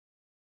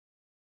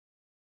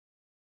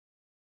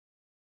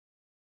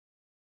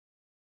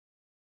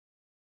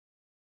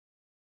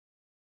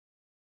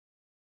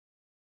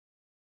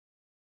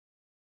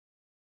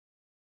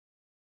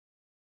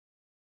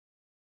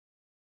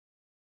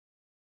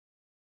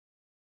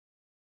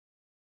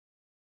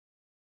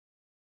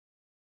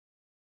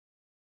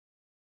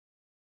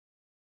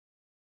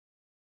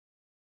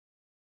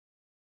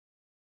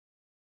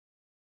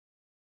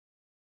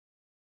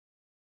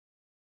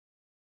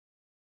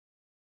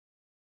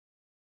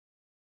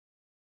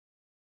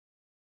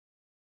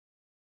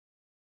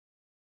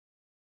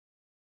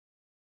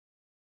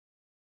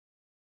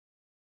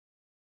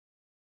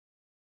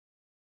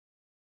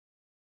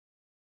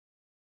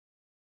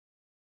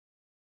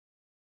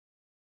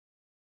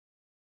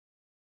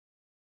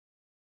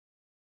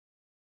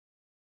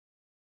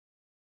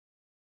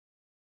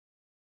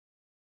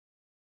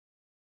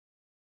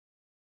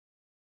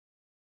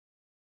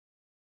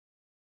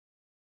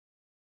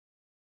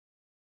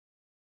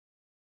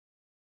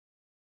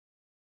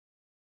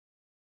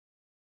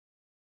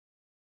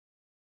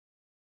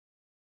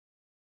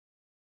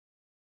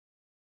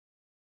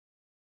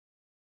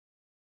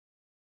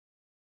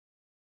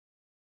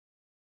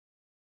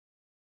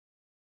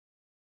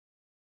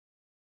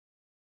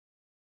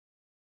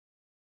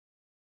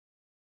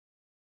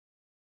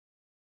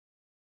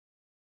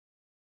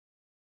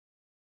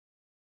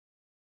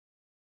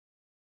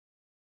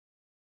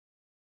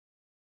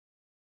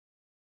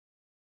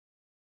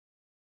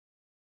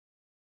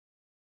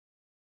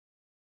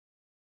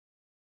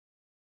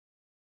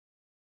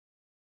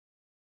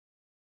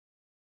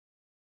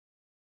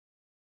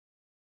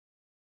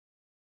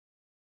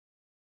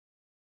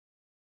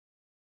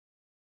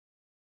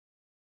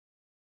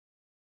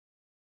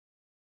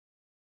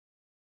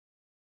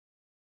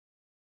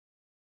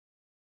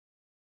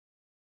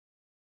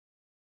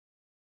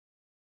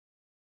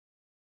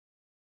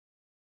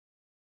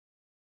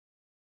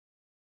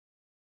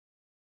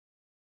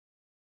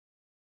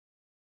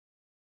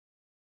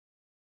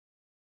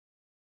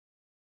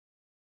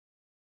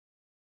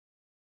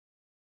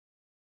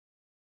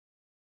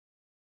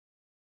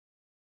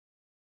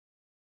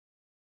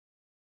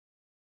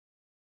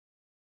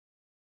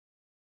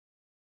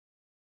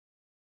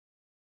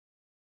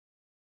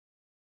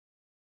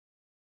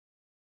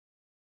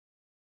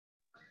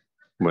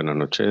Buenas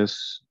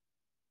noches.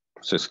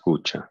 Se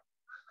escucha.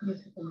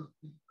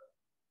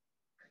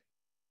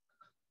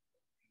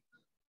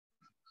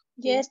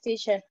 Yes,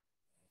 teacher.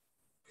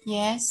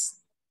 Yes.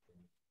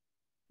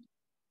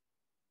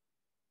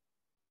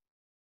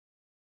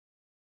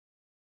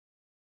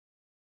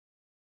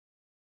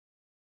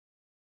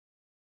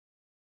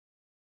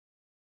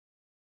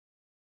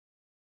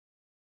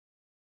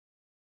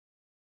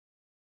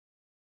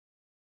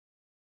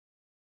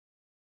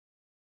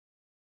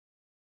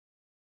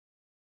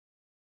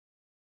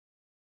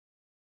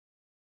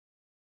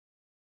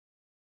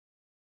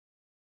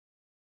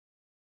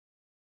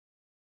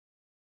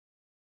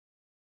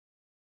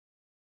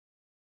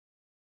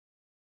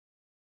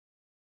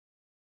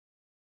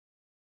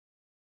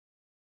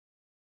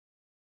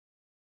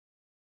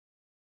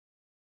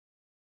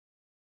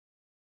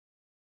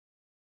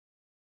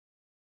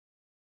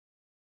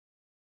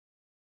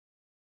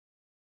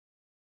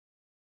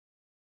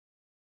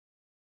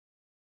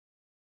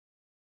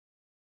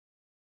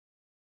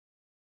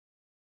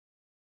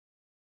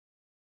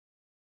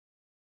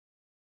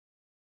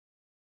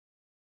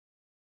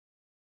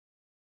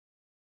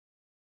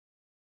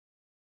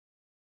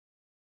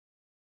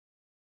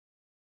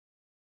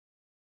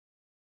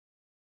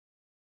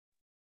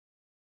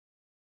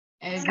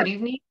 Good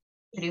evening.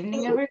 Good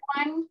evening,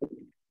 everyone.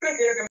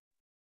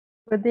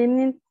 Good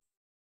evening.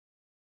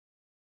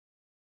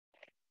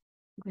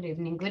 Good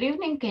evening. Good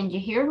evening. Can you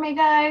hear me,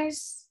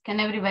 guys? Can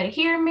everybody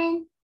hear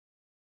me?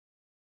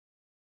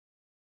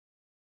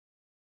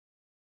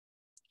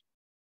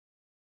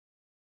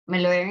 ¿Me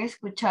lo deben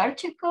escuchar,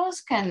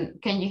 chicos?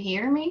 Can you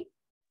hear me?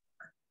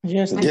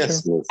 Yes,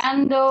 Yes.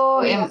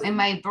 Ando,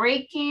 am I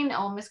breaking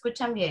o me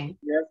escuchan bien?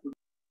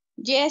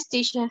 Yes,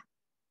 teacher.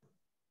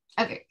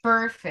 Okay,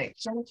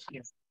 perfect. Thank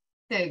you.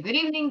 So, good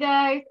evening,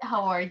 guys.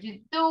 How are you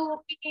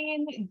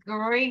doing?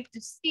 Great to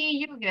see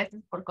you.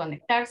 Gracias por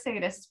conectarse.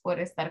 Gracias por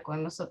estar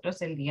con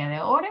nosotros el día de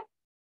ahora.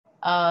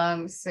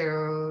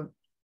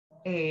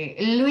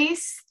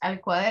 Luis al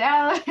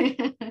cuadrado.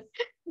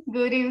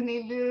 Good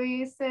evening,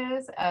 Luis.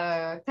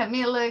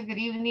 Camila, good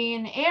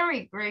evening.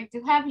 Eric, great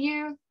to have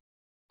you.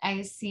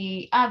 I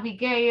see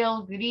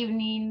Abigail, good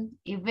evening.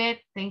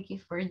 Yvette, thank you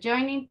for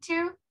joining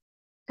too.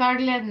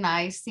 Carla,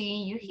 nice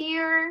seeing you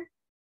here.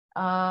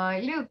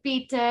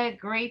 Lupita,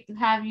 great to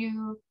have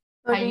you.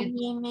 Good How you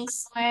evening, doing,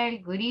 Miss.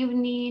 Manuel? Good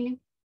evening.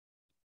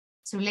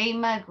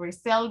 Suleima,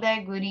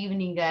 Griselda, good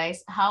evening,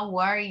 guys. How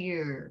are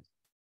you?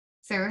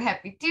 So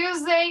happy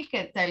Tuesday.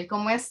 ¿Qué tal?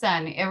 ¿Cómo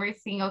están?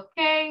 Everything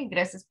okay?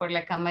 Gracias por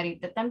la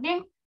camarita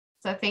también.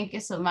 So thank you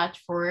so much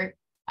for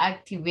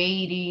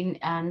activating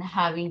and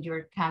having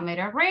your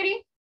camera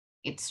ready.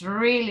 It's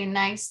really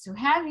nice to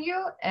have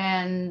you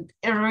and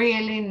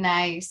really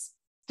nice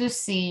to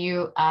see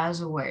you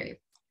as well.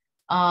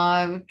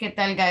 ¿Qué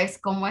tal, guys?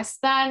 ¿Cómo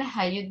están?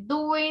 How you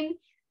doing?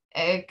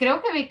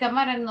 Creo que mi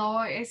cámara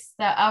no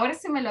está. Ahora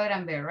sí me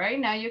logran ver, right?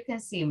 Now you can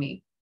see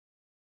me.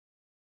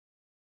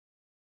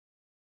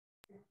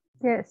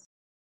 Yes.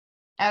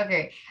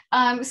 Okay,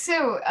 as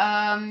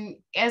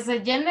a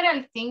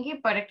general thingy,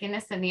 para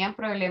quienes tenían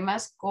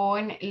problemas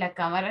con la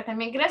cámara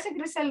también, gracias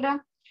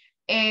Griselda,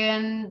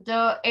 and,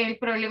 el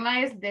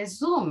problema es de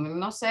Zoom,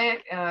 no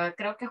sé,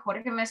 creo que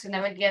Jorge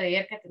mencionaba el día de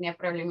ayer que tenía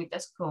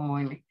problemitas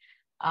con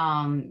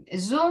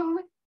Zoom,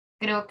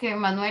 creo que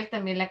Manuel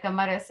también la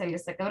cámara se le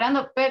está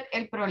quebrando, pero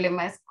el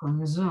problema es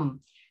con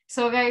Zoom.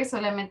 So guys,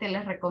 solamente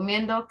les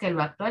recomiendo que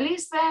lo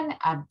actualicen,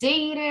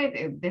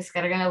 update it,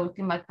 descarguen la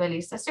última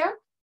actualización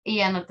y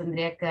ya no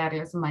tendría que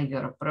darles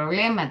mayor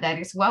problema. That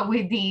is what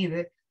we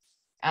did.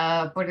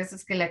 Por eso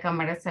es que la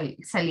cámara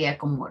salía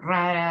como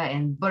rara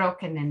and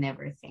broken and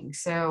everything.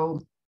 So,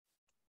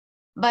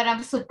 but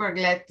I'm super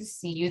glad to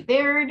see you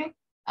there.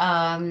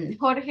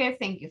 Jorge,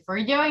 thank you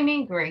for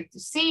joining. Great to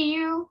see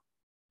you.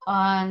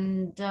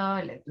 And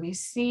let me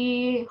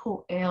see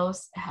who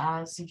else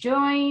has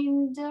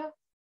joined.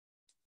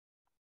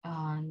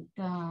 And,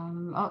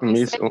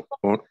 Miss,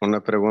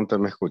 una pregunta,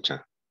 ¿me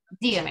escucha?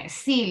 Dígame,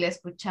 sí, le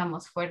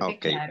escuchamos fuerte y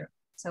Okay. claro.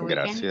 So we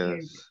can hear you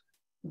Gracias.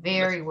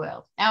 very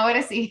well.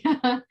 Ahora sí,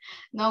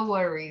 no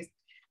worries.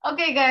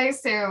 Okay,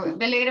 guys, so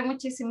me alegra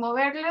muchísimo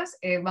verlos.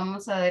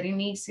 Vamos a dar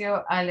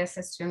inicio a la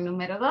sesión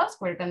número 2.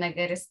 We're gonna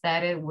get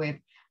started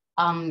with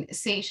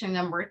session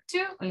number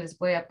 2. Les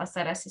voy a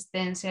pasar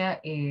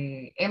asistencia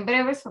en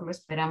breve, solo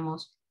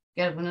esperamos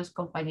que algunos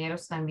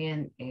compañeros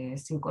también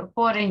se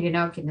incorporen,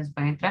 quienes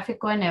van en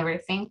tráfico and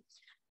everything.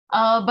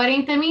 But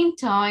in the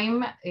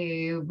meantime,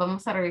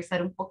 vamos a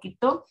revisar un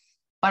poquito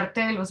parte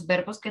de los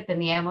verbos que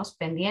teníamos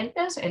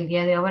pendientes. El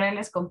día de ahora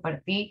les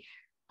compartí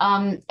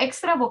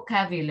extra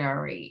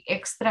vocabulary,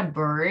 extra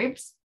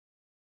verbs.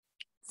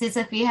 Si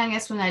se fijan,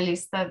 es una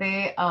lista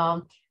de,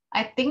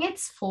 I think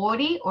it's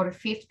 40 or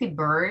 50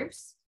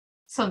 verbs.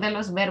 Son de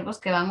los verbos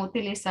que van a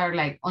utilizar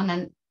like on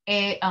a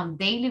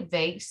daily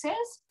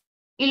basis.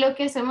 Y lo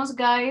que hacemos,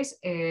 guys,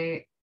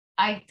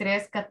 hay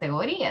 3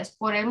 categorías.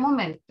 Por el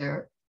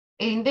momento,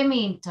 in the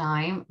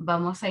meantime,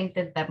 vamos a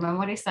intentar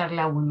memorizar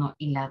la 1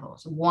 y la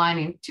 2. 1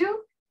 and 2.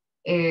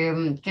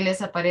 que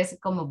les aparece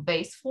como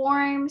base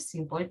form,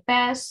 simple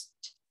past,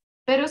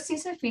 pero si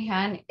se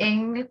fijan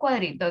en el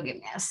cuadrito, give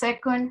me a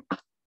second,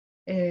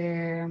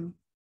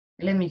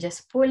 let me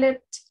just pull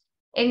it.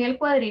 En el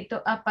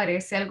cuadrito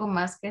aparece algo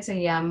más que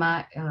se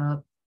llama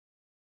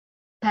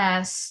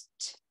past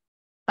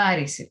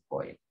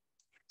participle.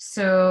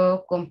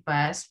 So, con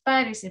past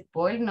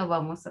participle no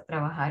vamos a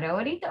trabajar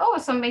ahorita. Oh,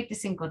 son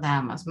 25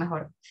 nada más,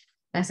 mejor.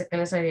 Pensé que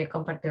les había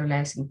compartido la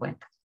de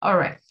 50. All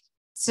right.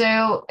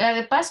 So, la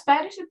de past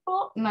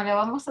participle no la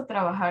vamos a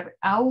trabajar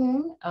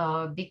aún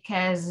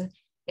because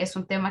es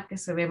un tema que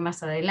se ve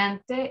más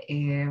adelante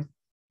en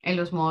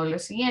los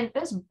módulos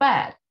siguientes,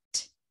 but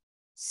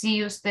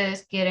si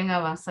ustedes quieren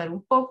avanzar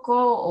un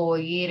poco o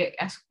ir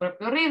a su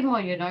propio ritmo,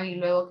 y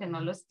luego que no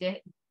los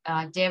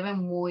lleven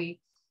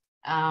muy,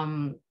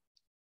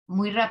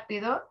 muy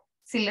rápido,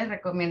 sí les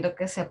recomiendo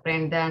que se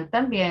aprendan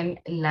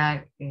también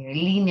la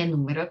línea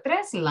número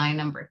 3, line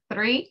number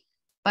 3.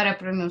 Para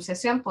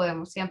pronunciación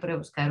podemos siempre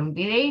buscar un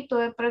videito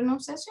de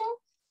pronunciación.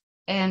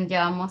 Y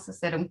ya vamos a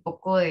hacer un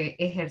poco de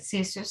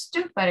ejercicios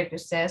too para que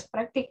ustedes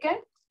practiquen.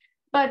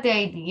 But the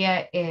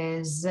idea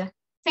is,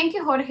 thank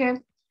you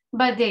Jorge,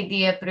 but the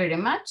idea pretty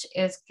much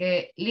es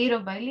que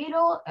little by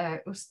little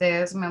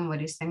ustedes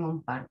memoricen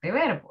un par de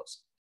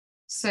verbos.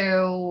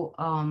 So,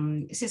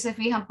 si se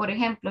fijan, por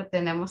ejemplo,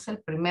 tenemos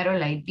el primero,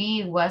 el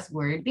ID, was,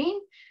 were, been,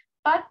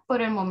 but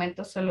por el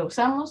momento solo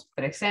usamos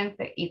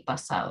presente y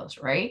pasados,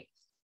 right?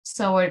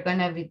 So we're going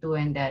to be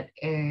doing that.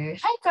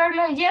 Hi,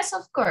 Carla. Yes,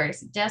 of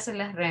course. Ya se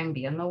las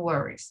reenvío. No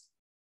worries.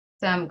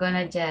 So I'm going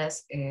to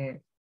just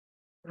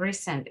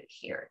resend it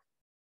here.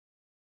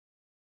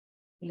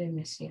 Let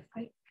me see if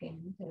I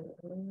can do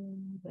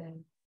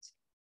that.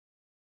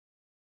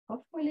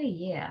 Hopefully,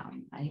 yeah,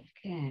 I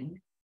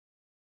can.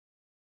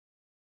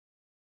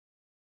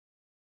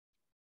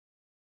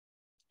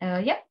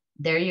 Yeah,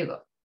 there you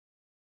go.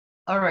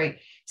 All right.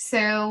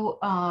 So,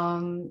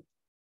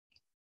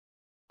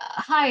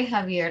 hi,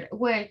 Javier.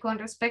 Well, con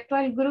respecto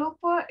al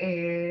grupo,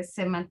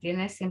 se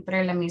mantiene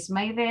siempre la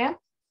misma idea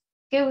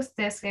que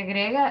usted se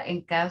agrega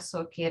en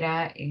caso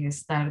quiera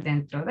estar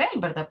dentro de él,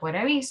 ¿verdad? Por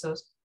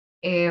avisos.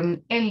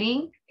 El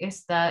link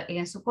está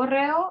en su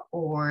correo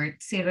o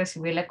si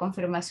recibe la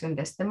confirmación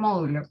de este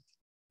módulo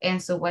en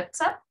su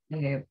WhatsApp,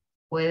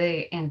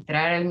 puede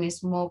entrar al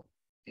mismo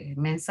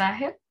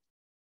mensaje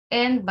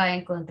y va a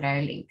encontrar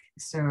el link.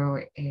 So,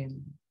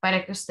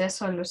 para que usted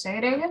solo se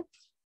agregue,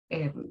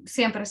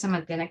 siempre se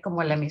mantiene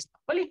como la misma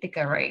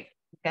política, right?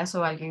 En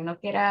caso alguien no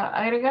quiera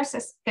agregarse,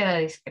 queda a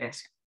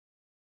discreción.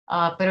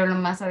 Pero lo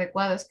más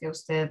adecuado es que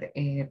usted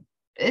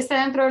esté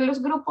dentro de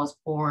los grupos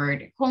por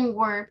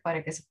homework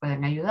para que se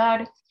puedan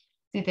ayudar.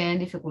 Si tienen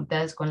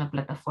dificultades con la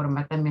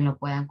plataforma, también lo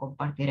puedan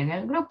compartir en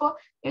el grupo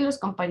y los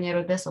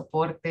compañeros de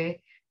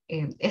soporte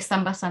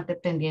están bastante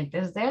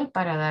pendientes de él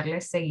para darle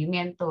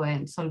seguimiento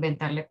en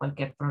solventarle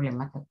cualquier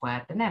problema que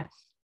pueda tener.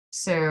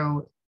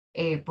 So,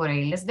 por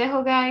ahí les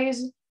dejo,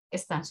 guys.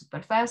 Están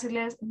súper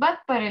fáciles, but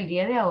para el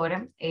día de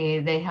ahora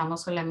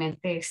dejamos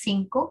solamente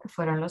 5, que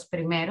fueron los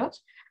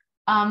primeros.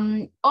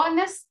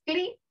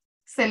 Honestly,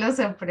 se los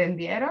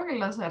aprendieron,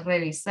 los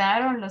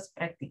revisaron, los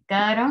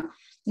practicaron,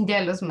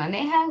 ya los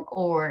manejan,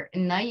 or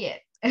not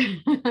yet,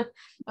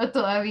 o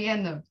todavía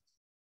no.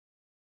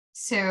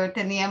 So,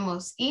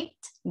 teníamos eat,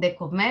 de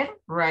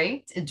comer,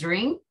 right,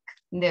 drink,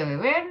 de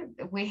beber,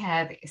 we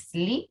had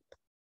sleep.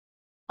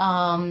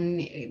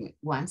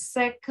 One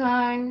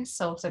second,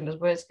 so se los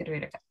voy a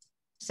escribir acá.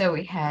 So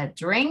we had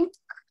drink,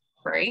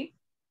 right?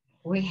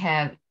 We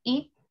have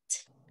eat,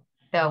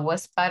 that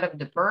was part of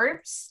the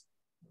verbs.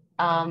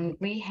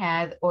 We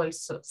had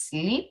also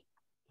sleep.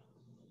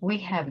 We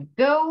have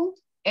go,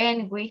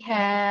 and we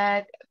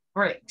had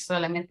break.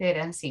 Solamente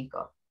eran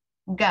 5.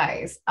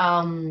 Guys,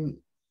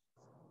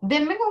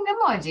 denme un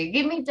emoji.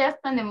 Give me just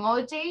an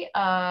emoji.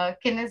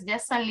 Quienes ya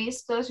están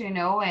listos, you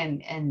know,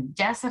 and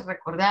ya se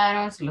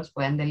recordaron, se los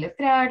pueden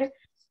deletrear.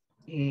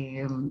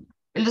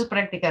 Los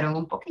practicaron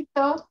un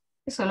poquito.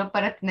 Solo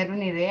para tener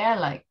una idea,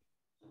 like,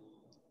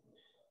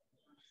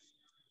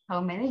 how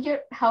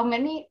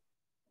many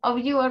of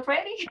you are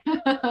ready?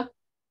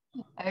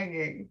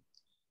 Okay.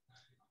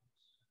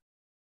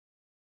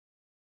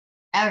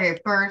 Okay,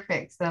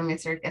 perfect. So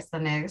Mr.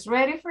 Castaneda is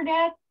ready for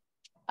that.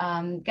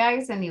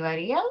 Guys,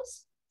 anybody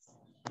else?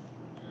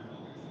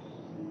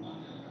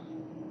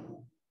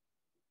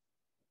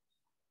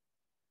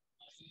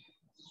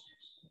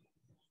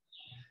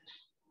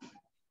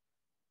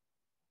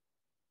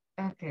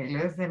 Okay,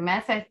 los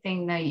demás, I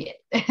think not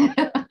yet.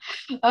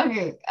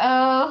 Okay,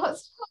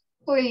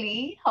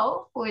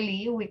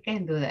 hopefully we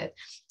can do that.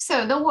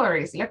 So don't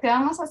worry, lo que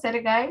vamos a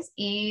hacer, guys,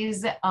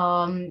 is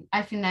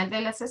al final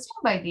de la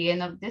sesión, by the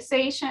end of the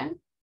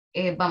session,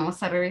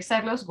 vamos a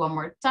revisarlos one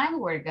more time.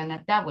 We're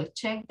gonna double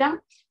check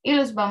them y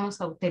los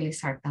vamos a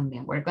utilizar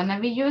también. We're gonna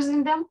be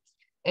using them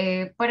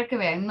para que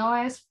vean, no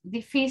es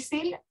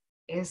difícil,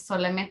 es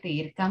solamente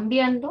ir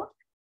cambiando.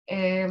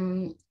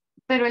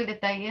 Pero el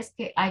detalle es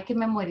que hay que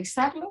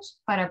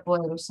memorizarlos para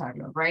poder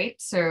usarlos, right?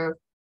 So,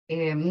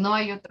 No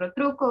hay otro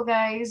truco,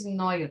 guys.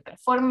 No hay otra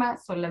forma.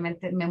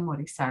 Solamente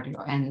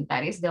memorizarlo. And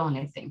that is the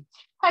only thing.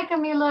 Hi,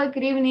 Camilo.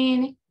 Good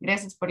evening.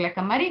 Gracias por la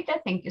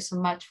camarita. Thank you so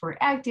much for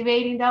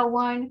activating that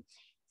one.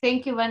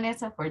 Thank you,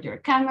 Vanessa, for your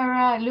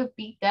camera.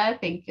 Lupita,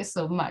 thank you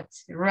so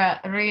much.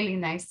 Really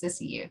nice to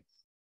see you.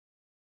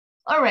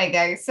 All right,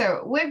 guys.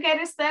 So we'll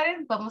get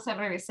started. Vamos a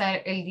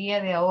revisar el día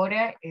de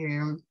ahora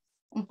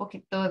un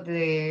poquito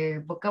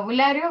de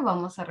vocabulario.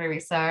 Vamos a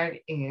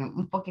revisar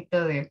un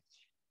poquito de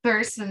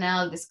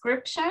personal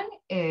description.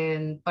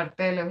 En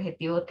parte del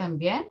objetivo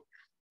también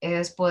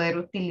es poder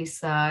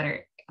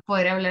utilizar,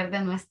 poder hablar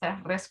de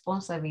nuestras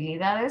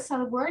responsabilidades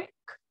al work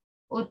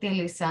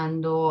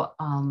utilizando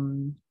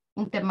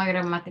un tema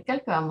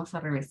gramatical que vamos a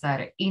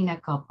revisar in a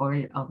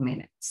couple of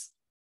minutes.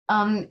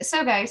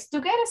 So guys,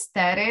 to get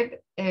started,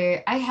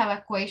 I have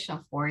a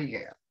question for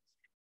you.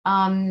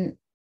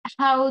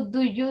 How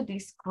do you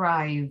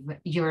describe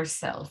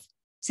yourself?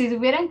 Si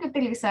tuvieran que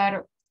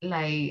utilizar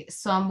like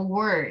some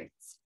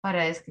words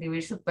para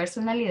describir su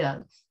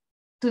personalidad,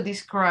 to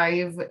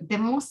describe the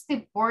most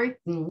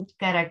important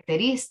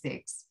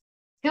characteristics,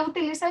 ¿qué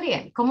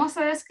utilizarían? ¿Cómo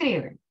se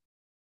describen?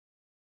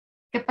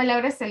 ¿Qué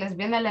palabras se les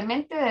viene a la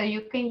mente that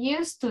you can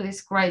use to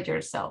describe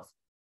yourself?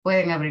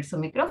 Pueden abrir su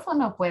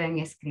micrófono, pueden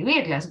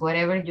escribirlas,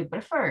 whatever you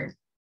prefer.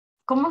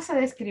 ¿Cómo se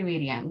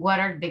describirían? What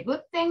are the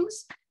good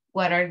things?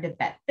 What are the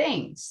bad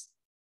things?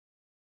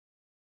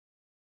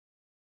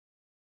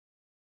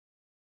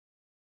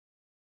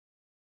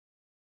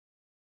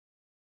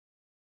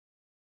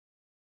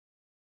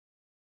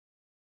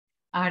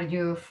 Are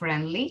you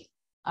friendly?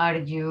 Are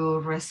you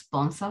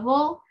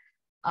responsible?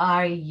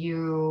 Are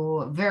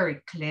you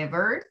very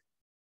clever?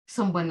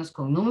 ¿Son buenos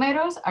con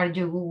números? Are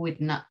you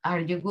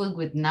good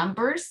with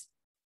numbers?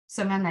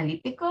 ¿Son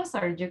analíticos?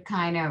 Are you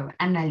kind of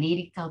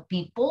analytical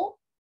people?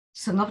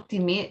 ¿Son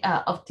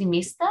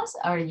optimistas?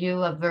 Are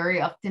you a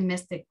very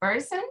optimistic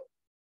person?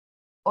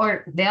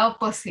 Or the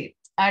opposite?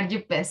 Are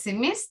you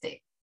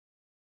pessimistic?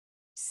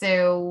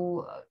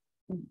 So,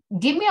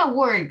 give me a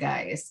word,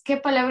 guys.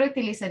 ¿Qué palabra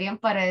utilizarían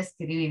para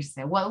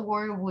describirse? What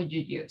word would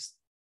you use?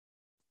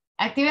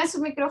 Activen su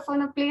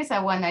micrófono, please. I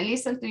want to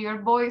listen to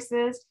your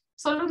voices.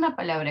 Solo una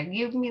palabra.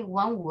 Give me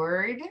one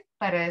word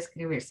para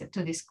describirse,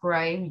 to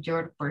describe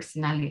your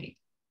personality.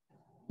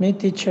 Me,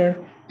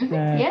 teacher.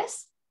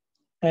 Yes?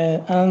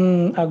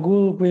 I'm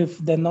good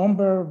with the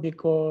number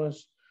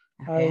because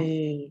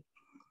Okay.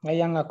 I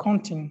am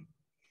accounting.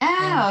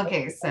 Ah,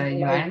 okay. So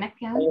you are an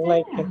accountant.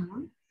 Like it.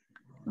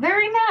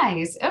 Very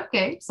nice.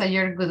 Okay. So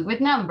you're good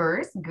with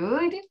numbers.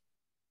 Good.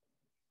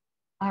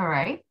 All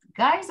right.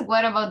 Guys,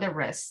 what about the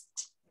rest?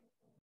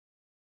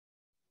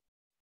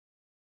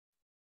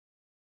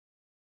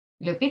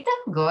 Lupita,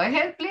 go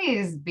ahead,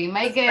 please. Be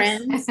my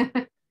guest.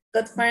 Friends.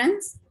 Good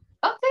friends.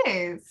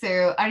 Okay,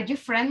 so are you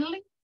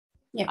friendly?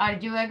 Yeah. Are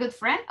you a good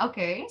friend?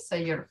 Okay, so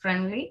you're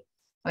friendly.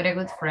 What a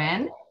good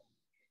friend.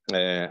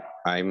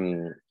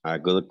 I'm a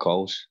good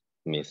coach,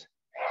 miss.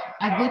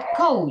 A good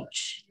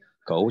coach.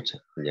 Coach,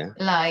 yeah.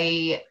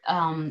 Like,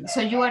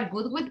 so you are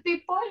good with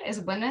people? ¿Es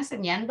bueno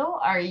enseñando?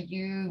 Are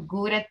you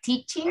good at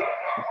teaching?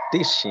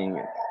 Teaching,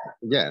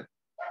 yeah.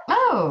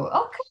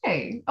 Oh,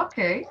 okay,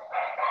 okay.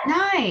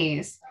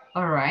 Nice.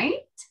 All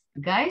right.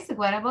 Guys,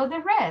 what about the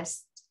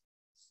rest?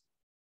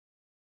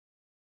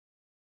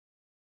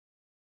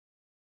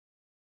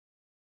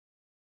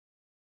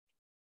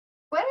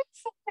 Well,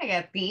 it's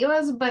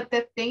negativos, but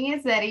the thing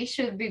is that it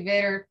should be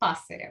very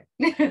positive.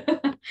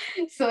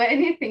 So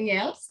anything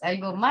else?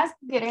 ¿Algo más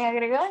que quieren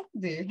agregar?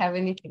 Do you have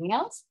anything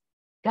else?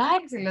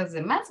 Guys, y los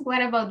demás,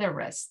 what about the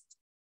rest?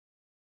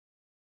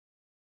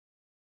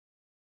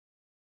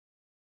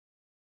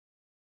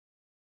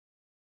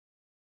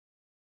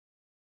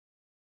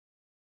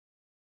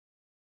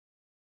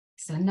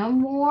 So no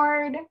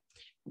more.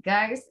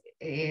 Guys,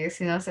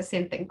 si no se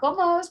sienten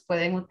cómodos,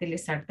 pueden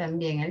utilizar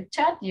también el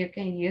chat. You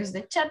can use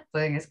the chat.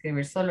 Pueden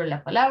escribir solo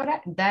la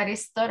palabra. That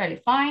is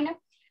totally fine.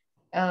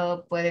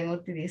 Pueden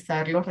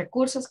utilizar los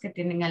recursos que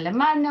tienen a la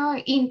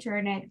mano.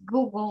 Internet,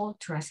 Google,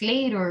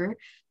 Translator.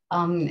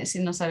 Si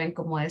no saben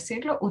cómo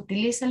decirlo,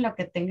 utilicen lo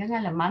que tengan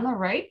a la mano,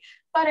 right?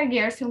 Para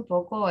guiarse un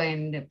poco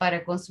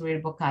para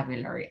construir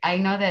vocabulary. I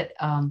know that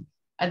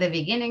at the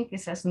beginning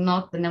quizás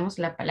no tenemos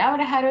la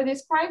palabra how to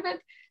describe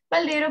it,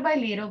 but little by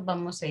little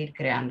vamos a ir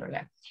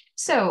creándola.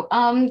 So,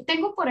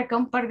 tengo por acá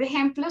un par de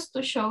ejemplos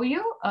to show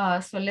you.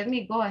 So let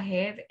me go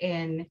ahead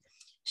and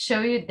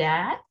show you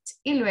that.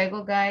 Y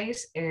luego,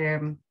 guys,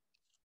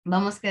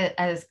 vamos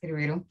a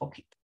describir un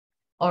poquito.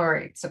 All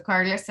right, so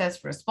Carla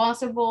says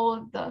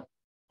responsible,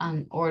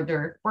 an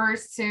ordered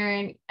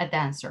person, a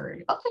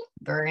dancer. Okay,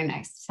 very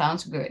nice.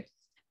 Sounds good.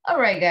 All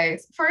right,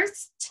 guys.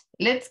 First,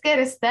 let's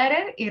get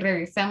started y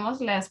revisamos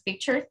las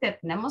pictures que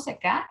tenemos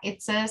acá.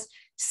 It says,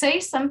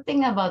 say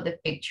something about the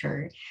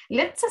picture.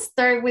 Let's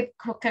start with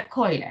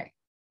Coca-Cola.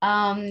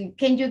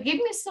 Can you give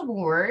me some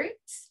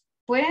words?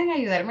 ¿Pueden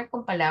ayudarme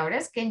con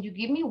palabras? Can you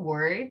give me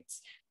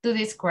words to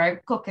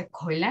describe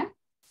Coca-Cola?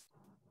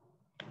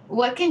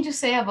 What can you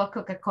say about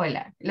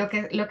Coca-Cola? Lo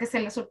que se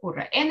les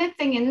ocurra.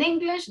 Anything in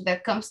English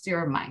that comes to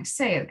your mind.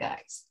 Say it,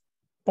 guys.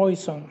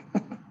 poison.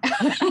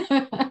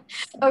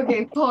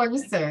 Okay,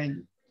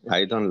 poison.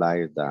 I don't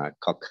like the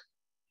cock.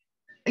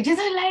 You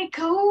don't like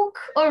Coke?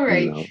 All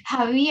right. No.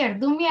 Javier,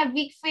 do me a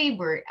big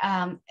favor.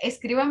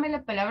 Escríbame la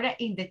palabra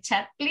in the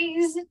chat,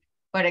 please.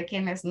 Para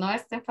quienes no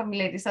estén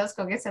familiarizados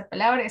con esa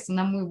palabra, es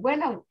una muy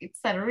buena,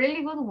 it's a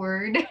really good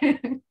word.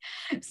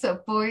 So,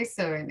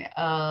 poison.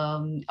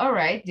 All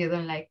right, you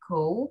don't like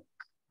Coke.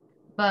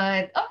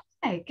 But,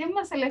 okay, ¿qué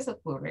más se les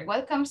ocurre?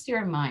 What comes to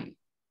your mind?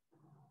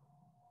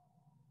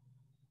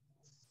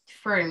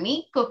 For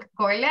me,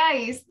 Coca-Cola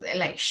is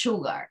like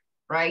sugar,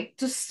 right?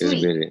 Too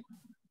sweet. It's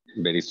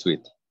very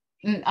sweet.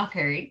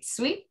 Okay,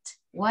 sweet.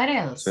 What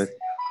else? Sweet.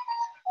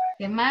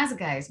 ¿Qué más,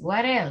 guys?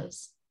 What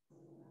else?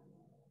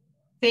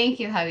 Thank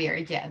you,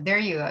 Javier. Yeah, there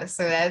you go.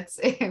 So that's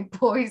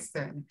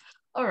poison.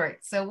 All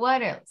right, so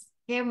what else?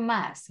 ¿Qué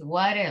más?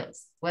 What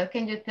else? What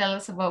can you tell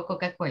us about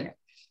Coca-Cola?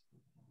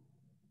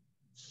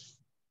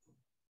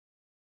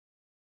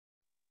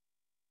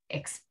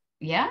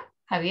 Yeah,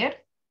 Javier?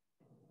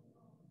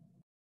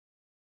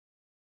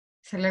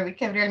 Se le vi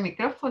que abrió el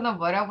micrófono,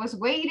 but I was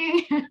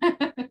waiting.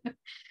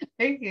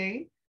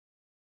 Okay.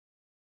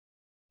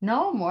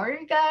 No more,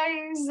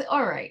 guys.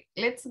 All right,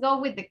 let's go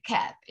with the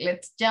cat.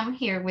 Let's jump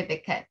here with the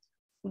cat.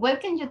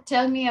 What can you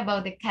tell me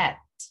about the cat?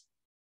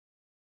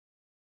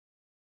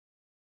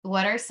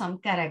 What are some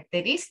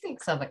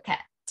characteristics of a cat?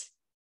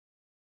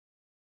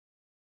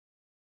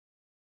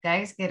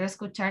 Guys, quiero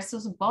escuchar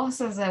sus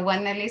voces. I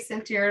want to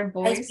listen to your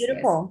voices. It's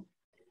beautiful.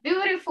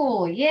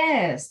 Beautiful,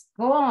 yes.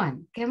 Go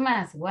on. ¿Qué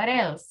más? What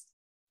else?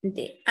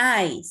 The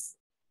eyes.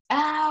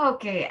 Ah,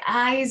 okay.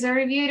 Eyes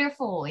are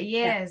beautiful.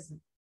 Yes.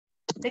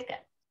 The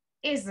cat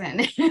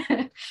isn't.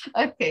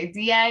 Okay,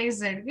 the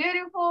eyes are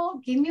beautiful.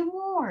 Give me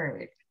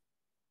more.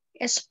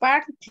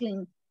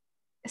 Sparkling.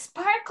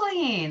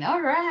 Sparkling.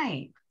 All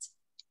right.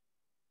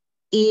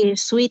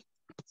 Is sweet.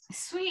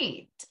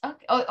 Sweet.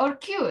 Okay. Or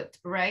cute,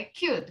 right?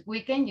 Cute.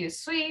 We can use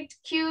sweet,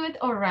 cute,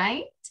 all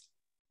right.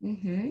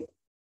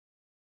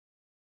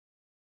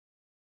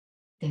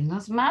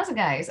 Tenemos más,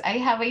 guys. I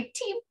have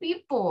 18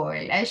 people.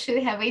 I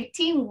should have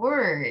 18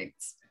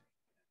 words.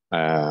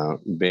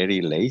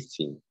 Very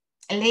lazy.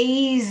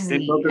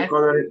 Lazy.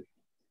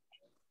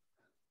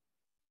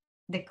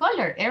 The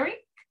color, Eric?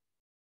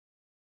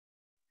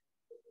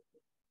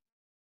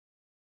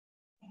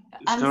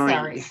 I'm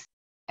sorry.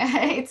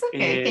 It's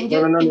okay. Can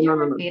you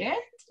repeat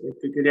it?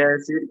 Quería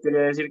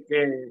decir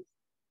que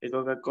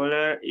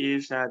Coca-Cola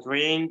is a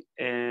drink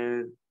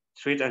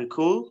sweet and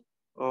cool.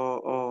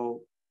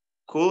 O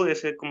cool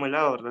es como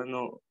helado, ¿verdad?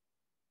 No.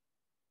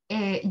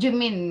 You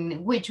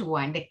mean which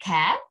one? The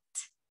cat?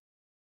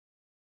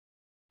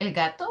 El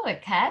gato, the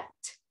cat?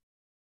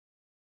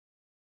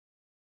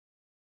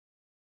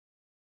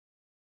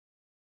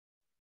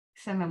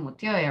 Se me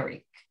muteó,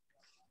 Eric.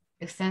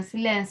 Está en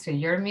silencio,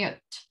 you're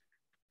mute.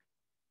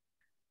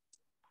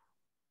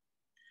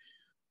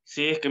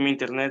 Sí, es que mi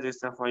internet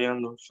está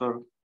fallando,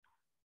 sorry.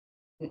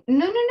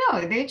 No.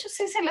 De hecho,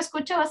 sí se lo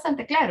escucha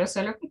bastante claro,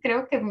 solo que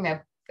creo que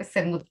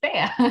se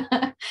mutea.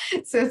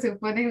 So se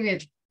pone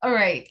mute. All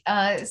right.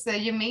 So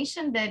you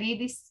mentioned that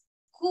it is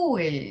cool,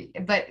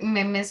 but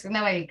me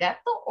mencionaba el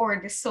gato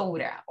or the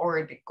soda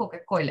or the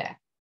Coca-Cola.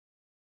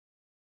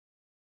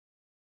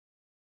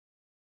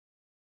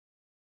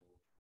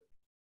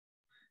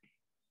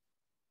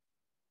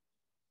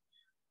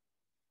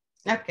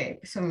 Ok,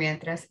 so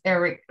mientras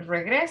Eric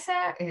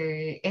regresa,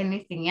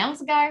 anything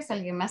else, guys?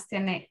 ¿Alguien más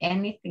tiene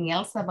anything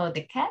else about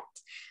the cat?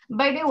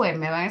 By the way,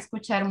 me van a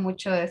escuchar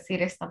mucho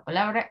decir esta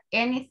palabra,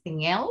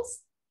 anything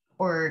else,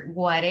 or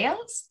what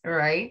else,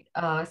 right?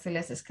 Se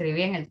les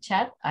escribí en el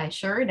chat, I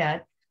share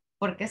that,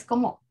 porque es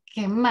como,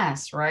 ¿qué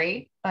más,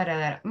 right? Para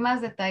dar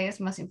más detalles,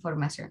 más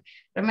información.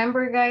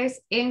 Remember,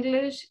 guys,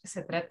 English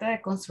se trata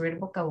de construir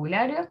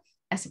vocabulario,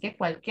 así que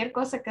cualquier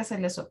cosa que se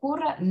les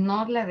ocurra,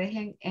 no la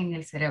dejen en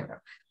el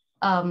cerebro.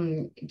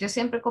 Yo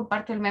siempre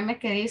comparto el meme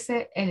que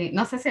dice,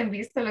 no sé si han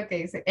visto lo que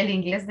dice, el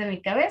inglés de mi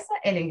cabeza,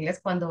 el inglés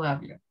cuando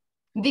hablo.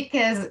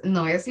 Because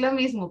no es lo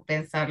mismo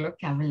pensarlo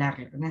que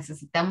hablarlo.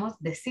 Necesitamos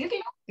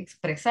decirlo,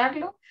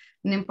 expresarlo,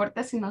 no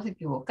importa si nos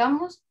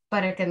equivocamos,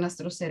 para que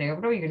nuestro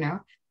cerebro, you know,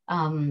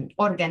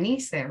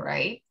 organice,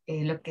 right?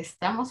 Lo que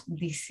estamos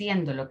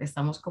diciendo, lo que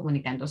estamos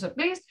comunicando. So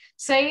please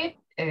say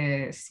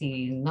it.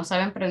 Si no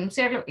saben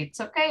pronunciarlo,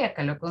 it's okay,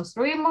 acá lo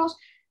construimos.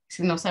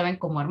 Si no saben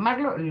cómo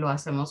armarlo, lo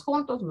hacemos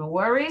juntos, no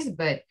worries,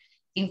 but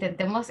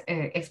intentemos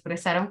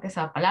expresar aunque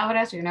sea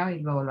palabras, you know, y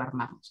luego lo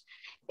armamos.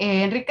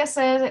 Enrique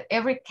says,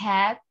 every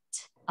cat,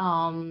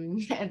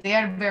 they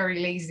are very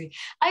lazy.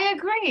 I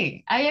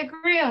agree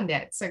on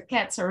that. So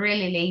cats are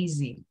really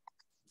lazy.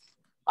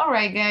 All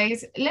right,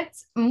 guys,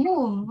 let's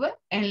move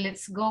and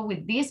let's go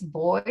with this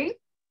boy.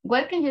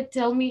 What can you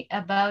tell me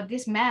about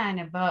this man,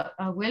 about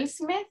Will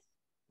Smith?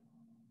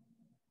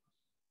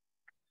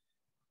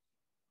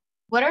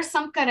 What are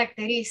some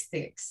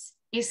characteristics?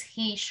 Is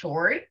he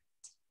short?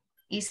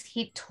 Is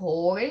he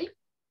tall?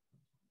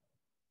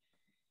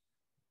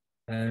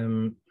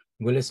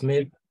 Will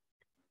Smith,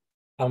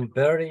 I'm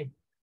very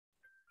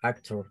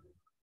actor.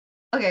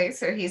 Okay,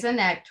 so he's an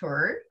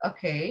actor.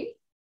 Okay.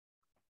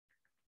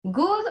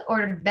 Good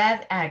or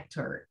bad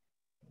actor?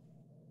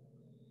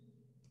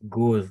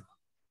 Good.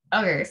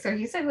 Okay, so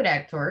he's a good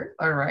actor,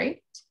 all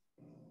right.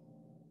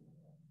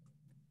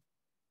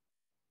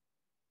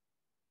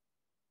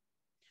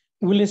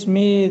 Will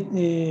Smith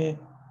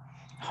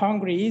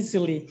hungry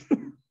easily.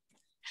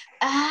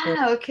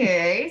 Ah,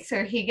 okay,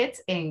 so he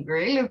gets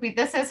angry.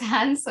 Lupita says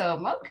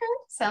handsome. Okay,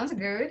 sounds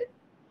good.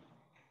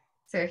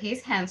 So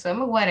he's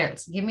handsome. What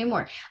else? Give me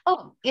more.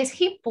 Oh, is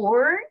he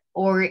poor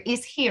or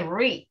is he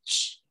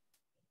rich?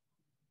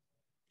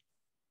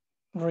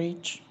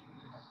 Rich.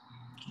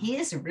 He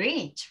is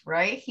rich,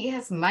 right? He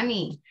has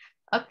money.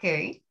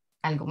 Okay.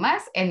 ¿Algo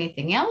más?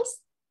 Anything else?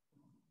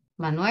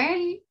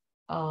 Manuel?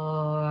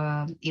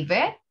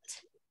 Yvette?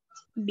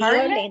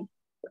 Violent.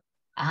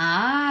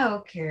 Ah,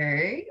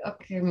 okay.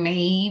 Okay,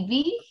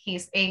 maybe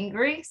he's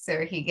angry,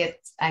 so he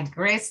gets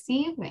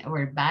aggressive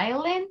or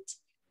violent.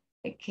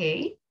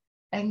 Okay.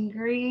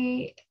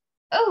 Angry.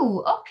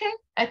 Oh, okay.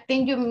 I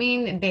think you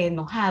mean de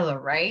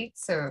enojado, right?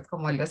 So,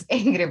 como los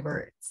Angry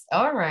Birds.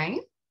 All right.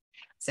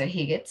 So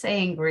he gets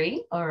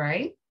angry. All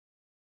right.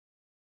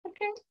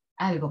 Okay.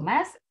 Algo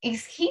más.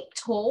 Is he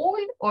tall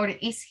or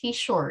is he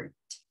short?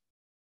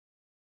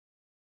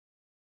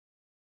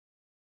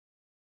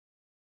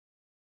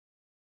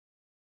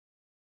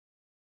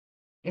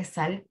 ¿Es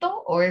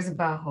alto o es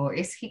bajo?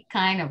 Is he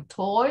kind of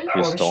tall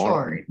He's or tall,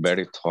 short?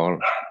 very tall.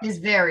 He's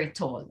very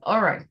tall.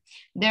 All right.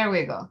 There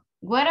we go.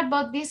 What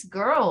about this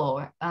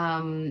girl?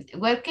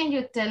 What can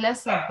you tell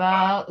us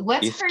about,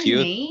 what's She's her cute.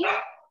 name?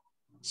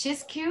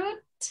 She's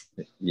cute.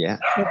 Yeah.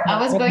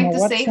 I was going to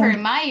say Watson.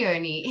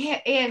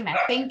 Hermione. Emma,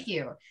 thank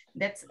you.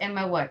 That's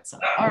Emma Watson.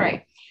 All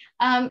right.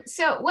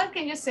 So what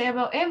can you say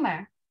about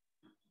Emma?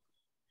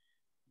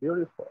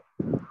 Beautiful.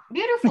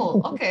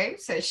 Beautiful. Okay,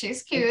 so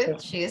she's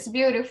cute. She is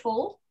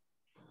beautiful.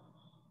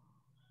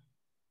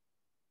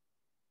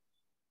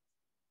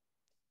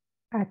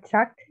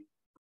 Attractive.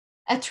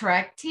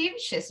 Attractive.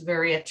 She's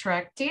very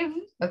attractive.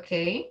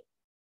 Okay.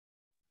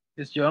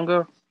 She's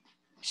younger.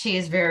 She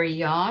is very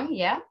young.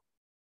 Yeah.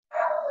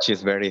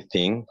 She's very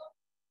thin.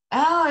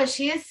 Oh,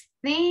 she is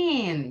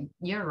thin.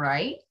 You're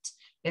right.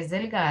 Es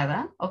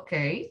delgada.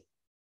 Okay.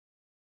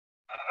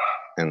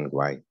 And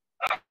white.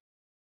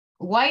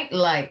 White,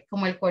 like,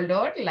 como el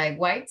color, like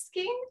white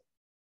skin.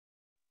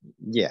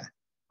 Yeah.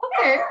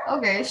 Okay,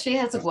 okay. She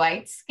has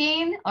white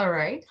skin. All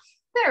right.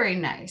 Very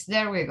nice.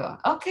 There we go.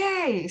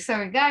 Okay.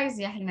 So, guys,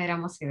 ya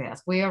generamos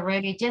ideas. We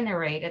already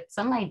generated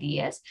some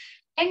ideas.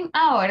 And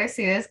ahora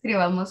sí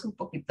describamos un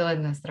poquito de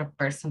nuestra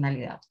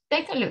personalidad.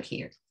 Take a look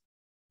here.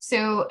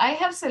 So, I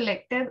have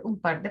selected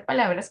un par de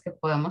palabras que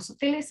podemos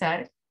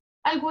utilizar.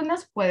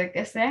 Algunas puede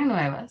que sean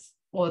nuevas,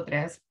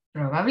 otras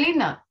probably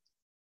not.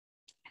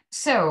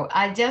 So,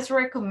 I just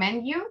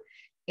recommend you,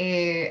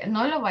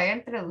 no lo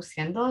vayan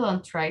traduciendo,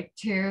 don't try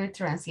to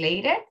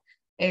translate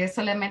it.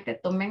 Solamente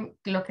tomen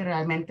lo que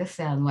realmente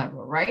sea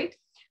nuevo, right?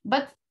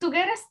 But to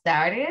get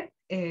started,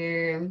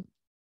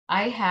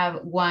 I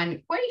have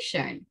one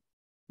question.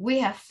 We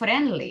have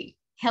friendly,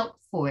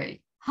 helpful,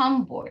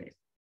 humble,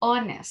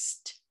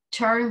 honest,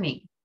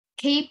 charming,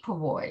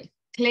 capable,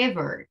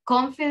 clever,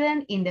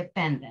 confident,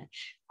 independent.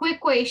 Quick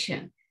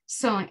question.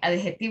 ¿Son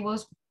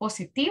adjetivos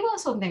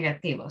positivos o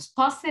negativos?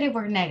 Positive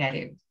or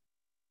negative?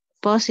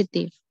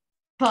 Positive.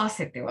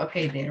 Positive.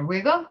 Okay, there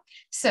we go.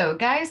 So,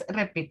 guys,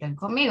 repitan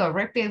conmigo.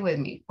 Repeat with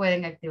me.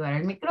 Pueden activar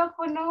el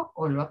micrófono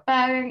o lo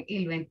apagan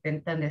y lo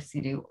intentan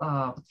decir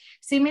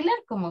similar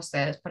como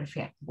ustedes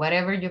prefieran.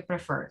 Whatever you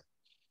prefer.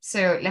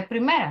 So, la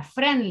primera,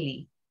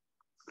 friendly.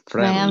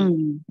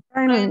 Friendly.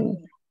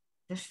 Friendly.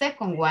 The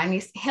second one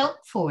is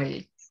helpful.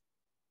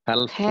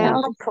 Helpful.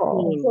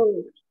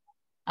 Helpful.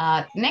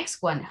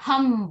 Next one,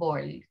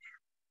 humble.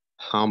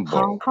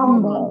 Humble.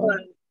 Humble.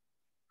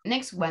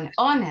 Next one,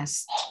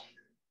 honest.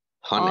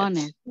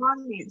 Honest.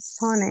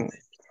 Honest.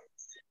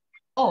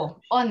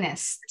 Oh,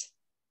 honest.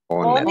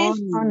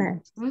 Honest.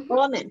 Honest.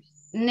 Mhm.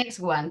 Next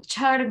one,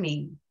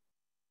 charming.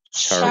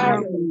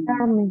 Charming.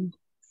 Charming.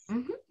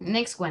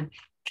 Next one,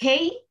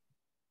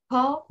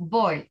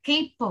 capable.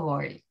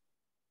 Capable.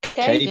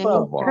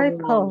 Capable.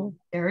 Capable.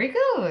 Very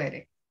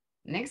good.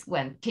 Next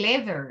one,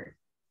 clever.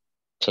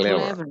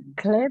 Clever.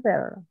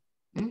 Clever.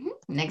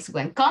 Next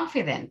one,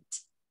 confident.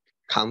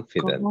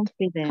 Confident.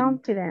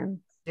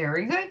 Confident.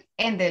 Very good.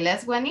 And the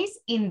last one is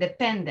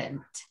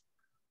independent.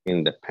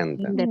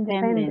 Independent.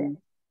 Independent.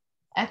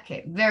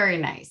 Okay, very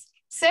nice.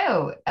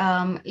 So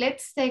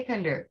let's take a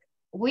look.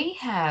 We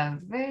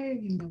have,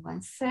 give me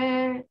one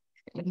sec.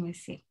 Let me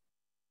see.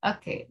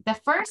 Okay, the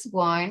first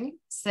one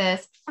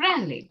says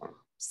friendly.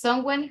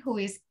 Someone who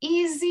is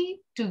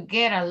easy to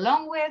get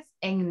along with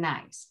and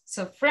nice.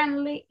 So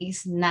friendly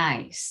is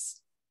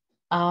nice.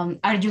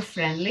 Are you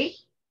friendly?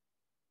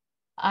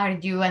 Are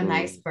you a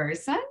nice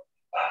person?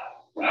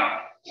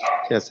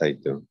 Yes, I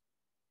do.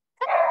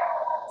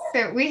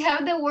 So we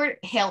have the word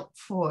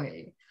helpful.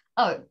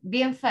 Oh,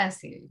 bien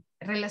fácil.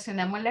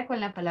 Relacionámosla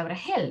con la palabra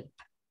help.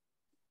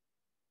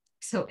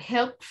 So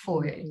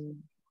helpful.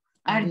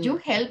 Are you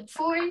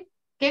helpful?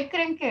 ¿Qué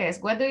creen que es?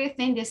 What do you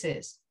think this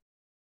is?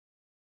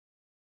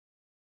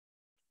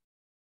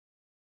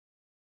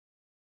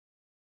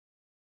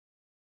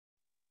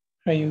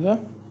 Ayuda.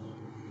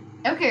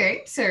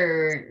 Okay, so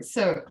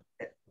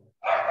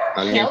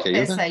 ¿Alguien help que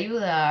es ayuda?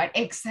 ayudar.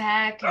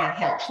 Exactly.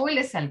 Helpful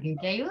es alguien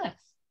que ayuda.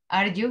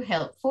 Are you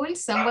helpful?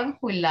 Someone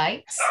who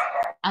likes,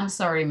 I'm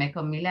sorry, me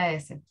comí la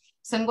S.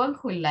 Someone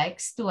who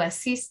likes to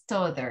assist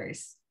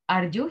others.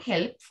 Are you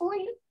helpful?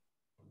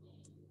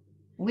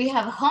 We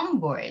have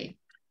humble.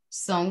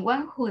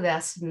 Someone who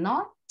does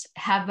not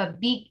have a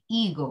big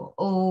ego.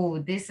 Oh,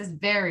 this is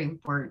very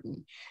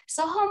important.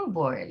 So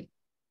humble.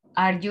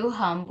 Are you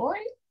humble?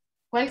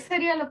 ¿Cuál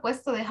sería el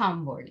opuesto de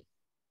humble?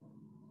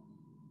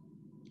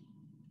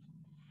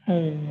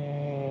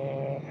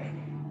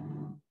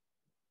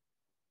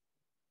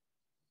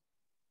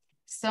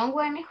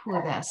 Someone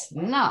who does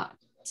not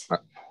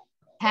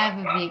have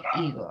a big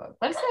ego.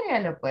 ¿Cuál sería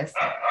el opuesto?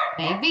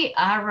 Maybe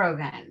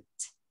arrogant.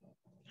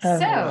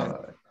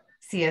 So,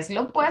 si es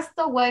lo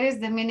opuesto, what is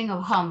the meaning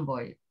of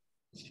humble?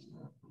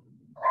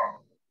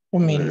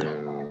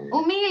 Humilde.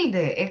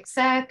 Humilde,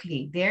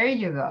 exactly. There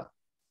you go.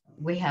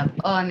 We have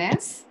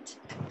honest.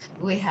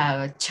 We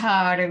have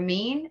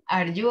charming.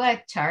 Are you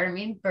a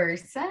charming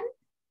person?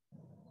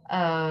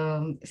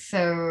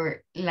 So,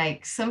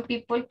 like some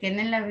people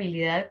tienen la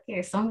habilidad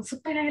que son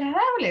súper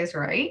agradables,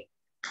 right?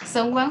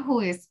 Someone who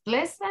is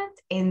pleasant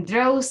and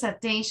draws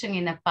attention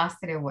in a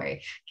positive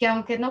way. Que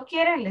aunque no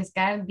quieran, les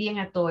cae bien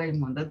a todo el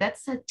mundo.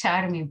 That's a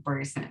charming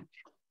person.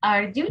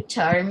 Are you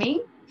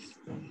charming?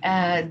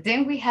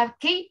 Then we have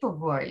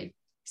capable.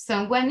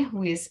 Someone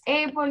who is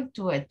able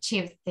to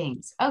achieve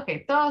things.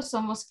 Okay, todos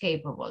somos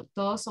capable.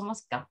 Todos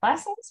somos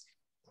capaces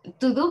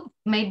to do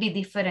maybe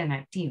different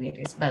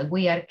activities, but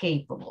we are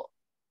capable.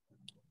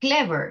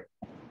 Clever.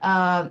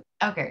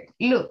 Okay,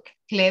 look,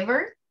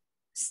 clever,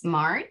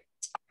 smart.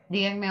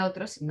 Díganme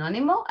otro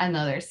sinónimo,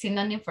 another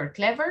synonym for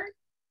clever.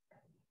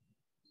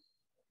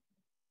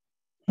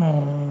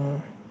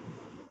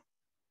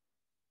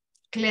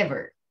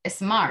 Clever,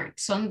 smart,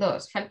 son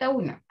dos, falta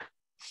uno.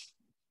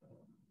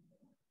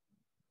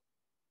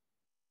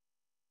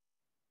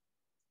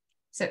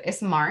 So,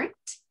 smart,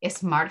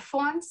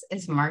 smartphones,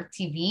 smart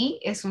TV,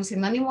 ¿es un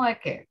sinónimo de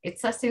qué?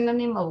 It's a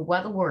synonym of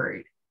what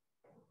word?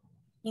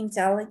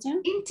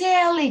 Intelligent.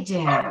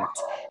 Intelligent.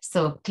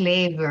 So,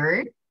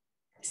 clever,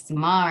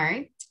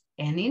 smart,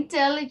 and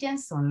intelligent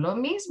son lo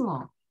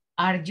mismo.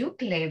 Are you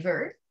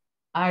clever?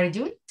 Are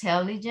you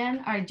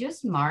intelligent? Are you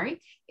smart?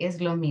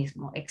 Es lo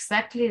mismo.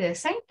 Exactly the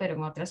same, pero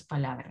en otras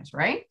palabras,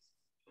 right?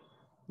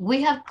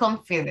 We have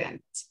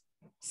confident.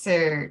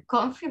 So,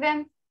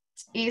 confident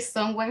is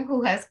someone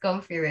who has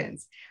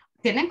confidence.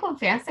 ¿Tienen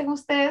confianza en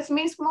ustedes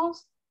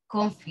mismos?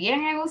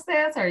 ¿Confían en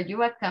ustedes? Are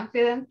you a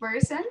confident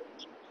person?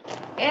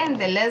 And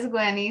the last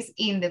one is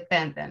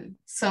independent.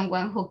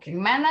 Someone who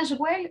can manage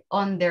well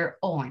on their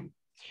own.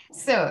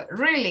 So,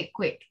 really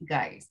quick,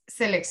 guys.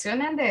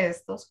 Seleccionen de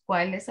estos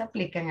cuáles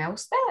aplican a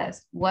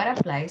ustedes. What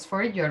applies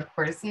for your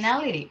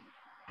personality?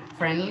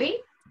 Friendly,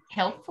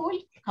 helpful,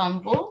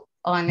 humble,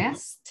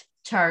 honest,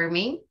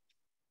 charming,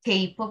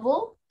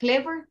 capable,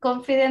 clever,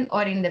 confident,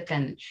 or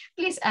independent.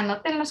 Please,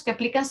 anoten los que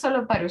aplican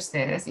solo para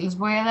ustedes. Les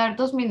voy a dar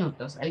 2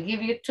 minutos. I'll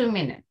give you 2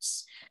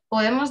 minutes.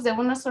 Podemos de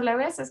una sola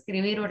vez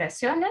escribir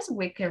oraciones.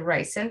 We can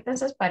write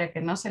sentences para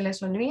que no se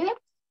les olvide.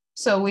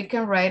 So we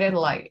can write it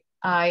like,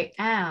 I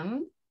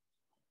am,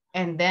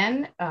 and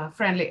then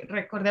friendly.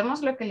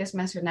 Recordemos lo que les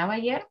mencionaba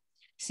ayer.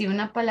 Si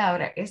una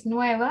palabra es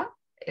nueva,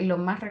 lo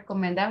más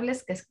recomendable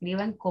es que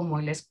escriban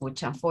como la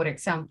escuchan. For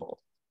example,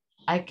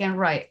 I can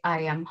write,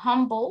 I am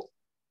humble,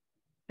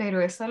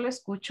 pero eso lo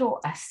escucho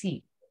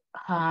así.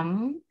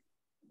 Humble.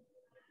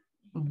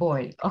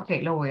 Ok,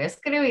 lo voy a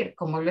escribir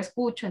como lo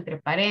escucho, entre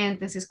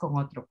paréntesis, con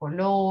otro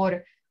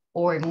color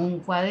o en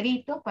un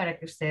cuadrito para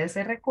que ustedes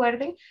se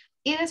recuerden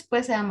y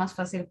después sea más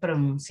fácil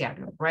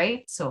pronunciarlo,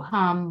 right? So,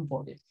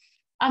 humble.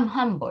 I'm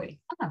humble.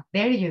 Ah,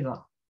 there you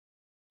go.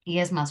 Y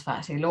es más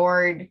fácil.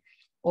 Lord,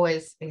 o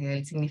es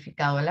el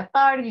significado a la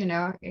par, you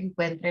know,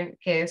 encuentren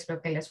qué es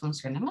lo que les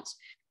funciona más.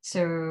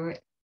 So,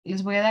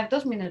 les voy a dar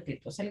 2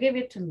 minutitos. I'll give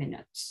you 2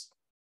 minutes.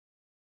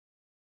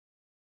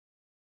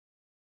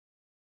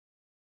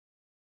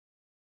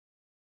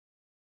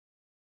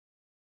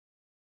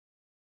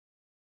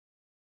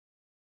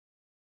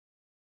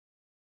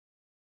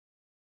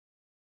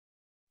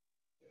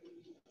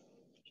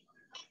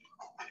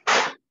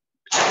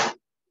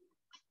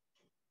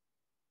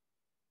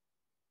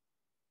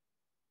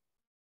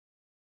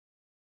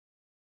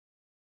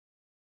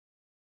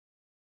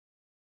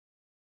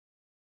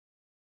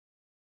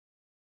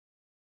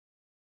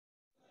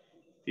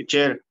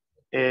 Teacher,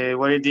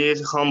 what is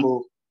this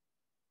humble?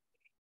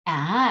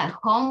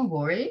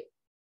 Humble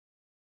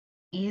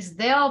is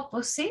the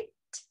opposite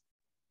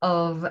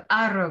of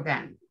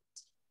arrogant.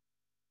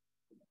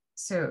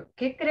 So,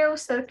 ¿qué cree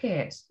usted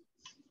que es?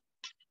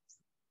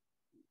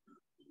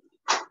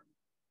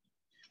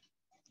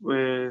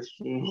 Pues,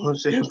 no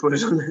sé, por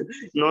eso,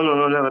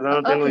 no, la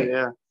verdad no tengo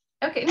idea.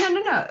 Okay,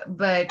 no,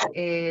 but,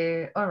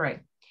 all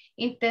right.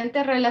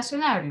 Intente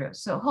relacionarlo.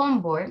 So,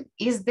 humble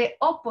is the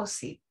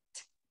opposite.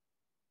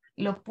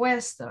 Lo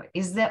opuesto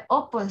is the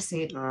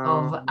opposite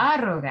of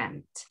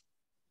arrogant.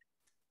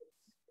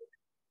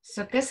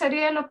 So, ¿qué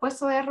sería el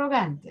opuesto de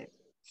arrogante?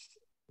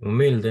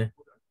 Humilde.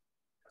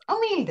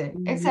 Humilde,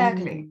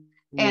 exactly.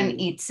 And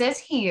it says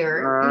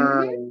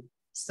here,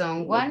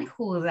 someone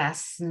who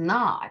does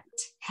not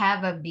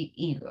have a big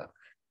ego.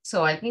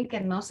 So, alguien que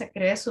no se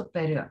cree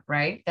superior,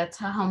 right?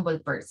 That's a humble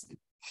person.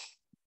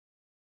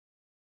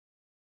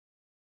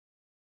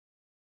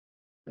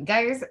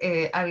 Guys,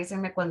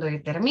 avísenme cuando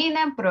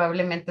terminan.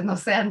 Probablemente no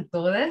sean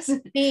todas.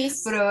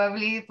 Please,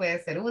 Probably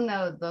puede ser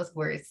una o dos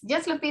words.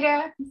 Yes,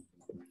 Lupita.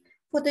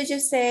 what did you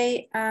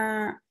say?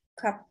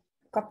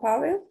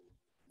 Capable?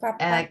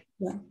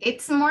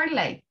 It's more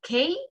like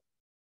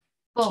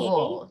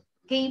capable.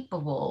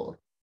 Capable.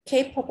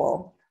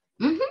 Capable.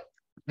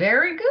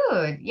 Very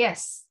good.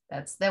 Yes,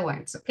 that's the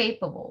one. So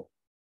capable.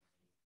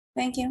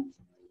 Thank you.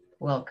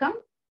 Welcome.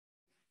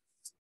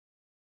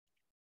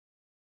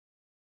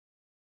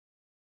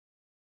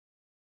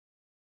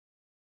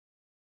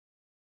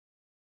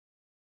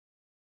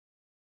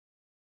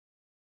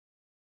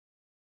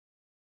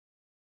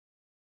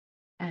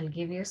 I'll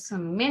give you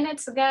some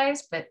minutes,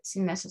 guys, but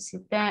si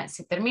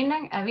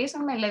terminan,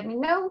 avísenme, let me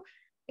know,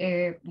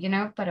 you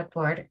know, para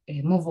poder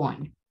move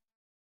on.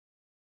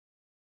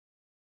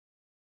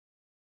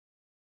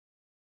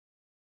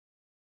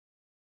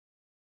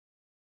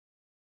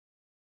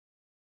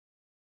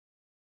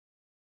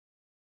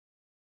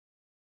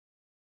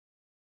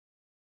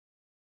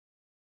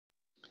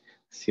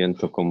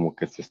 Siento como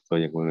que si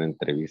estoy en una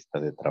entrevista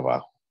de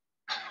trabajo.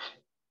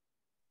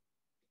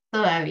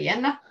 Todavía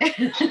no.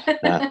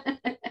 Ah.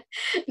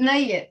 No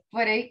yet.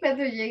 Por ahí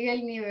cuando llegue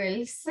al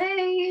nivel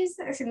 6,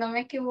 si no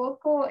me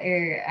equivoco,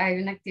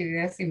 hay una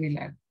actividad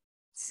similar.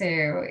 So,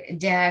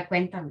 ya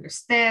cuentan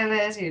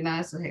ustedes, you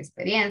know, sus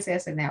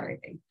experiencias and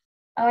everything.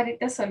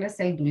 Ahorita solo es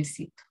el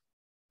dulcito.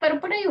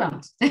 Pero por ahí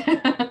vamos.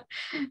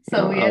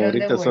 So No, we are on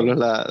the ahorita way.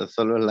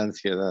 solo es la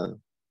ansiedad.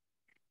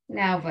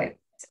 No, but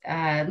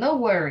no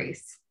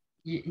worries.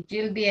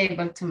 You'll be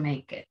able to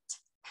make it.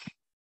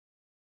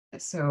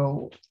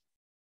 So,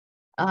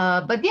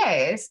 but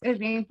yeah, es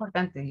bien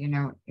importante, you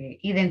know,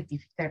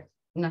 identificar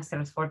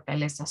nuestras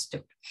fortalezas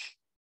too.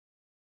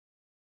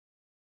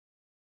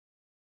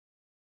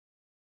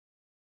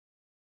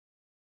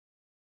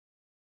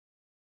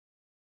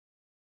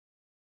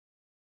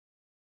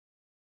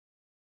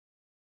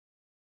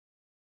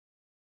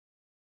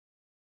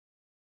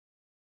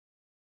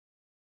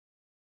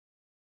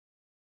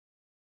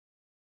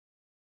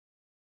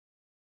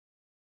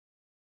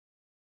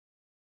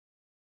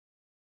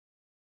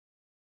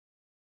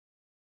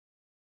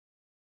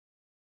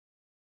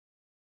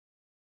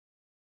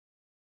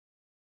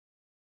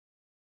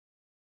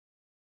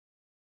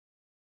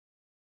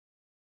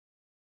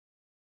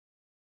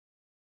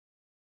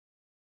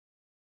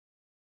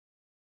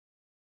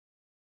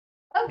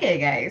 Okay,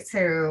 guys,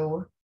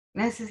 so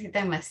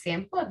necesitan más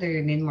tiempo? Do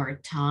you need more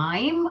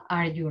time?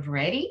 Are you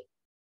ready?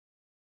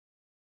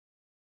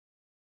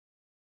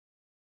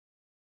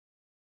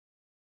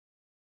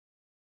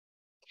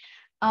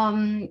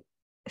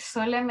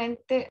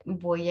 Solamente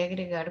voy a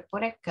agregar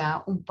por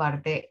acá un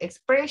par de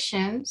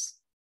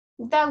expressions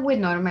that we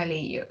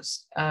normally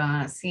use.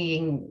 Si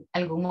en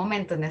algún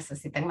momento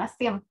necesitan más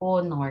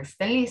tiempo, no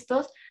estén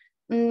listos,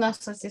 no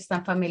sé si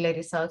están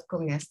familiarizados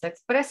con esta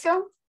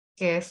expresión,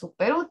 que es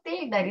súper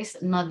útil, that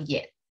is not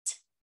yet.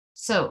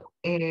 So,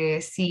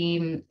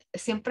 si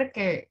siempre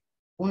que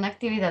una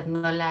actividad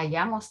no la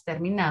hayamos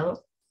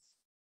terminado,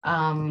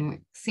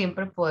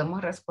 siempre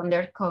podemos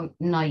responder con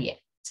not yet.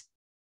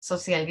 So,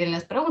 si alguien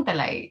les pregunta,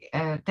 like,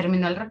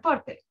 ¿terminó el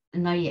reporte?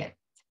 Not yet.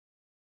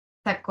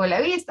 ¿Sacó la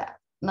vista?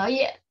 Not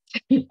yet.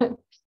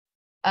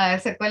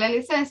 ¿Sacó la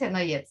licencia?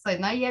 Not yet. So,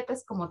 not yet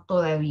es como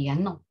todavía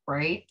no,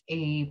 right?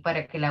 Y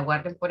para que la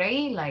guarden por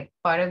ahí, like,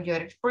 part of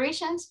your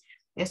expressions,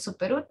 es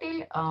súper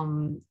útil.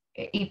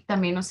 Y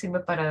también nos sirve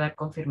para dar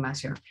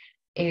confirmación.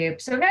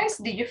 So, guys,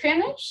 did you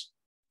finish?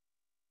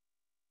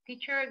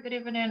 Teacher, good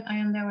evening. I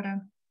am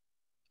Deborah.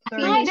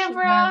 Hi,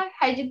 Deborah.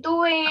 How you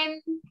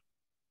doing?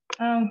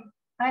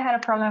 I had a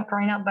problem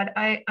right now, but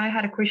I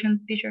had a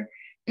question, teacher.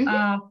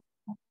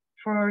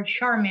 For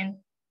Charmin,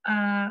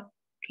 can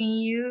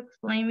you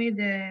explain me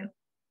the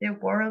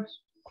word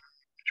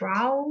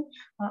draw?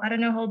 I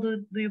don't know how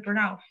do you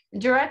pronounce.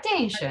 Draw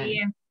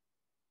attention.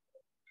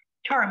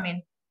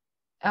 Charmin.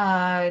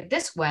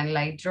 This one,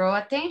 like draw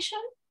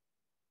attention?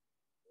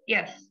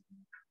 Yes.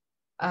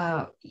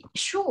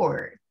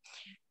 Sure.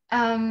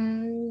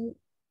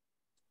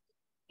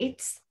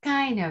 It's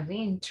kind of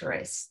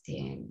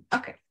interesting.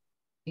 Okay,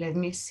 let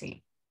me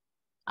see.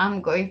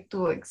 I'm going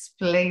to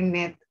explain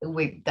it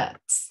with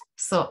dots.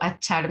 So a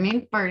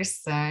charming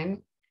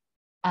person,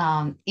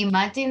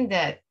 imagine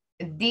that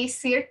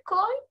this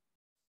circle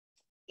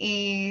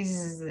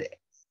is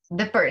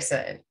the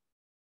person.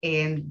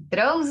 And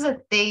draws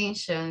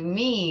attention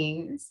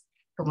means,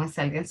 como es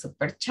alguien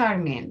super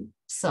charming,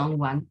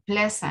 someone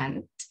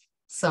pleasant,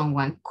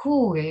 someone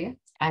cool,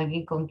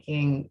 alguien con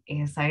quien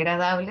es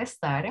agradable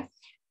estar.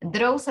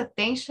 Draws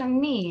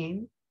attention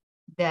means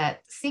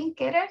that sin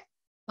querer,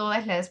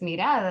 todas las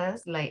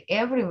miradas, like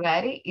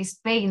everybody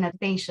is paying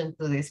attention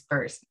to this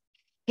person.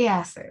 ¿Qué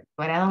hace?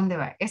 ¿Para dónde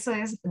va? Eso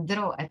es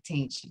draw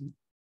attention.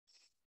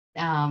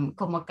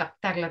 Como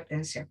captar la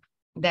atención.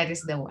 That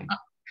is the one.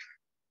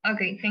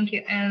 Okay, thank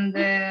you. And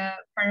the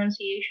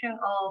pronunciation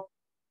of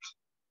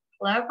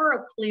clever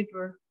or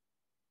clever?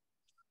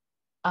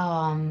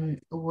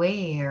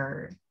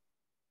 Where?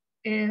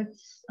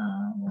 It's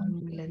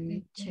Let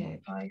me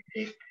check. 5,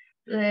 6.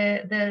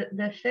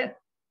 The fifth.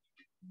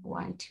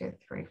 1, 2,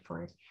 3,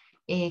 4.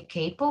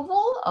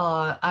 Capable?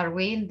 Are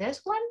we in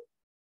this one?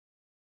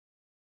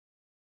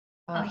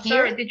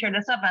 Here? Sorry, teacher,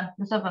 the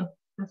seven.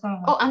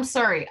 Oh, I'm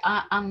sorry.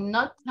 I'm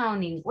not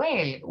counting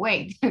well.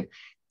 Wait.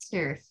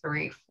 2,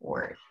 3,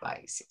 4,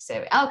 5, 6,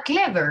 7. Oh,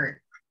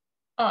 clever.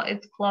 Oh,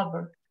 it's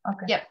clever.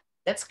 Okay. Yep,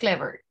 that's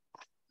clever.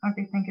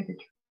 Okay, thank you,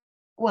 teacher.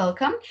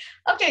 Welcome.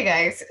 Okay,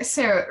 guys.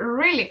 So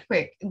really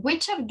quick,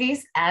 which of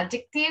these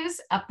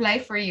adjectives apply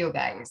for you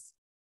guys?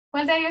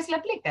 ¿Cuál de ellos le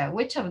aplica?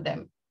 Which of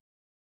them?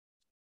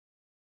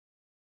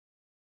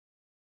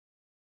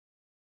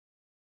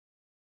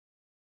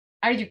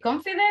 Are you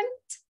confident?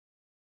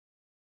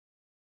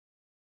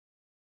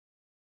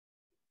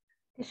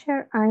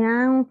 Teacher, I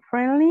am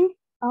friendly,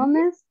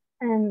 honest,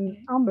 and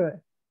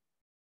humble.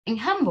 And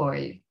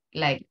humble,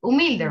 like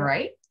humilde,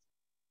 right?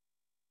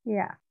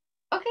 Yeah.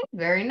 Okay,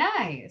 very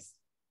nice.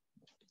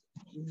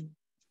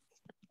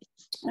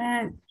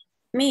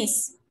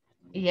 Miss,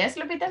 Yes,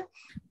 Lupita?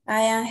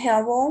 I am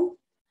helpful.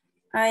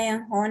 I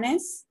am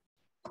honest.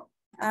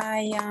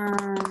 I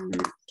am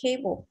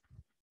capable.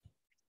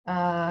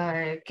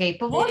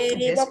 Capable,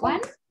 this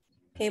one?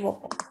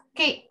 Capable.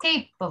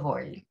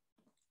 Capable.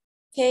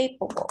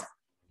 Capable.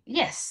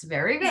 Yes,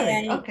 very good.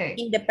 And Okay.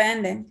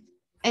 independent.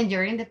 And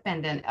you're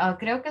independent.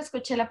 Creo que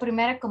escuché la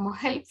primera como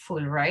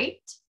helpful,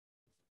 right?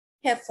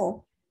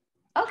 Helpful.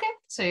 Okay,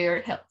 so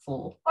you're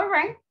helpful. All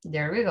right,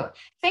 there we go.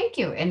 Thank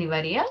you.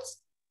 Anybody else?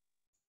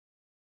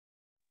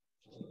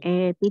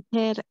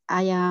 Teacher,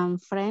 I am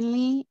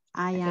friendly,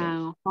 I Okay.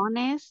 am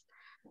honest,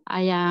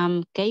 I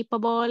am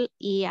capable,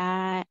 y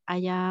I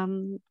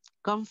am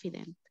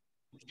confident.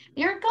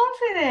 You're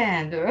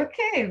confident.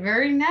 Okay,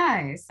 very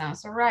nice.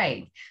 Sounds all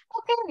right.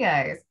 Okay,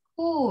 guys,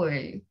 cool.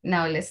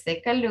 Now let's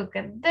take a look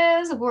at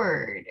this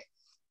word.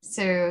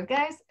 So,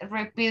 guys,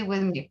 repeat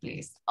with me,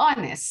 please.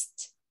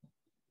 Honest.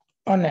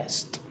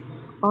 Honest.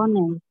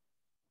 Honest.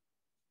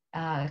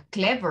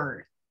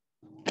 Clever.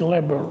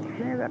 Clever.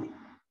 Clever.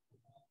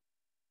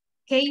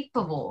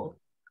 Capable.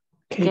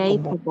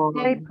 Capable.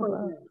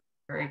 Capable.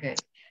 Very good.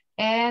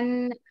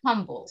 And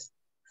humble.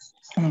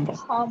 Humble.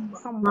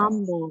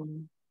 Humble.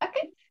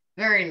 Okay,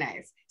 very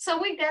nice.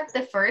 So we got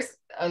the first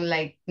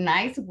like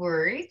nice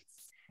words.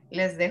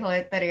 Les dejo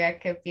de tarea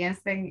que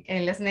piensen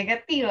en las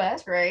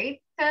negativas, right?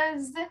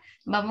 Because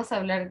vamos a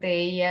hablar de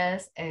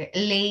ellas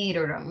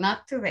later on,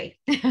 not today.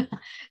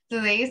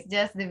 Today is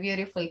just the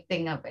beautiful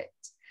thing of it.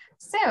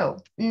 So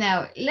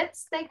now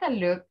let's take a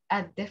look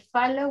at the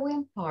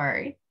following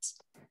part.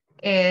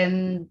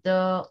 And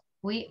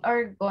we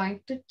are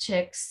going to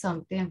check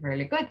something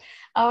really good.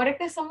 Ahora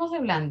que estamos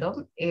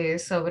hablando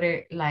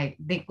sobre like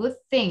the good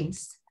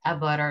things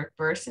about our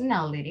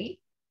personality,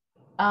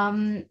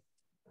 alguien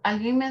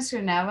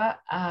mencionaba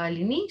al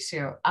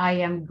inicio,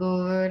 I am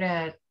good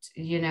at,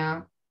 you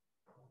know,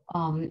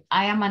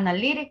 I am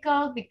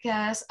analytical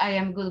because I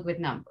am good with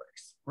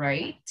numbers,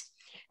 right?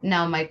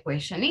 Now my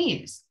question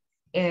is,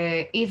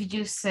 if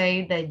you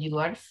say that you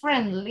are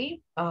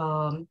friendly,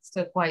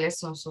 so ¿cuáles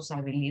son sus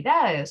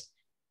habilidades?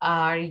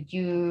 Are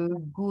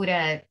you good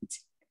at,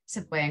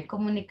 se pueden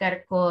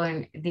comunicar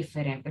con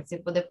diferentes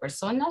tipos de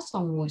personas,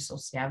 son muy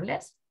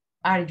sociables?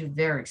 Are you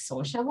very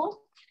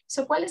sociable?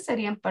 So, ¿cuáles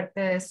serían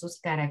parte de sus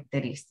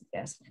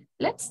características?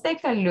 Let's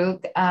take a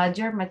look at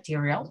your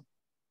material.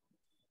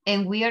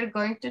 And we are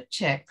going to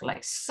check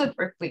like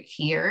super quick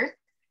here.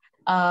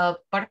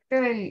 Parte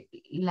de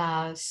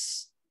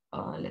las,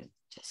 let's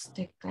just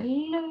take a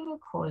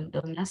look, hold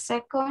on a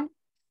second.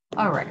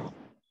 All right.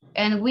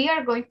 And we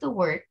are going to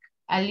work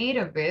a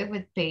little bit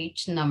with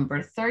page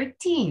number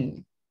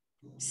 13.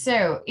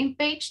 So, in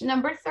page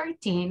number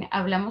 13,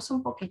 hablamos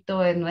un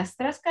poquito de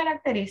nuestras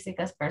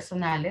características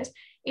personales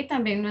y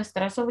también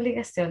nuestras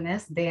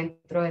obligaciones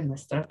dentro de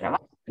nuestro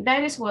trabajo.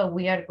 That is what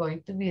we are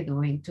going to be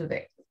doing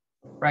today,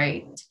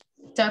 right?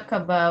 Talk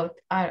about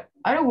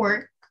our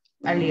work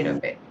a little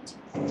bit.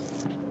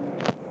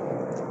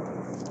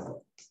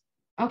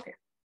 Okay.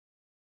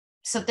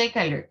 So, take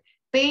a look.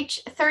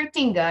 Page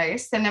 13,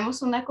 guys,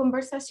 tenemos una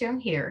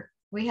conversación here.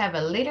 We have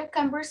a little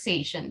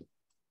conversation.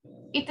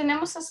 Y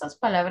tenemos esas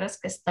palabras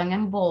que están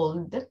en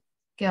bold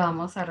que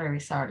vamos a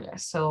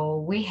revisarlas. So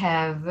we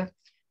have,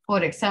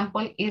 for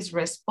example, is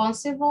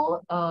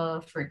responsible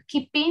for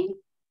keeping.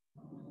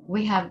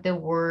 We have the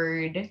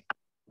word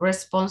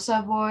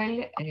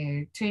responsible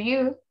to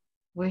you.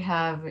 We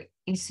have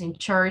is in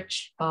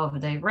charge of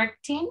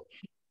directing.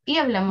 Y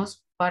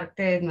hablamos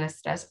parte de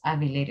nuestras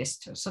habilidades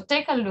too. So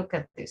take a look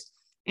at this.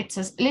 It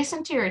says,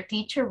 listen to your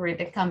teacher, read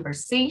the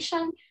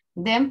conversation,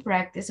 then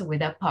practice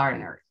with a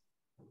partner.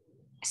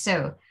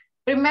 So,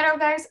 primero,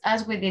 guys,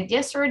 as we did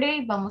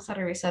yesterday, vamos a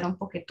revisar un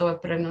poquito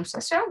de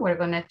pronunciación. We're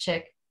going to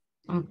check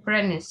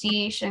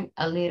pronunciation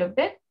a little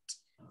bit,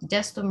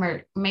 just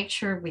to make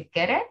sure we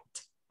get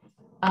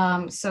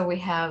it. So we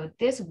have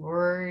this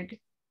word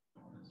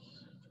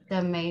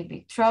that may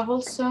be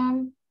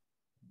troublesome.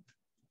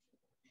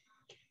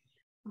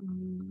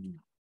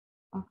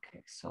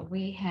 Okay, so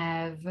we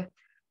have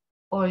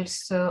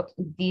also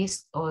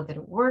this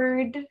other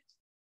word.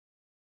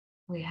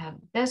 We have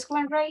this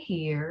one right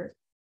here.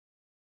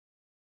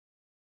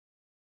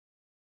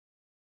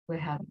 We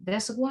have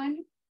this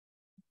one.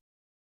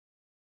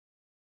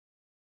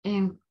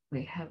 And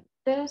we have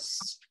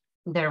this.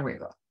 There we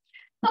go.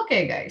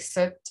 Okay, guys,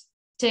 so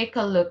take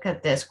a look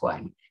at this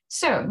one.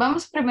 So,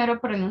 vamos primero a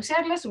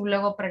pronunciarlas y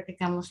luego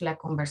practicamos la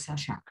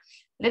conversación.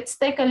 Let's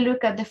take a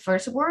look at the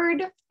first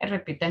word.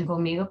 Repitan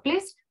conmigo,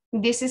 please.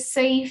 This is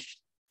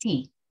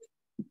safety.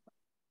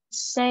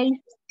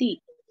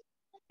 Safety.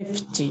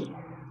 Safety.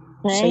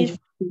 Safety.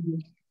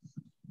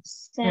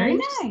 Very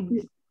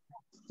nice.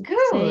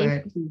 Good.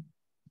 Safety.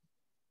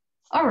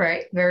 All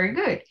right, very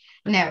good.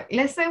 Now,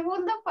 la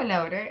segunda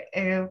palabra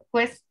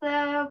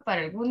cuesta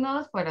para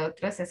algunos, para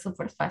otros es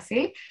súper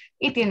fácil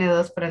y tiene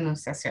dos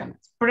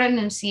pronunciaciones.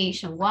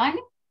 Pronunciation one,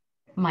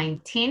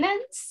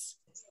 maintenance.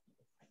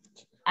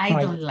 I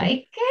don't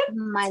like it.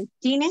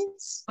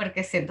 Maintenance.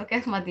 Porque siento que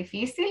es más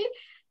difícil.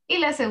 Y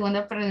la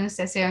segunda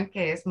pronunciación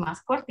que es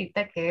más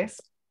cortita, que es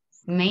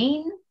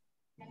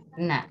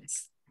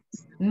maintenance.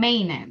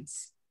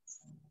 Maintenance.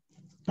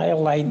 I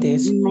like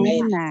this.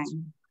 Maintenance.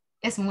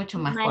 Es mucho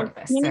más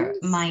corta. So,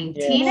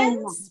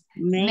 Maintenance.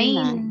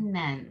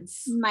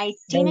 maintenance.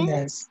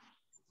 Maintenance.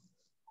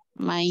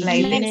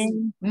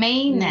 Maintenance.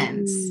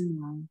 Maintenance.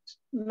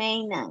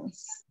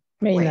 Maintenance.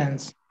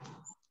 Maintenance.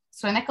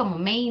 Suena como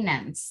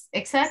maintenance.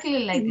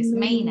 Exactly like this,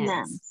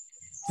 maintenance.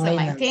 So,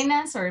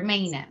 maintenance or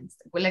maintenance.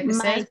 La que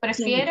ustedes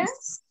prefieran,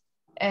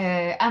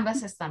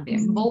 ambas están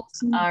bien. Both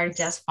are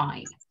just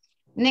fine.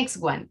 Next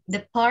one,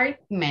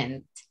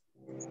 department.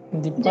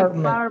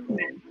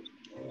 Department.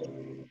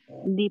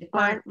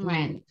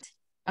 Department.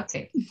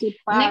 Okay.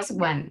 Department. Next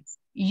one,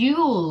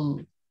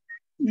 Yule.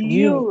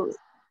 You.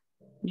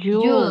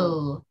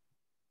 Yule.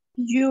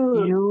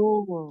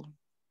 You.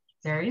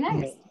 Very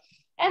nice.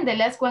 And the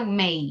last one,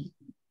 May.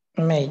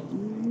 May.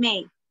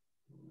 May.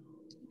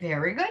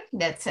 Very good.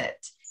 That's it.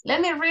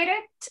 Let me read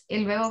it. Y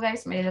luego,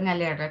 guys, me ayudan a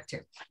leerlo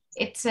too.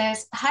 It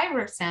says, hi,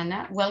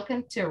 Roxana.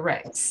 Welcome to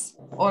Rex,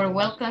 or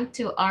welcome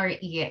to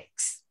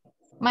REX.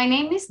 My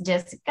name is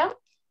Jessica.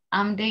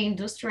 I'm the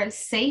industrial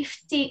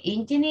safety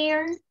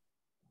engineer.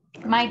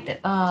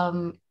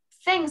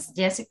 Thanks,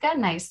 Jessica.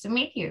 Nice to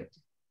meet you.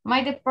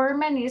 My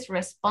department is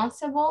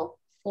responsible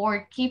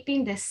for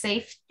keeping the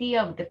safety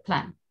of the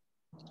plant.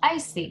 I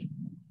see.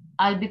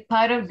 I'll be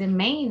part of the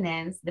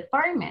maintenance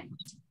department.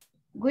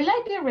 Will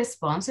I be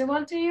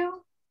responsible to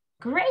you?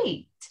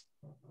 Great.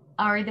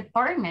 Our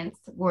departments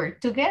work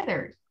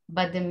together,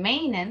 but the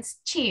maintenance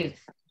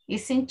chief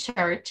is in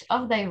charge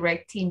of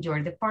directing your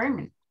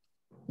department.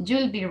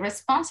 You'll be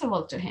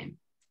responsible to him.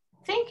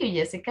 Thank you,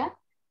 Jessica.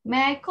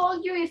 May I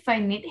call you if I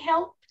need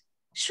help?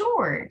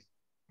 Sure.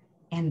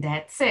 And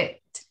that's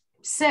it.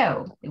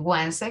 So,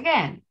 once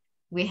again,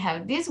 we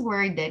have this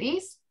word that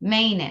is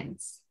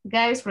maintenance.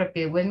 Guys,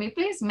 repeat with me,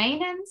 please.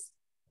 Maintenance.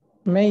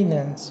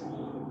 Maintenance.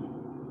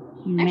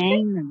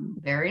 Maintenance.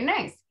 Very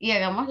nice. Y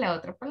hagamos la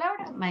otra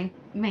palabra,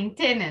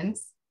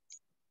 maintenance.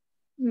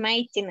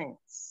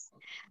 Maintenance.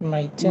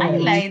 I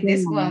like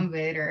this one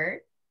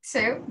better.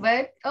 So,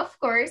 but of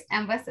course,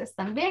 ambas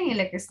están bien y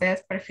lo que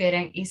ustedes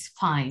prefieren is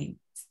fine.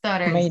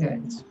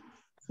 Maintenance.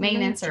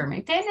 Maintenance or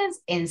maintenance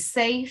and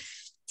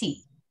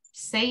safety.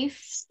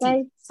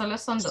 Safety. Solo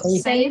son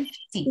dos.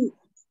 Safety.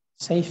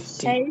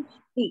 Safety.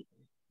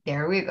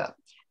 There we go.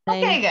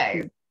 Okay,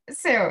 guys.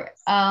 So,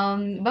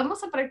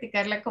 vamos a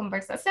practicar la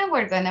conversación.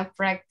 We're gonna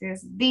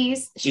practice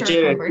this short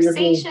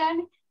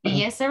conversation.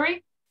 Yes,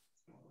 Eric?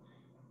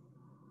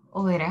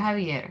 ¿O era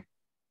Javier?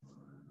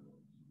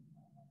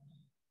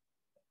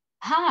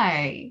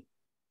 Hi.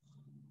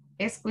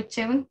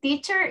 Escuché un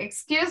teacher,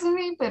 excuse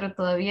me, pero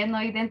todavía no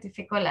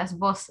identifico las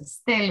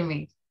voces. Tell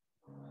me.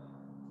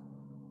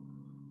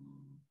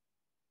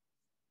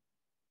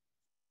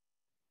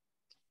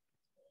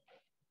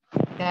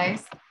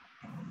 Guys.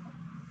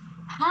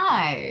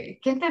 Hi.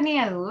 ¿Quién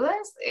tenía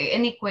dudas?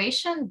 Any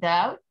question,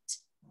 doubt?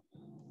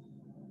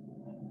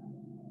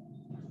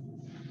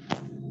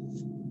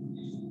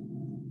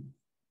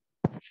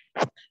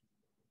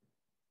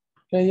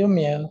 Le dio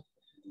miedo.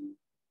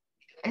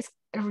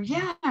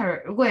 Yeah,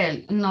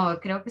 well, no,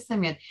 creo que está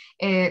bien.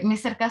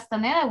 Mr.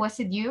 Castaneda, was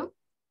it you?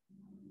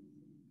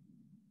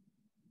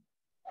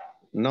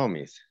 No,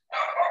 miss.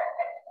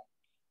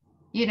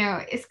 You know,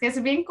 es que es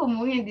bien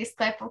común en this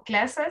type of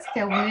classes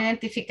que uno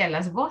identifica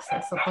las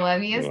voces. O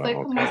todavía estoy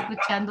como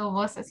escuchando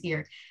voces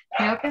here.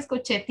 Creo que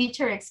escuché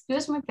teacher,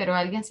 excuse me, pero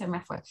alguien se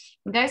me fue.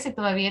 Guys, si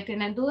todavía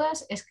tienen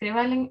dudas,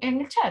 escriban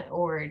en el chat.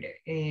 O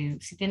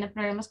si tienen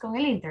problemas con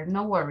el inter,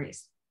 no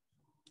worries.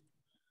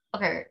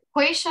 Okay,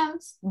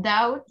 questions,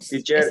 doubts.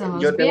 Teacher,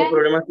 yo tengo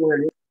problemas con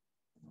el...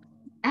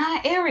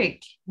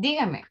 Eric,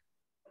 dígame.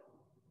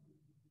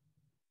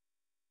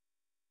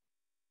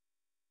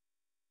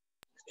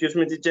 Excuse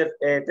me, teacher,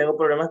 tengo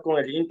problemas con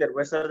el Inter,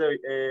 voy a estar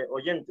de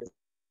oyente.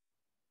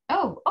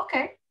 Oh,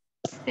 okay.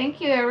 Thank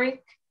you,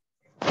 Eric.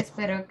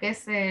 Espero que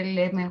se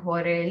le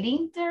mejore el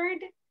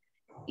Inter.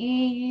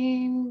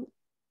 Y...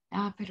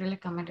 pero la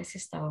cámara sí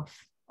está off.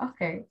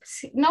 Okay,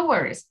 sí, no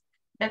worries.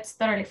 That's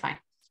totally fine.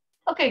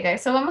 Okay,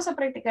 guys, so vamos a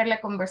practicar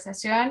la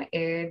conversación.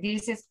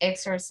 This is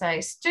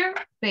exercise 2,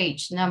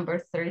 page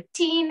number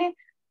 13,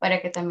 para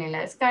que también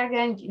la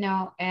descarguen, you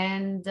know,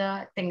 and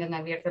tengan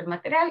abierto el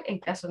material en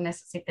caso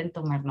necesiten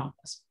tomar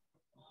notas.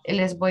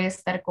 Les voy a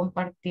estar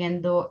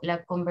compartiendo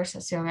la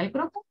conversación al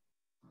grupo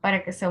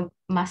para que sea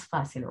más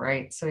fácil,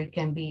 right? So it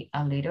can be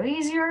a little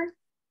easier.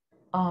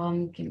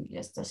 Give me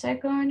just a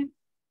second.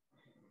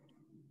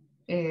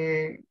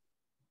 Give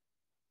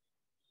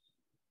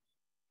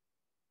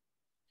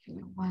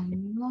me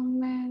one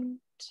moment.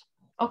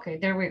 Okay,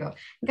 there we go.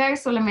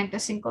 Guys, solamente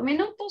 5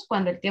 minutos.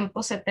 Cuando el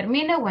tiempo se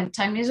termine, when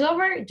time is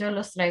over, yo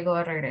los traigo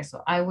de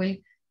regreso. I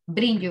will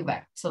bring you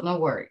back, so no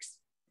worries.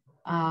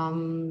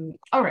 All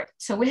right,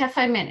 so we have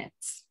 5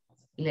 minutes.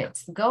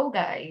 Let's go,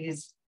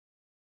 guys.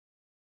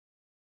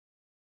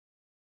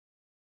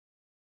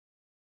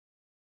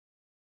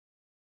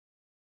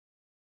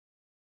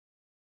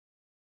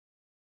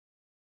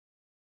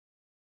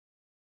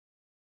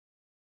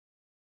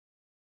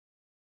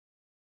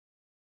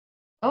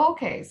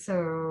 Okay,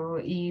 so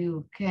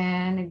you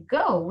can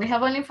go. We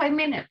have only 5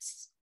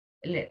 minutes.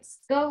 Let's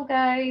go,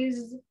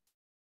 guys.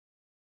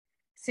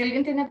 Si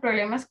alguien tiene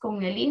problemas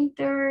con el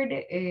Inter,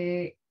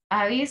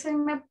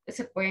 avísenme,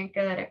 se pueden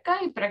quedar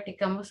acá y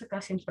practicamos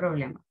acá sin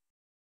problema.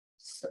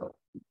 So,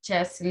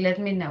 just let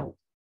me know.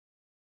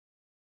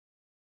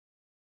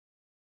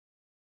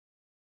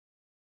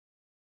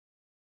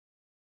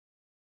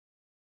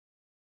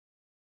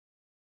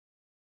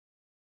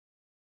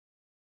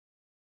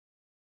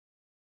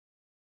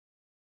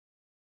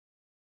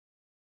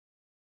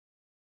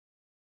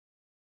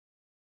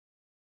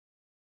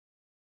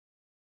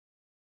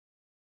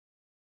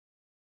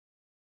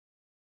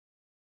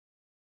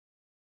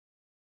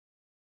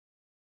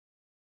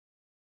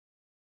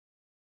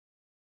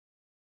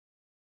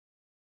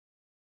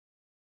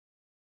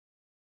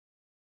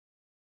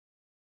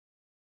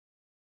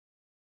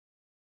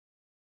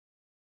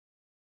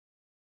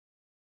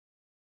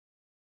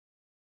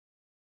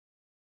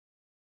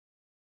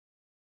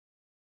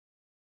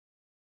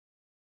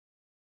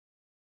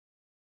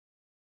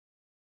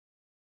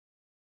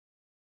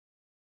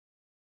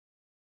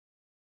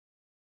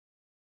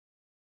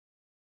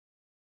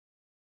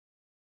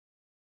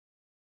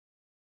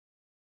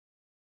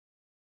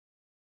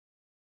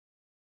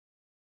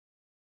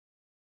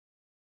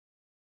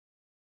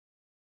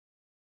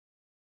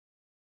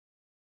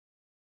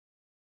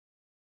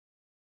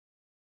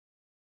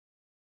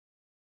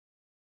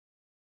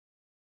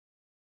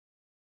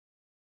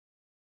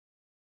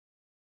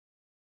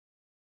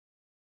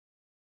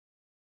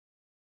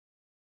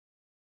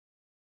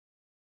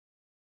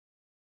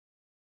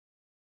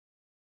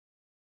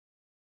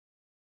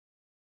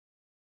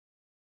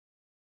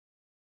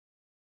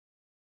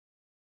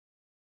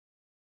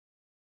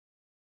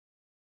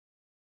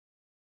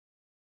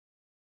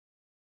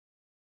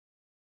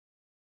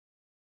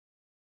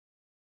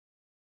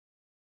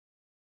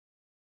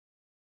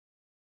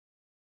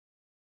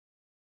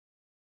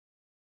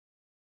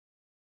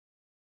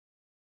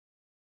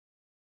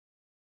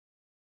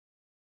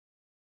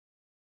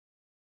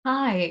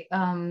 Hi,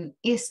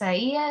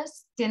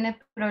 Isaías tiene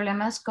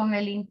problemas con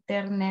el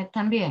internet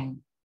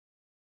también.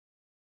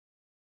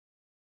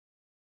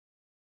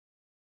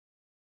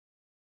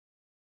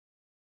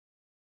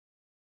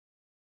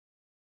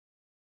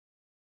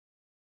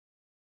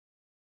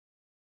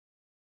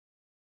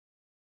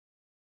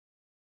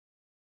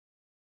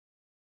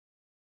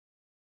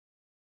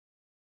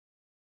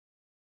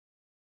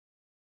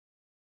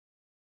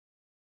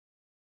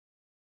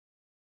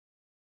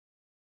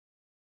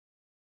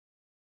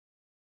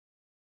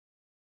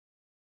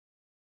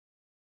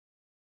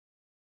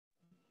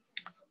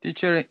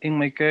 Teacher, in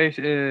my case,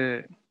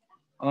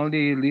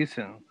 only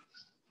listen.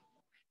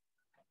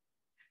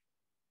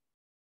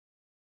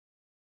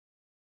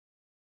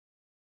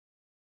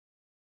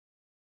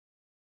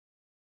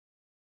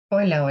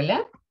 Hola,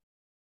 hola.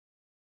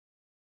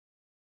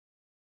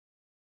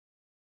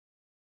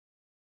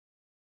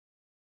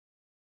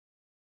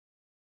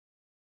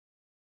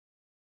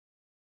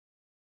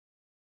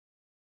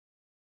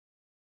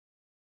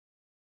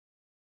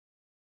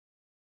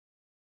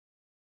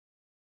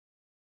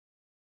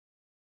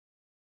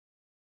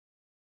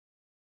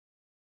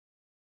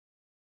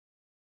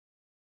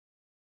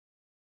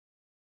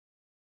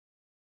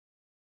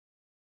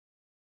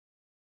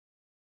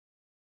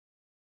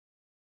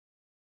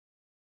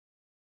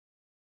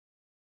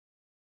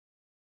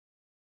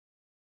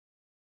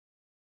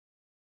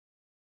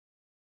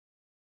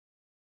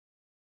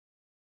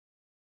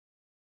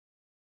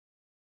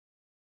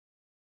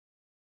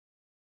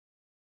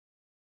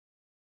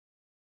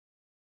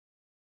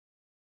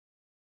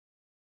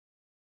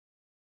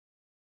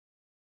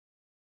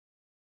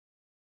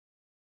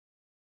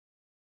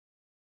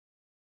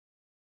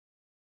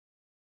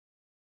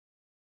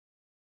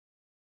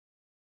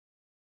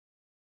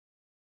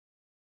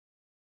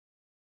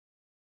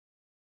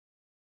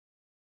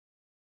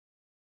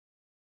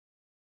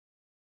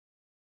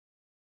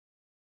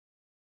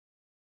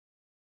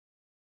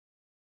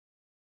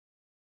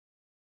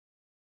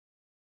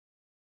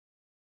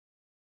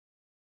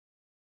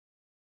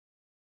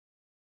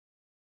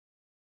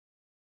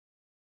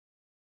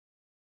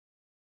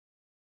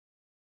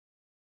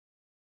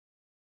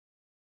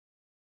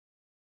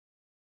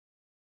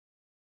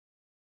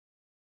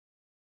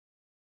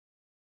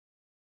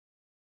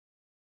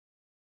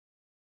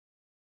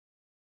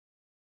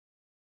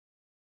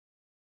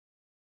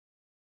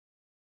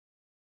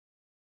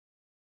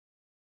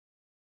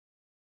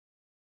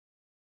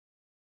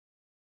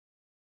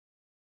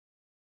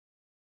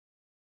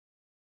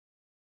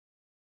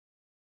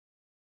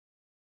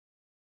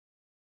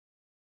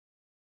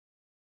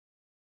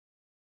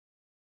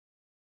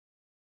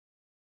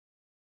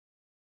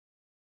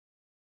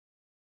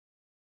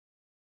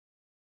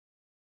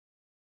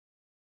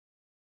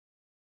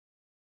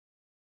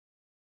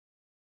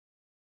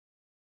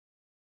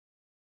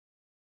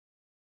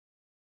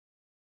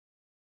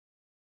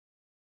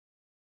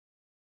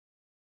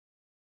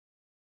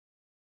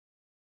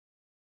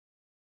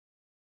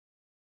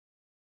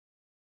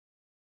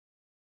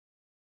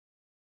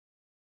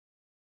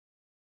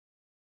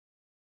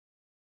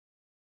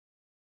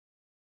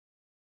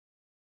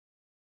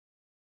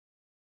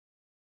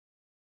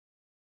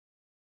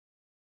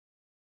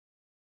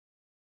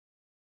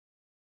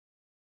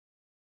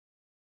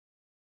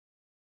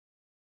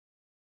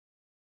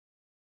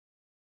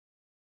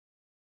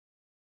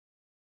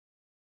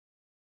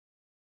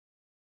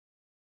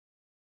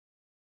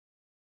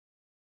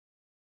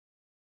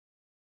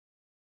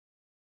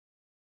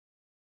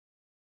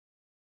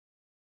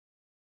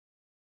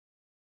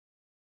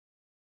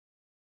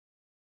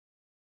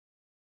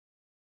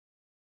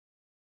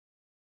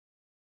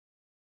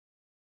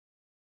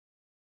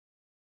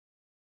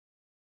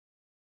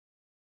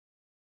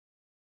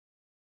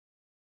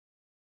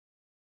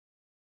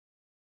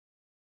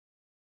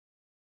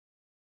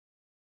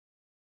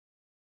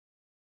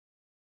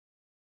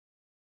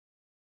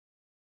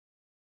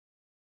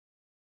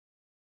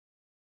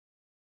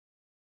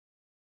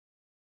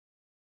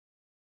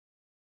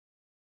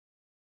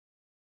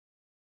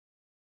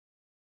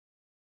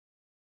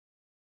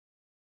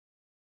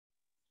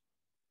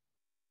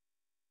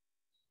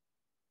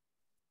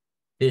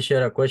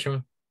 Teacher, a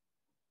question.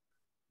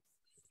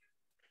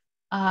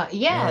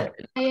 Yeah,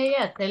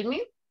 tell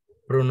me.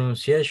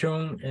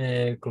 Pronunciation,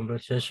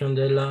 conversation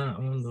de la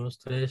 1, 2,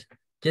 3.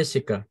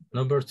 Jessica,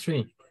 number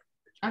 3.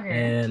 Okay.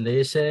 And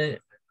they say,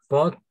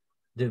 but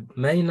the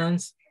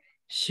maintenance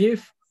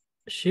chief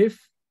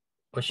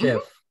or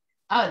chef?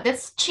 Oh,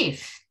 that's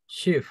chief.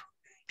 Chief.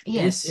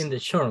 Yes. Is in the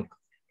trunk.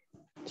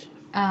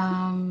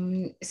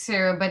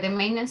 So, but the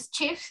maintenance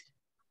chief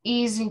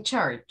is in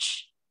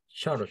charge.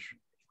 Charge.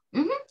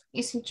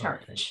 Is in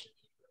charge.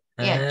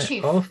 Okay. Yeah,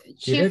 chief.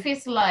 Chief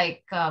is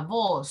like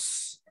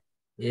boss.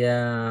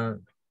 Yeah.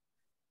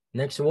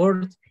 Next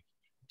word,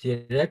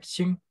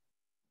 direction.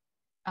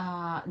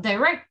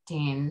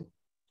 Directing.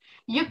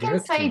 You can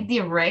say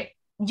direct.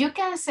 You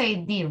can say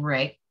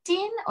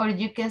directing, or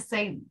you can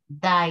say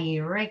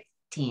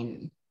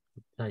directing.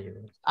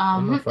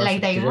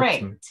 Like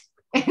direct.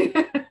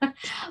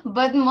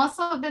 But most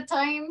of the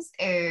times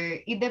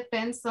it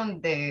depends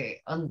on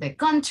the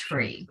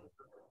country.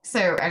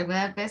 So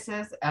algunas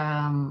veces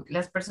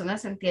las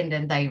personas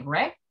entienden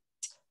direct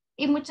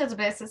y muchas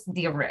veces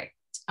direct.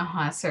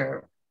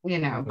 So you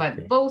know,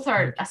 but both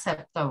are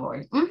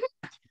acceptable.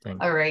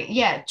 All right,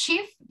 yeah,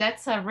 chief,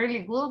 that's a really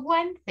good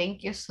one.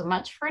 Thank you so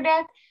much for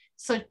that.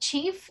 So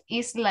chief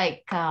is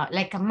like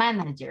a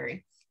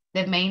manager,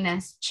 the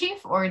maintenance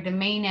chief or the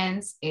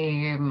maintenance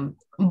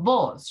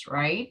boss,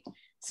 right?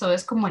 So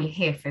es como el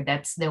jefe,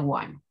 that's the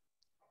one.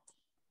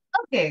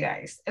 Okay,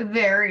 guys,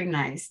 very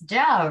nice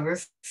job.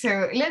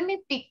 So let me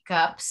pick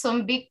up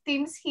some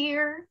victims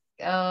here.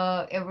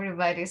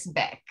 Everybody's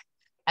back.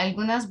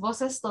 Algunas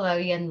voces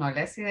todavía no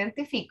las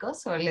identifico,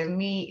 so let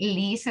me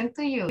listen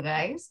to you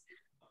guys.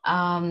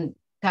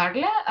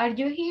 Carla, are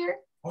you here?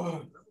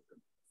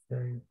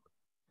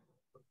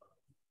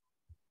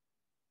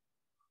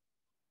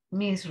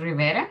 Miss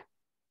Rivera?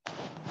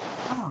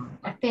 Oh,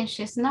 I think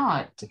she's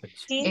not.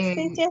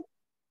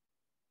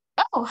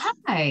 Oh,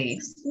 hi.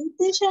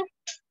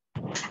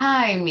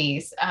 Hi,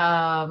 Miss.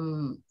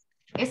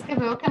 Es que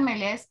veo que me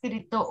le ha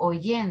escrito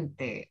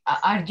oyente.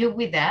 Are you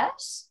with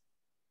us?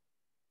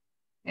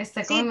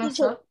 ¿Está con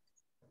nosotros?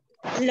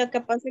 Lo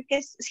que pasa es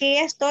que sí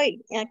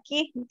estoy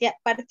aquí, ya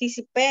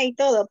participé y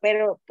todo,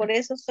 pero por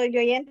eso soy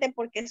oyente,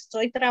 porque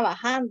estoy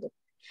trabajando.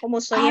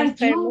 Como soy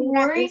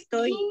enfermera,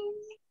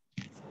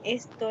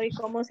 estoy,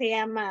 ¿cómo se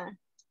llama?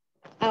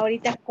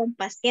 Ahorita con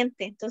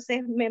paciente,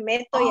 entonces me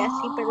meto y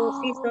así, pero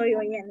sí soy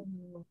oyente.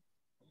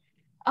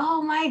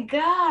 Oh my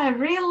God,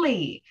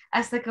 really?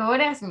 ¿Hasta qué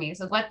horas,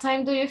 Miss? What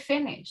time do you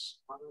finish?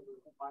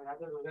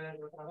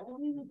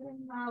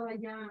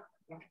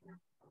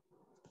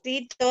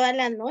 Sí, toda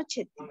la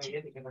noche.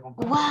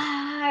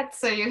 What?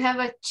 So you have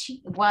a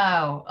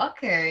wow,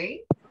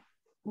 okay.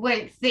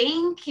 Well,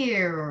 thank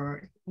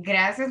you.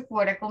 Gracias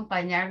por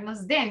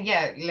acompañarnos. Dan,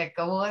 ya, le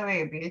acabo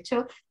de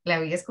hecho, la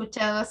había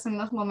escuchado hace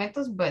unos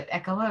momentos, but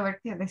acabo de ver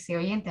que decía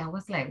oyente. I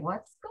was like,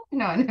 what's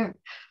going on?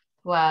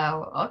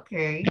 Wow,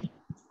 okay.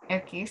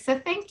 Okay, so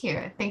thank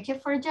you. Thank you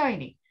for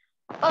joining.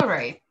 All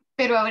right.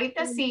 Pero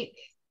ahorita sí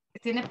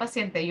tiene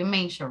paciente, you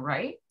mentioned,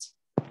 right?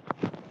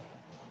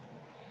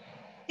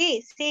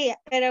 Sí,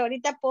 pero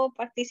ahorita puedo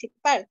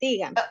participar,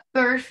 digan.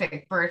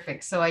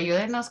 Perfect. So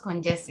ayúdenos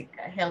con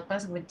Jessica. Help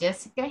us with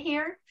Jessica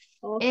here.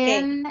 Okay.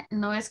 And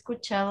no he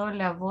escuchado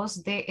la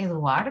voz de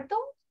Eduardo.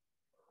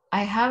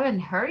 I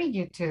haven't heard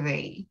you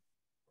today.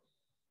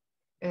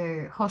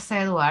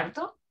 José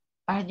Eduardo,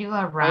 are you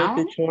around?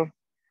 Hi, teacher.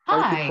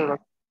 Hi.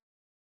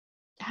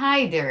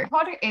 Hi there.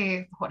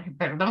 Jorge,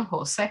 perdón,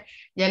 José.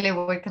 Ya le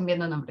voy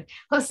cambiando nombre.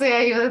 José,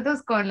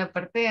 ayúdanos con la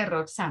parte de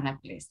Roxana,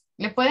 please.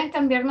 ¿Le pueden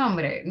cambiar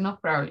nombre? No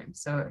problem.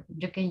 So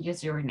you can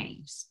use your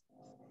names.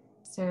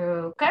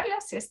 So,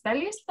 Carla, si está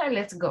lista,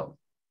 let's go.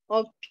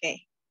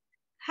 Okay.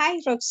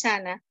 Hi,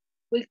 Roxana.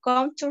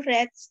 Welcome to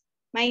Reds.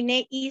 My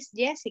name is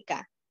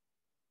Jessica.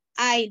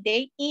 I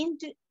the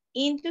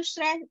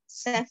industrial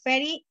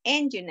safari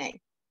engineer.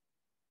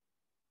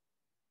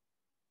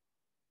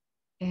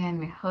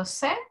 And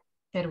Jose,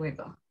 there we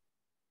go.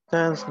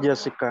 Thanks,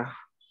 Jessica.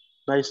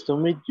 Nice to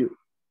meet you.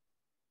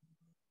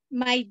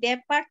 My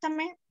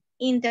department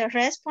is the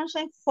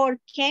responsible for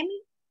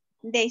keeping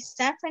the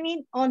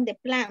staffing on the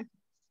plan.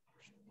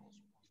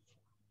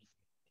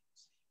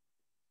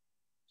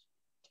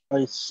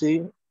 I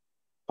see.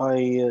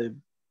 I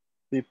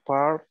be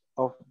part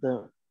of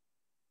the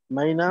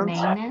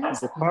maintenance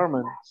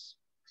department.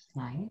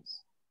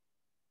 Nice.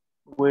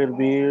 Will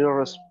be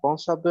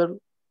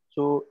responsible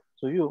to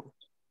you.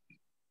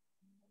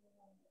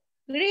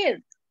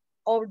 Great.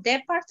 Our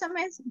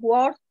departments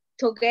work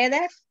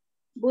together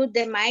with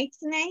the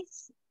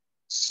maintenance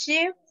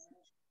chief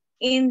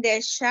in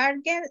the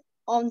charge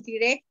on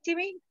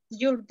directing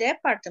your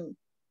department.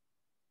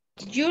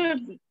 You're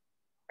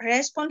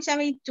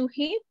responsible to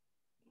him.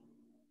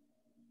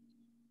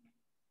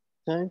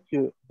 Thank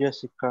you,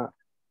 Jessica.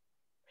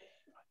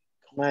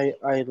 May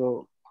I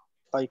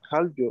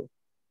call you?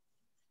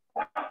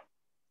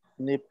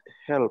 Need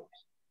help.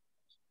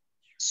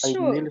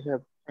 Sure. I need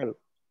help.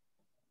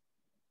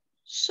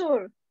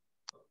 Sure.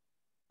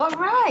 All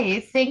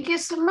right, thank you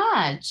so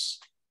much.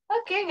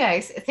 Okay,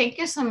 guys, thank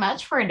you so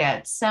much for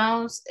that.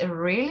 Sounds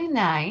really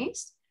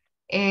nice.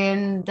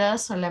 And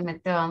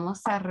solamente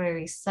vamos a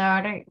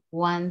revisar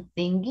one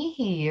thingy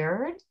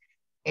here,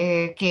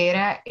 que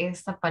era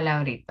esta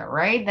palabrita,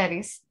 right? That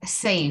is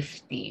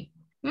safety.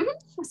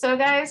 So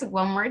guys,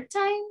 one more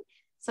time.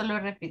 Solo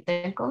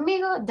repiten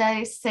conmigo.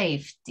 That is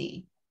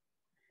safety.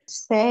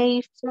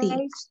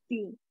 Safety.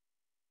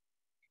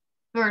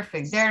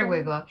 Perfect. There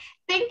we go.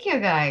 Thank you,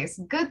 guys.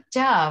 Good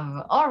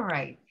job. All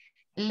right.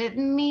 Let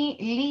me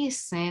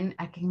listen.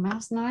 ¿A quién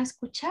más no he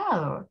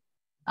escuchado?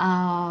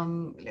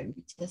 Let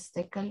me just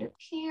take a look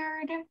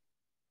here.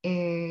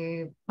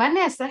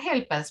 Vanessa,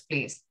 help us,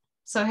 please.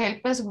 So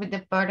help us with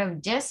the part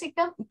of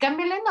Jessica.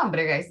 Cámbiale el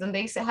nombre, guys.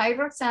 Donde dice hi,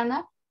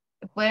 Roxana,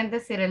 pueden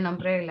decir el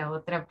nombre de la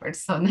otra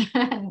persona.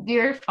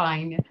 You're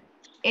fine.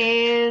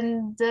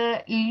 And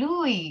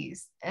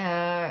Luis,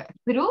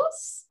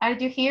 Cruz, are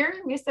you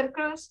here, Mr.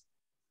 Cruz?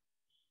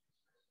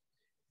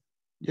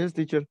 Yes,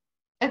 teacher.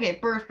 Okay,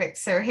 perfect.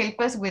 So help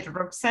us with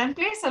Roxanne,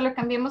 please. Solo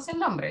cambiemos el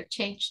nombre.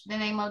 Change the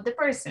name of the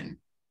person.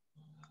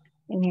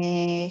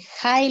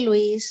 Hi,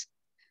 Luis.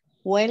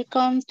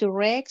 Welcome to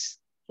Rex.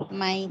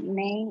 My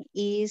name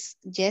is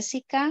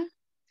Jessica.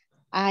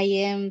 I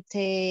am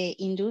the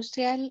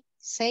industrial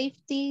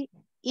safety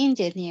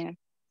engineer.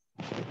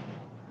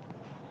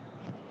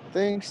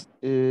 Thanks,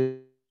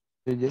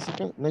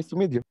 Jessica. Nice to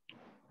meet you.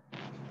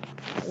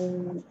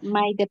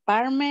 My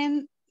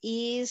department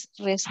is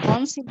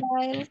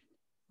responsible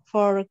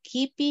for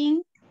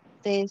keeping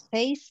the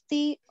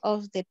safety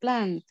of the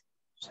plant.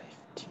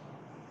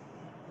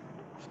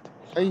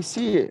 I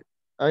see.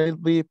 I'll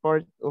be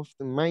part of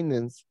the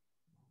maintenance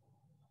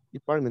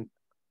department.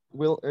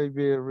 Will I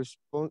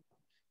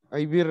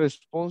be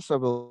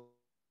responsible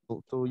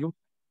to you?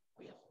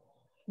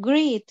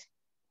 Great.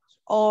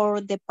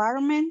 Our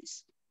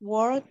departments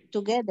work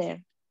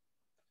together,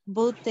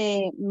 but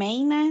the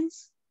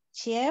maintenance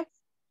chief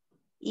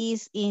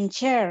is in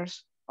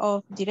charge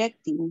of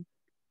directing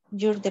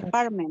your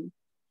department.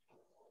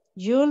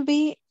 You'll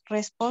be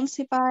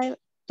responsible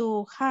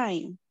to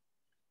him.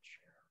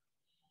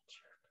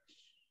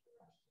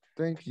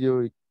 Thank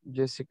you,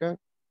 Jessica.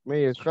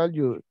 May I call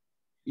you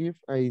if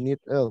I need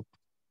help?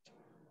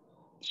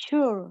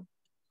 Sure.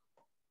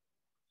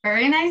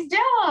 Very nice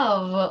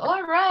job.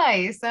 All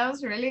right.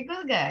 Sounds really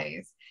good,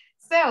 guys.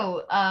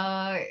 So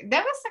that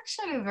was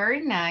actually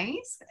very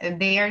nice.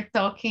 They are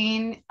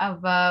talking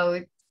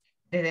about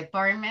the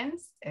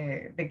departments,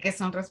 de que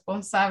son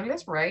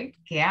responsables, right?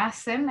 Que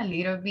hacen a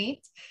little bit.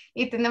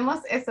 Y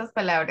tenemos estas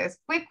palabras.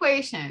 Quick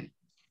question.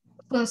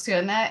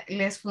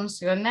 ¿Les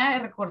funciona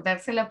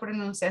recordarse la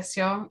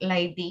pronunciación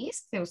like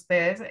this? Que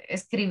ustedes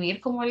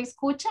escribir como lo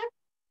escuchan?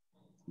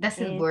 Does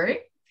it work?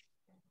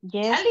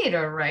 Yes. A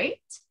little,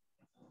 right?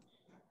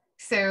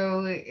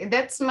 So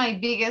that's my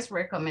biggest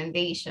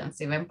recommendation.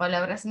 Si ven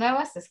palabras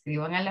nuevas,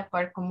 escriban a la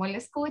par como la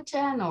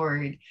escuchan o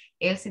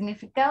el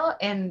significado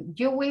and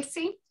you will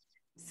see.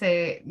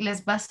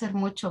 Les va a ser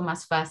mucho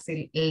más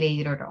fácil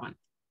later on.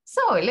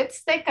 So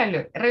let's take a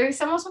look.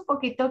 Revisamos un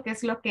poquito qué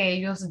es lo que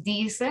ellos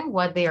dicen,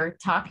 what they are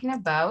talking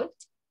about.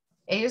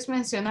 Ellos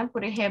mencionan,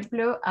 por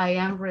ejemplo, I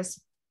am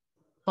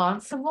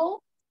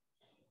responsible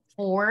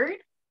for.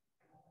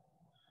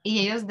 Y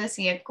ellos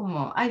decían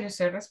como, yo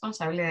soy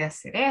responsable de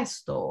hacer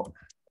esto.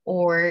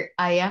 Or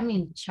I am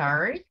in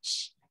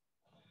charge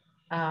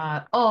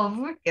of,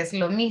 que es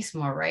lo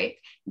mismo, right?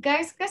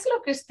 Guys, ¿qué es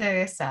lo que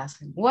ustedes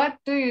hacen? What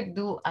do you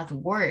do at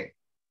work?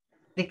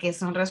 ¿De qué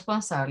son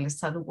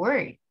responsables at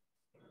work?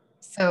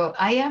 So,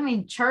 I am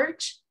in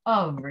charge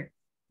of.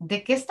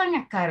 ¿De qué están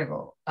a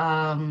cargo?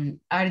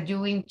 Are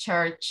you in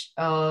charge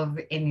of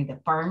any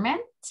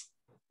department?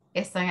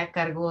 ¿Están a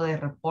cargo de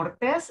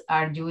reportes?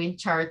 Are you in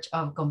charge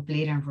of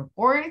completing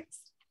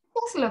reports?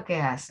 ¿Qué es lo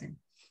que hacen?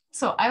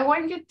 So, I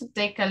want you to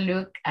take a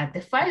look at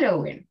the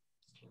following.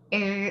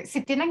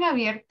 Si tienen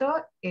abierto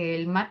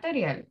el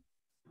material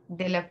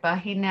de la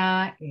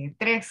página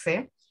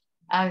 13,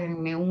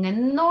 háganme un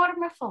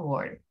enorme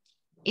favor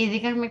y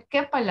díganme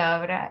qué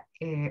palabra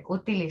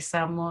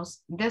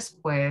utilizamos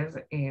después.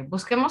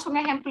 Busquemos un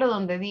ejemplo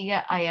donde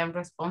diga I am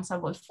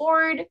responsible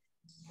for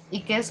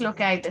y qué es lo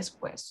que hay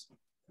después.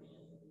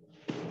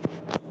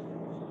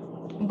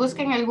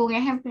 Busquen algún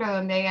ejemplo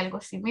donde hay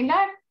algo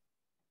similar.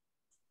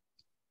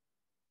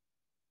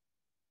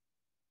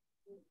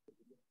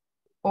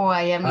 O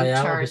I am in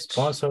charge.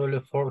 Responsible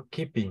for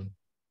keeping.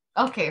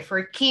 Okay,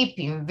 for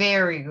keeping.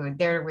 Very good.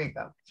 There we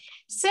go.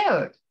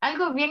 So,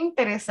 algo bien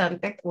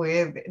interesante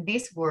with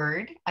this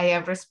word, I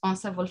am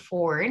responsible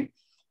for,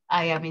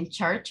 I am in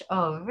charge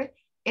of,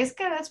 es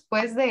que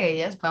después de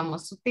ellas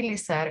vamos a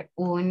utilizar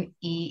un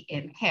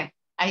ing.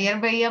 Ayer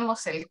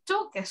veíamos el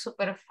to, que es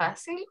súper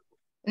fácil.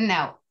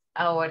 Now,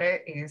 ahora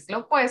es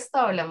lo opuesto,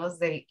 hablamos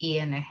del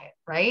ing,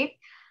 right?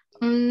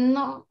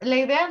 No, la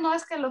idea no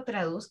es que lo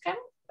traduzcan,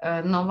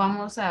 no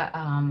vamos a,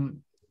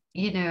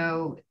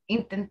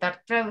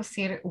 intentar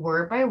traducir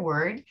word by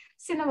word,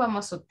 sino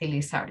vamos a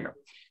utilizarlo.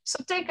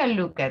 So take a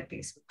look at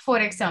this. For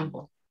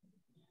example,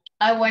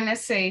 I want to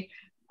say,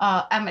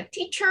 I'm a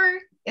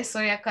teacher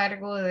estoy a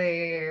cargo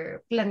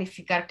de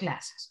planificar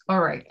clases. All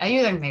right,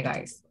 ayúdenme,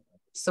 guys.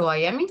 So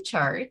I am in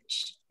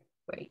charge.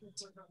 Wait.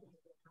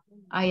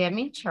 I am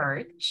in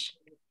charge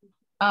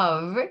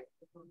of,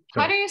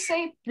 how do you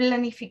say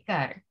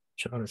planificar?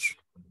 Charge.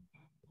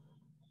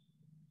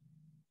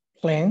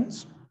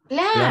 Plans.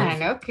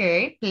 Plan,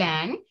 ok,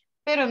 plan,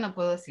 pero no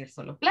puedo decir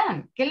solo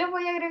plan. ¿Qué le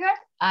voy a agregar?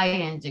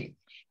 ING.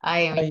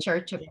 I am in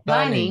charge of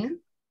planning.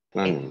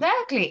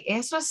 Exactly,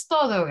 eso es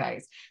todo,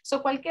 guys.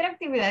 So, cualquier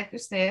actividad que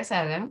ustedes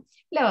hagan,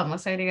 le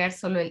vamos a agregar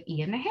solo el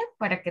ING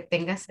para que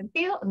tenga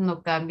sentido,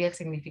 no cambie el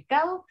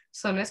significado,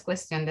 solo es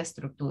cuestión de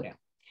estructura.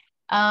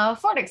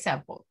 For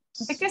example,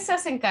 ¿de qué se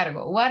hace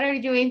cargo? What are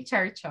you in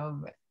charge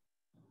of?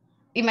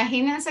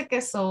 Imagínense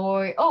que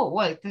soy,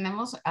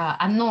 tenemos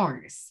a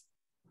nurse.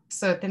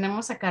 So,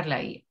 tenemos a Carla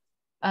ahí.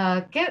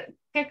 ¿Qué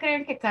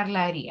creen que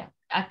Carla haría?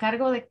 ¿A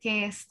cargo de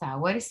qué está?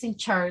 What is in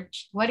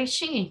charge? What is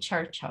she in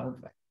charge of?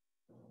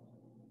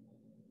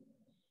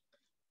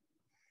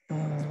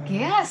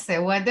 ¿Qué hace?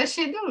 What does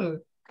she do?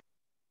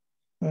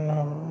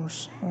 No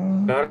sé.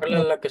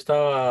 Carla es la que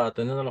estaba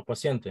atendiendo a los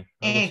pacientes.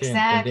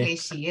 Exactly,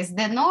 she is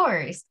the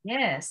nurse.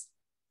 Yes,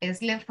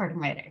 es la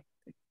enfermera.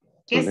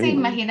 ¿Qué se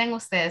imaginan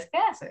ustedes que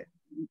hace?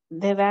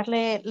 De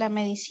darle la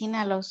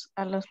medicina a los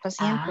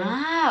pacientes.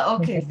 Ah,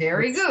 ok,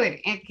 very good.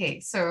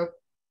 Ok, so,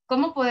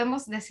 ¿cómo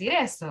podemos decir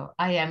eso?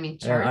 I am in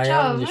charge I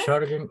am of. in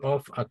charge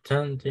of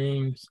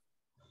attending.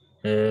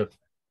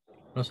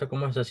 No sé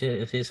cómo se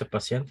dice ese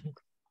paciente.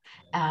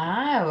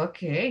 Ah, ok.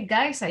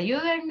 Guys,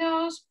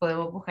 ayúdennos.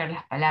 Podemos buscar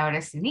las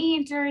palabras en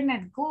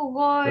internet,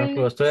 Google. Por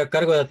ejemplo, estoy a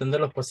cargo de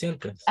atender a los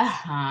pacientes.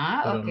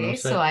 Ajá, Pero ok. no sé.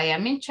 So, I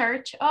am in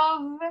charge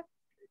of.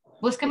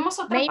 Busquemos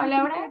otra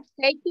palabra.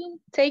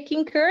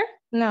 Taking care?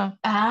 No.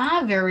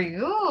 Ah, very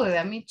good.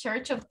 I'm in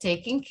charge of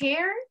taking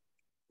care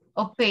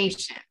of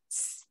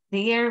patients.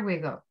 There we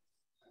go.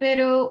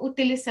 Pero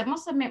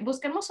utilicemos también,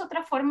 busquemos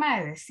otra forma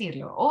de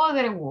decirlo.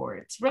 Other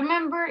words.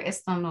 Remember,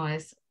 esto no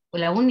es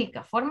la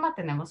única forma,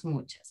 tenemos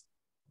muchas.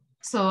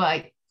 So,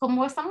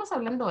 como estamos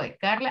hablando de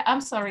Carla,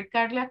 I'm sorry,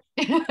 Carla.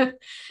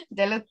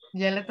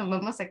 ya le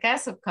tomamos acá.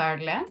 So,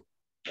 Carla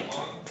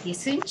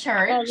is in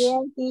charge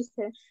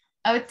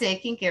of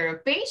taking care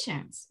of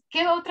patients.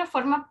 ¿Qué otra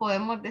forma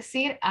podemos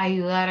decir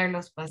ayudar a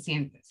los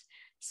pacientes?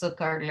 So,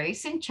 Carla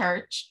is in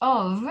charge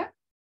of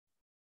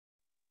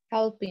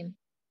Helping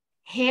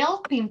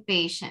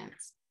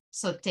patients.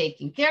 So,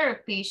 taking care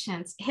of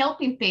patients,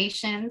 helping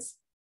patients.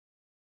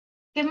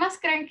 ¿Qué más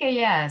creen que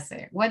ella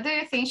hace? What do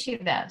you think she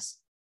does?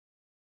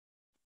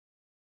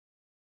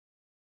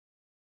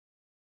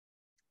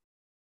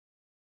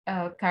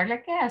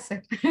 Carla, ¿qué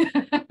hace?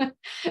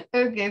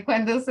 Okay,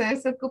 cuando se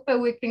desocupe,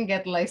 we can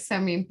get like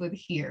some input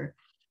here.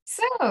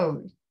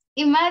 So,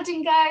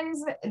 imagine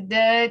guys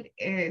that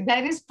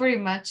that is pretty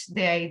much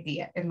the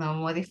idea. No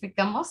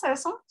modificamos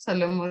eso,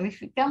 solo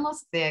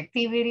modificamos the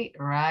activity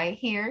right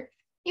here.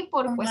 Y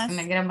por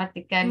cuestiones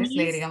gramaticales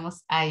le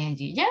agregamos ing.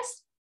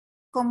 Yes.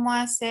 ¿Cómo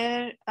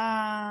hacer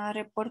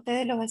reporte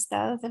de los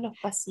estados de los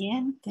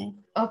pacientes?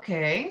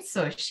 Okay,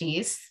 so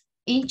she's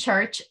in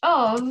charge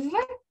of.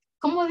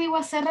 ¿Cómo digo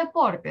hacer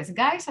reportes?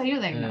 Guys,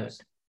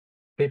 ayúdennos.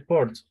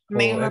 Reports o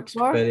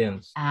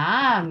expedientes.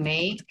 Ah,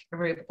 make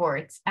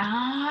reports.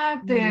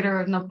 Ah,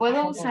 pero no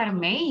puedo usar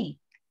make.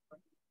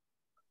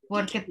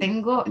 Porque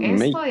tengo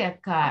esto de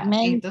acá.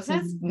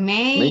 Entonces,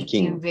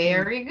 making.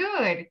 Very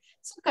good.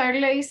 So,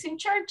 Carla is in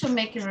charge of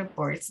making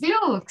reports.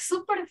 Look,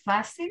 súper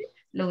fácil.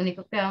 Lo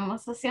único que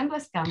vamos haciendo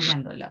es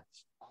cambiándolo.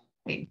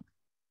 Okay.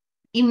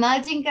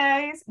 Imagine,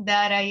 guys,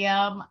 that I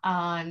am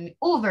on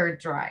Uber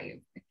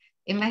drive.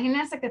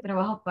 Imagínense que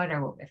trabajo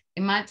para Uber.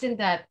 Imagine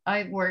that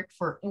I work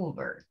for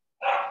Uber.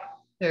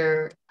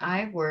 So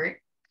I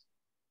work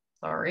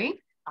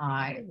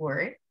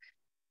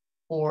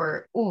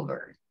for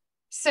Uber.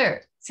 So,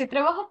 si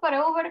trabajo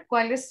para Uber,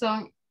 ¿cuál es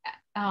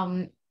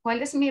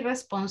mi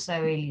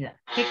responsabilidad?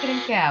 ¿Qué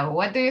creen que hago?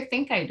 What do you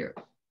think I do?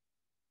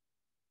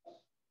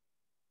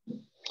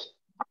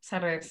 Vamos a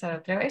regresar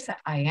otra vez.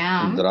 I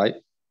am.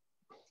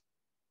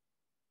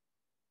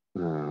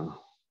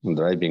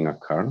 Driving a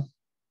car.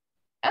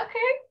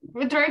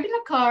 Okay, driving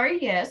a car,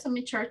 yes, I'm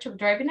in charge of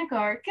driving a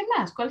car. ¿Qué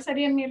más? ¿Cuál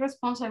sería mi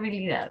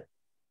responsabilidad?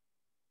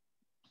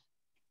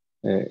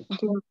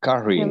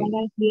 Carrying.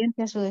 Llevar al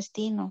cliente a su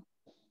destino.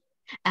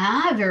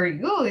 Ah, very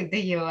good.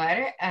 De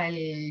llevar al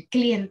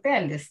cliente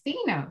al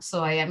destino.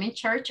 So I am in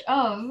charge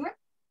of.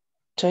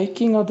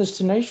 Taking a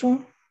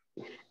destination.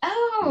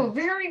 Oh,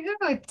 very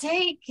good.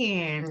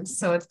 Taking.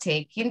 So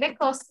taking the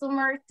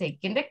customer,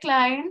 taking the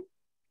client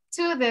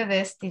to the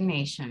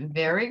destination.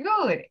 Very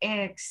good.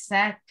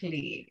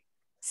 Exactly.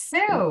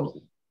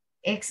 So,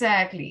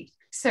 exactly.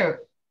 So,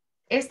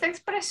 esta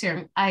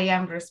expresión, I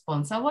am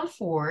responsible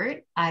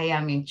for, I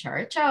am in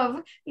charge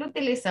of, lo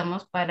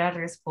utilizamos para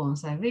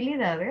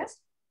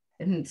responsabilidades.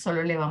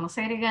 Solo le vamos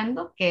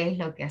agregando qué es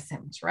lo que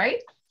hacemos,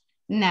 right?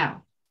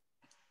 Now,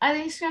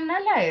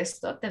 adicional a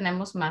esto,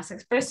 tenemos más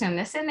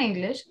expresiones en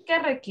English que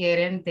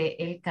requieren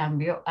del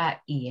cambio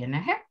a ing.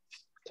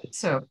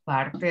 So,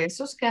 parte de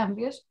esos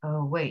cambios,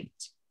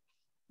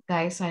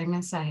 Guys, hay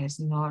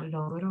mensajes. No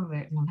logro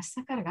ver. No me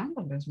está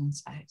cargando los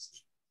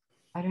mensajes.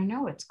 I don't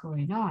know what's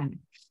going on.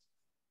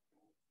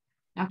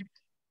 Okay.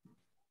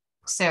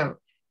 So,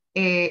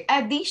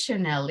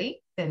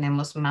 additionally,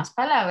 tenemos más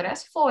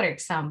palabras. For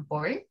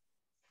example,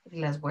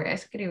 las voy a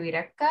escribir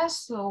acá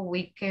so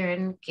we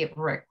can keep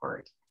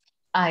record.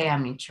 I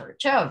am in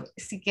charge of.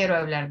 Si quiero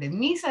hablar de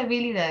mis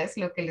habilidades,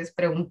 lo que les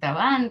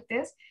preguntaba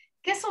antes,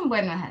 ¿qué son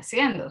buenos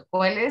haciendo?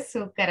 ¿Cuál es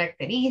su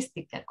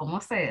característica? ¿Cómo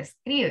se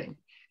describen?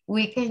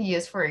 We can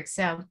use, for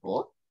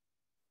example,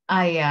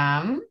 I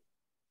am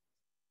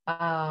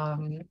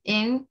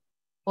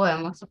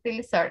podemos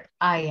utilizar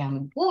I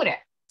am good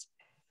at.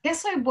 ¿Qué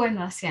soy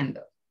bueno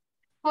haciendo?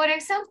 Por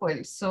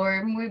ejemplo,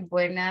 soy muy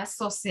buena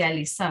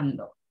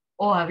socializando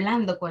o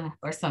hablando con las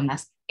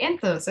personas.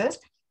 Entonces,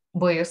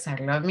 voy a usar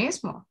lo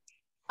mismo.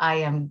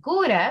 I am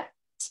good at.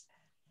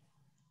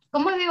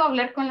 ¿Cómo digo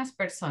hablar con las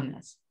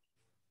personas?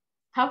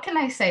 How can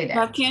I say that?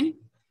 Talking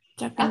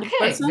Okay, the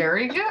person.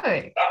 very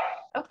good.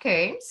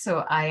 Okay,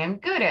 so I am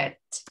good at.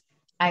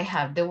 I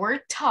have the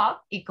word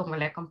talk y como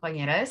la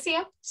compañera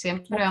decía,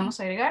 siempre vamos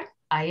a agregar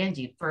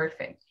ing,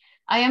 perfect.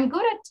 I am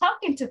good at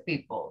talking to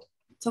people.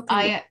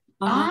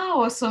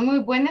 Soy muy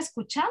buena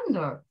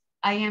escuchando.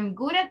 I am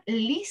good at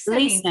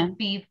listening to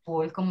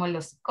people, como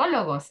los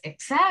psicólogos,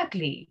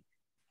 exactly.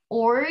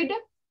 Or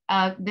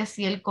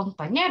decía el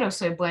compañero,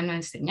 soy bueno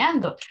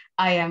enseñando.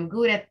 I am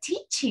good at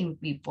teaching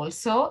people.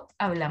 So,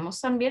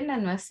 hablamos también de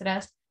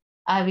nuestras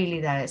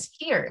habilidades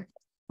here.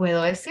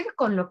 Puedo decir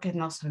con lo que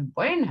no soy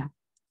buena.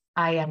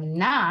 I am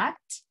not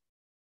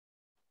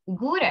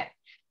good at.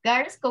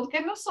 Guys, ¿con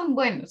qué no son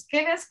buenos?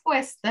 ¿Qué les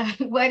cuesta?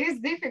 What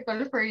is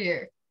difficult for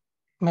you?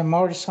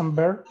 Memories and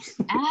verbs.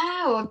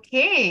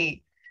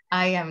 Okay.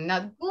 I am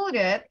not good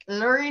at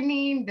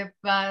learning the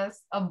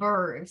past of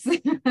verbs.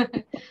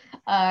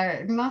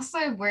 No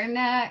soy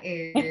buena.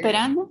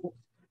 Esperando.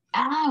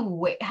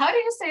 Wait. How do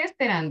you say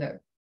esperando?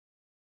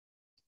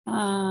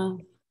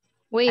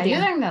 Waiting.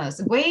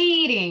 Ayúdanos.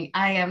 Waiting.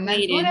 I am not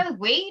good at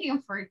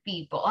waiting for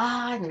people.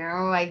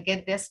 No, I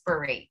get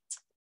desperate.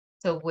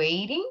 So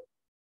waiting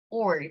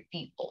for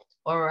people.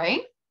 All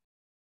right.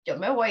 Yo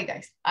me voy,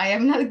 guys. I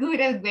am not good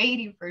at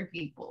waiting for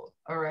people.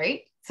 All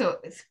right. So,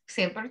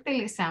 siempre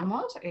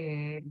utilizamos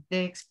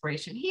the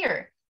expression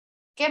here.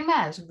 ¿Qué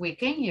más? We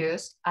can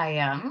use I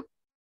am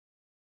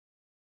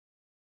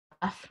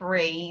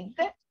afraid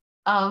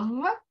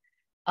of.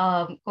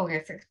 Con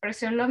esta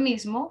expresión lo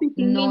mismo.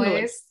 No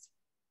es.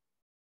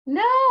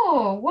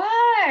 No,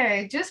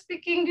 why? Just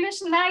speak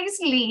English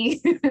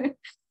nicely.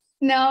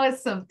 No,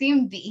 it's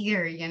something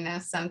bigger, you know,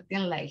 something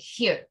like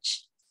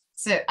huge.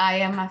 So, I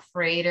am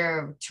afraid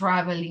of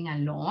traveling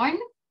alone.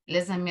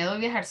 ¿Les da miedo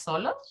viajar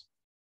solos?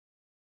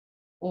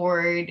 O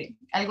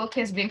algo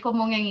que es bien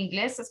común en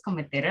inglés es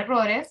cometer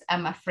errores.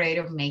 I'm afraid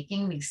of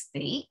making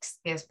mistakes.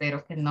 Que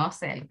espero que no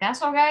sea el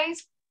caso,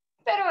 guys.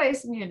 Pero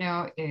es, you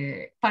know,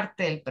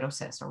 parte del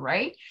proceso,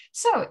 right?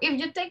 So, if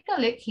you take a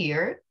look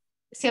here,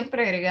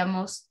 siempre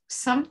agregamos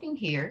something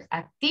here,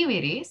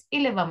 activities, y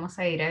le vamos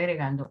a ir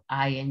agregando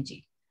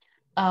ing.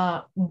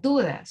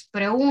 Dudas,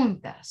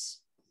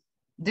 preguntas.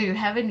 Do you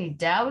have any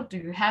doubt? Do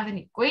you have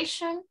any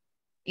question?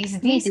 Is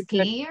this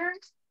clear?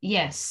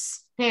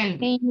 Yes. Tell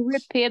me. Can you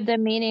repeat the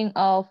meaning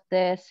of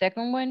the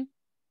second one?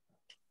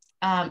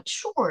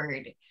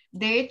 Sure.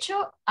 De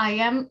hecho, I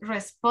am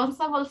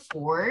responsible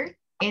for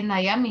and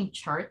I am in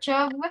charge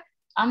of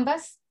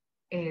ambas.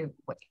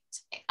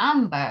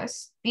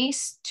 Ambas,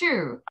 these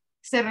two,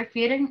 se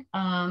refieren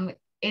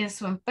en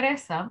su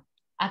empresa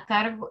a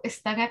cargo,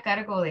 están a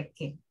cargo de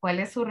qué? ¿Cuál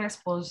es su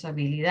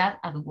responsabilidad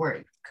at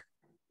work?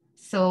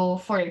 So,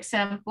 for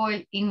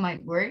example, in my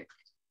work,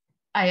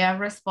 I am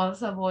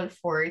responsible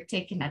for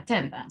taking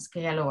attendance,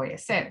 que ya lo voy a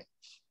hacer.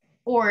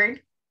 Or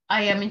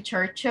I am in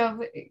charge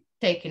of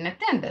taking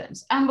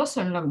attendance. Ambos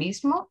son lo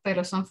mismo,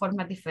 pero son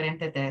formas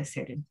diferentes de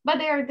decirlo. But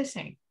they are the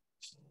same.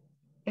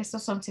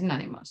 Estos son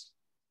sinónimos.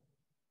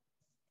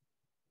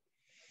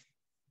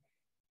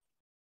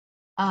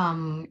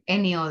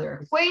 Any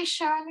other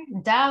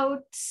question,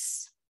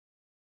 doubts?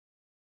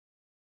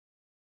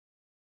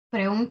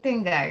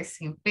 Pregunten, guys,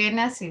 sin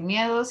pena, sin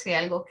miedo, si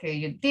hay algo que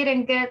you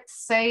didn't get,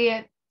 say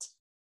it.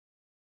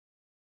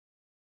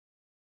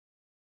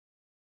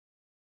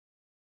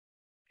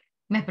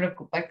 Me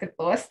preocupa que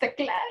todo esté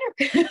claro.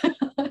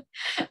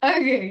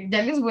 Okay,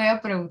 ya les voy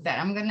a preguntar.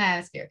 I'm going to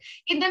ask you.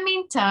 In the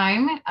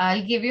meantime,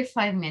 I'll give you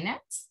 5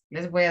 minutes.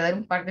 Les voy a dar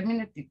un par de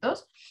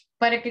minutitos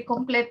para que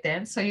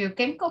completen. So you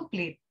can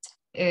complete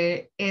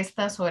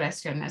estas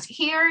oraciones.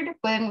 Here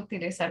pueden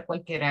utilizar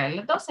cualquiera de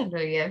las dos. En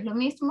realidad es lo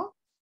mismo.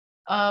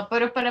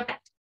 Pero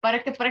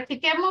para que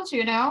practiquemos,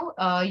 you know,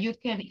 you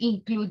can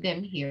include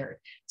them here.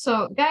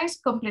 So, guys,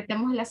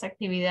 completemos las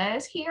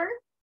actividades here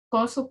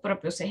con sus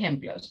propios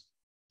ejemplos.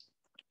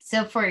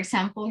 So, for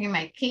example, in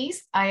my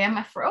case, I am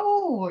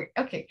afraid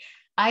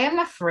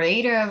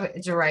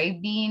of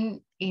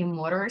driving a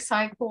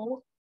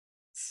motorcycle.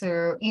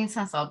 So, in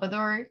San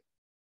Salvador,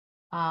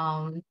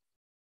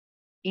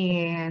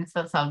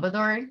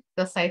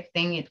 because I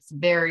think it's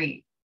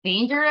very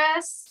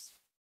dangerous.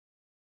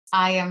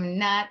 I am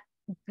not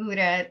good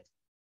at,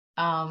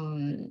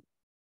 oh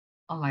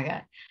my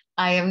God.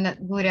 I am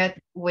not good at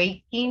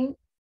waking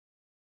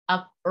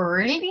up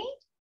early.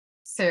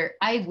 So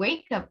I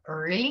wake up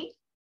early.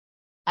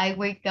 I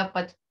wake up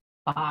at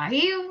 5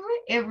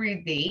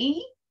 every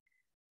day,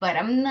 but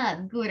I'm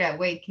not good at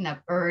waking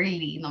up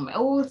early. No me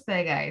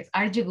gusta, guys.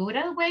 Are you good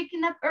at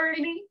waking up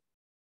early?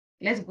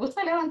 ¿Les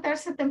gusta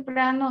levantarse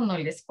temprano? ¿No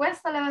les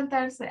cuesta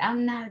levantarse?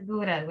 I'm not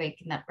good at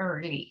waking up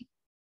early.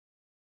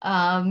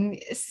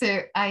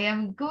 So I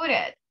am good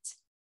at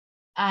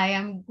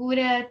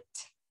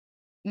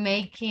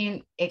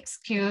making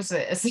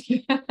excuses.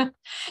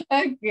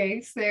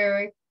 Okay,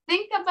 so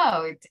think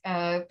about,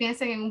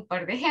 piensen en un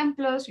par de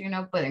ejemplos,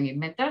 pueden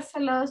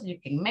inventárselos, you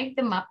can make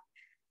them up.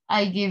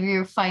 I give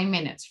you 5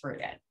 minutes for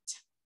that.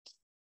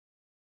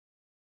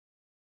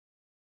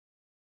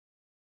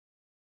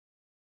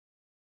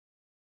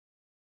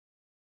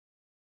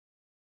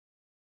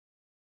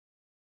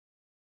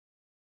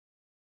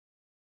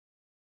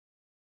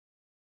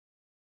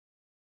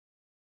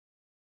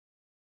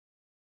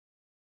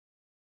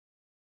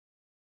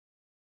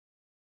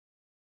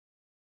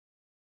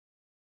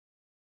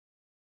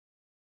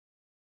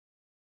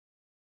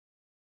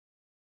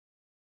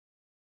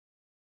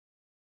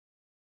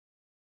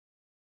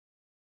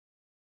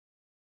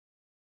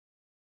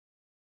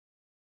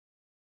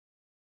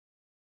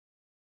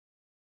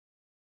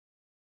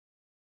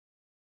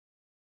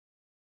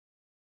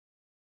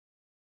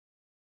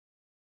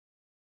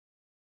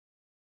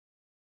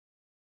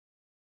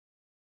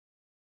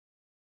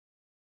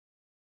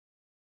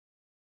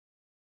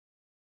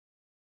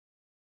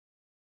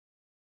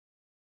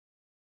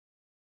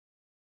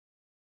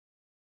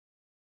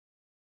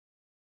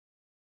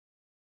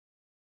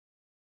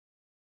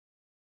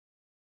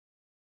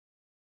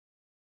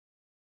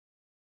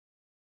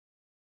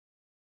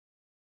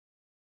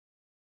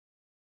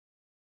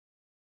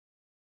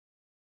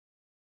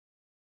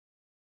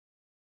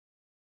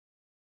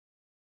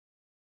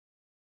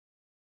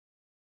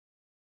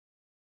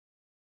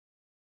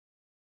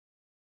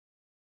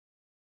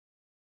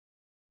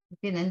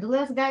 ¿Tienen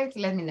dudas, guys?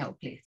 Let me know,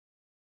 please.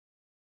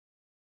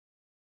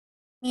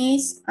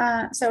 Miss,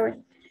 sorry,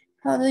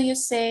 how do you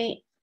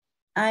say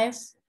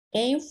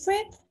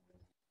afraid?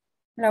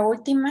 La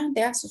última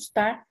de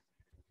asustar.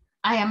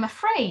 I am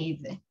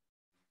afraid.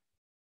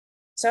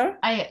 Sorry?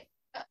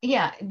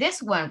 Yeah,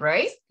 this one,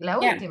 right? La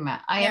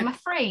última. I am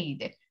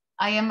afraid.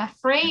 I am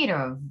afraid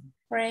of.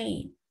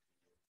 Afraid.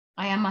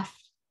 I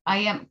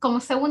am, como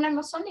se unen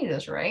los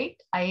sonidos,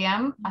 right? I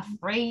am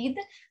afraid.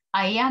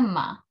 I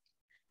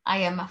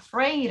am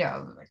afraid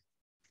of.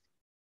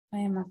 I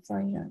am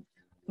afraid of.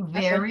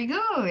 Very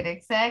good,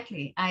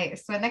 exactly.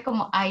 Suena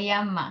como I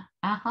am.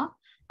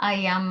 I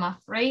am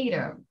afraid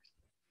of.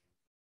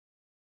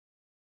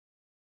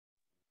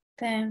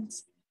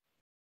 Thanks.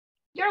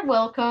 You're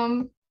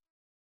welcome.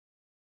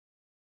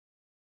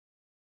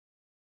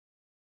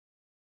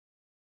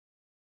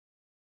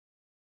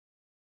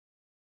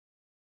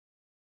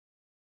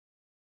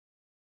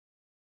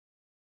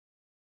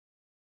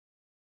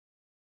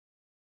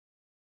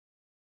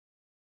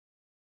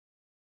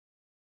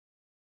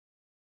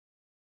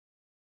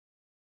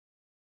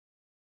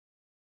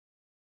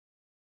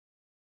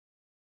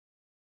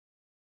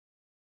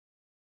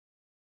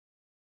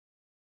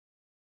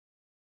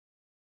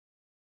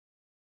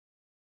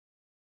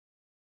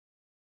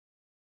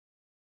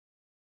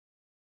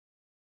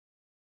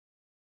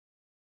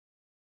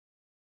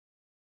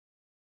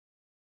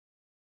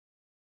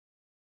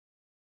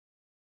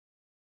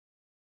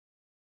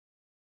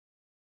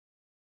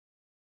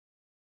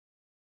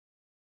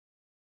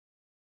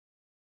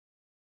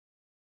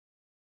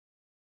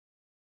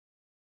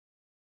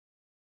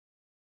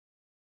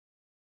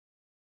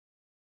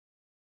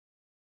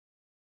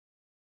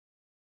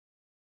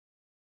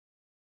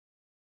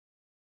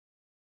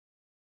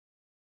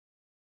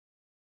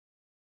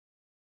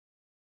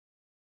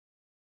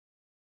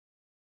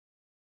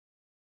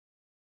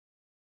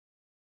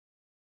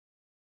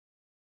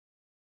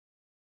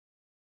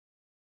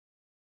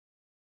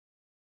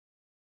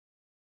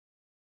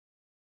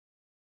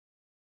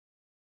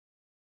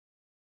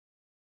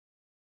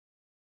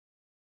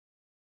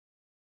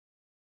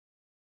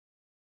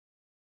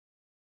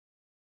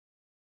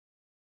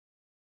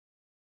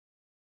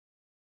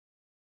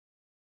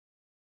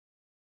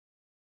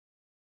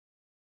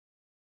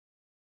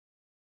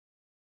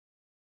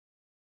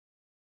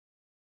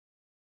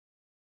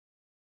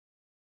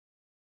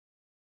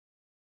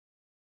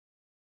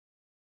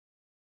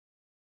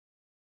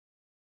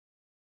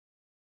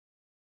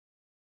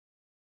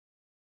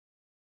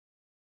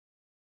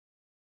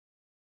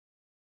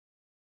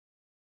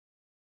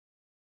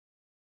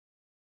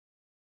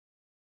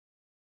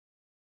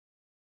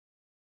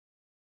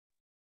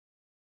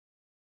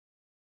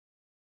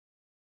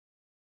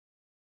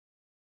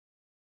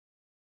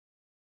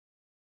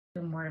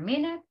 Two more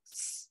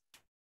minutes.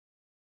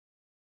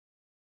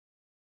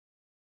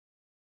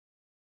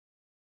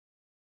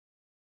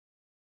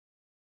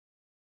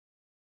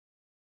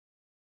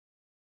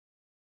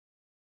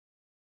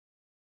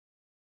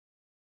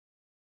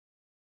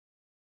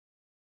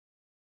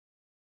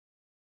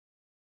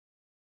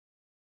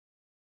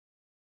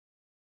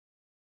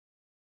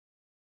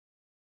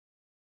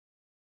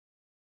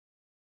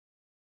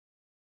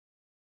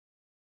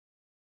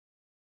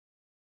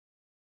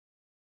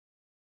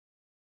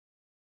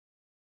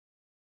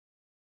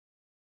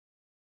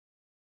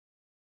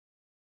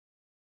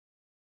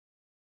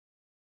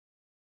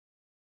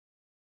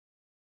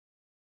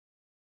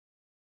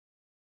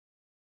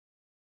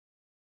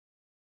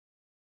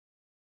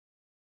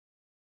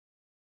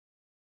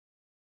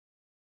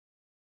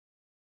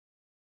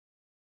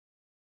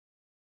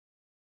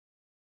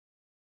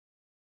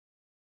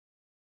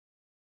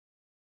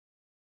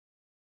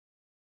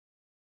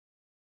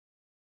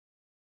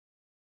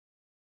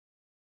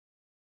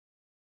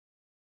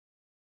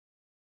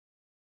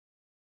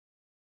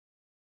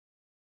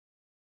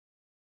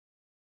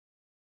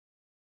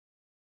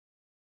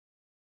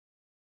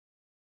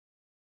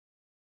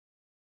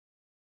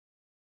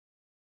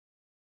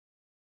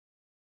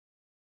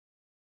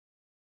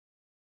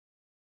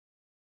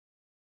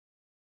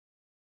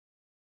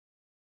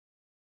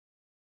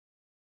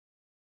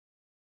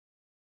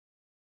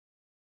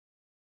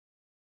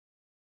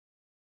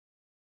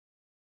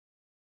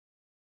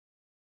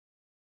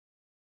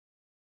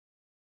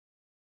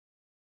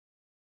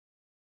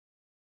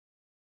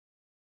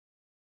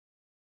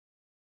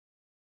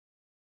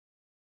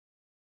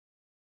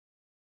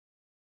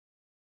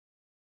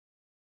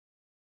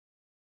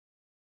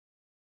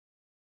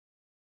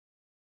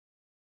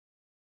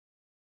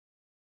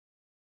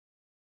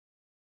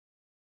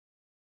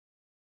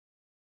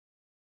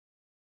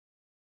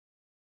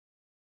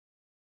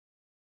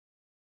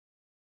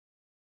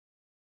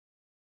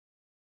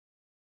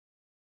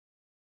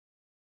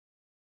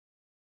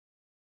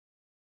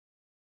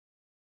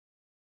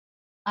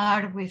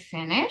 Are we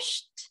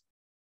finished?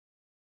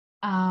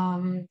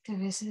 To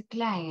visit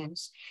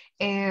clients.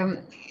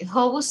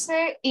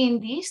 Jose, in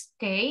this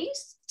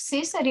case,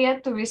 sí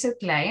sería to visit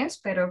clients,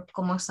 pero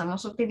como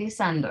estamos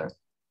utilizando,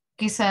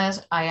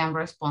 quizás I am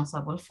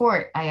responsible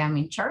for, I am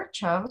in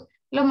charge of,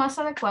 lo más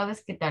adecuado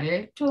es quitarle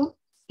el to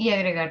y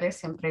agregarle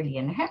siempre el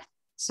ing.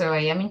 So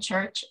I am in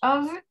charge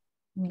of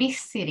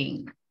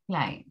visiting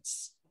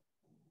clients.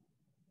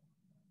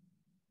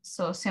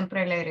 So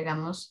siempre le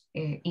agregamos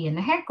ing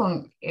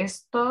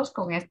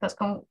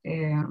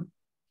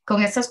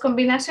con estas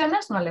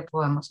combinaciones no le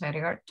podemos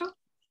agregar to.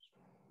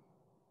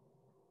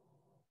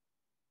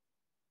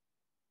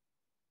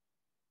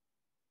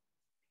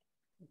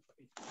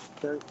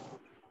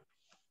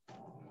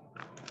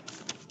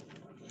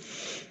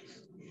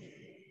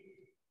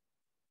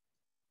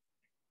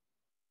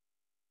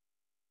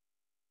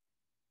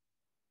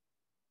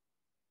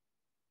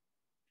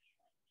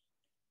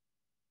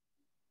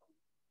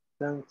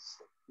 Thanks,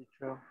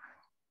 teacher.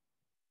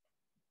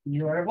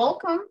 You're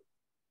welcome.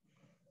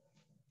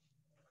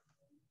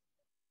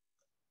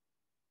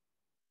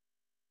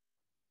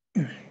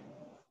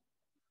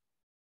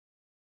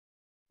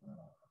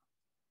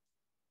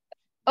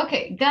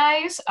 Okay,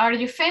 guys, are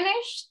you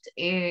finished?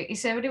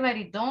 Is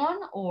everybody done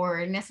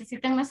or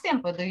necesitan más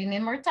tiempo? Do you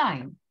need more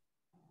time?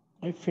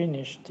 I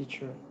finished,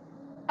 teacher.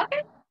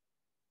 Okay.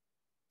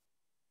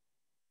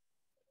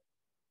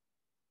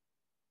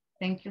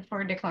 Thank you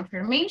for the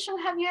confirmation,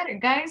 Javier.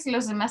 Guys,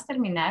 los demás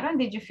terminaron.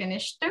 Did you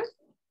finish too?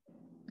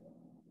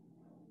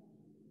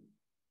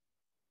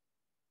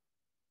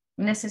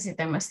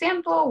 ¿Necesitan más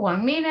tiempo?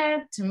 1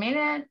 minute, 2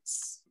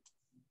 minutes.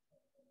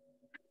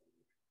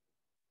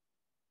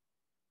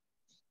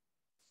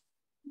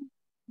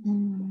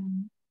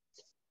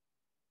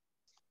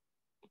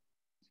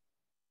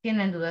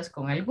 ¿Tienen dudas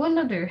con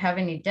alguno? Do you have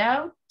any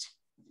doubt?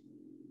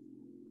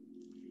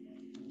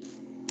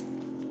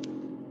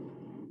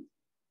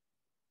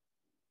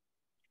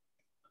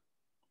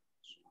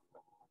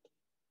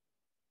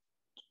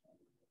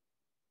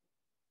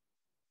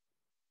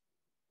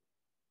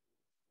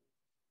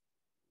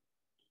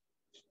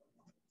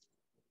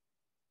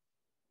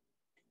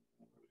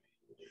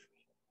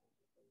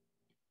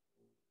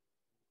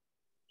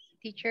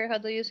 Teacher, how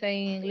do you say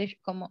in English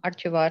como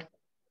archivar?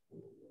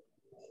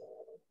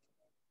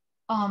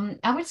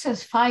 I would say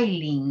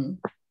filing.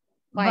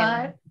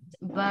 But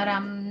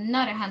I'm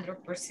not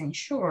 100%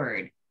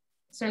 sure.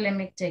 So let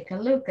me take a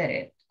look at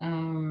it.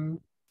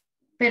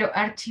 Pero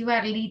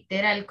archivar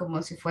literal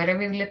como si fuera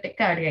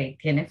bibliotecaria y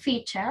tiene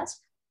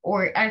fichas, o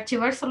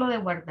archivar solo de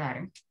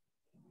guardar.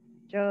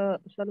 Yo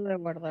solo de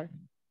guardar.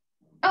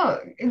 Oh,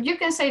 you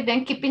can say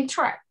then keeping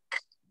track.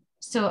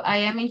 So I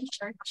am in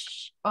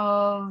charge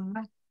of,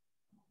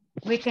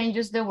 we can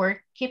use the word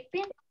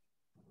keeping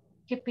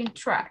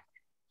track.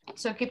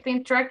 So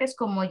keeping track es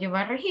como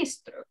llevar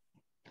registro.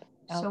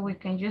 So we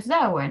can use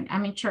that one.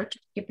 I'm in charge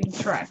of keeping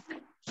track.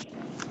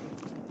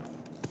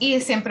 Y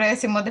siempre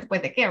decimos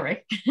después de qué,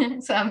 right?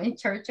 So I'm in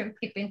charge of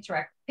keeping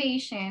track of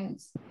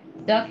patients,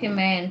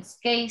 documents,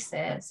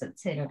 cases,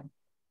 etc.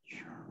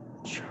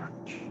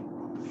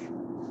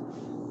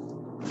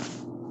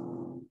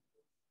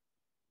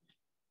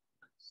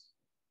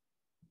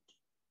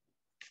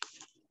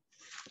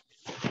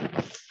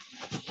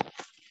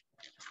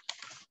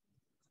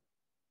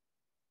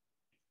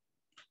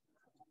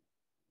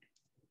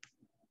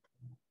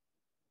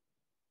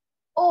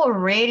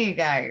 Alrighty,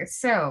 guys.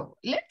 So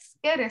let's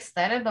get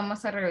started.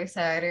 Vamos a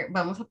revisar,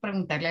 vamos a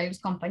preguntarle a los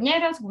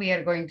compañeros. We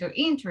are going to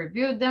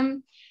interview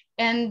them.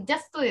 And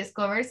just to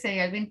discover si hay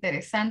algo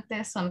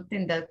interesante,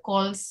 something that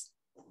calls,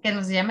 que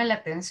nos llame la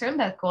atención,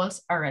 that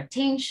calls our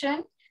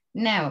attention.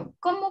 Now,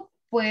 ¿cómo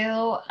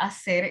puedo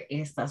hacer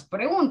estas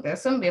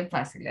preguntas? Son bien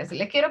fáciles.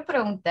 Le quiero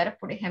preguntar,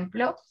 por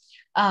ejemplo,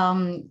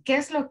 ¿qué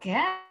es lo que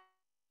hace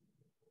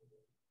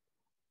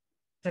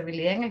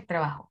en el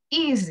trabajo?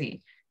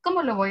 Easy.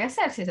 ¿Cómo lo voy a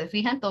hacer? Si se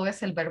fijan, todo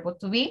es el verbo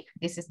to be.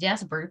 This is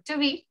just verb to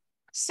be.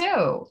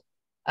 So,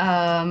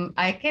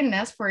 I can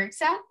ask, for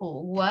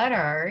example, what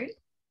are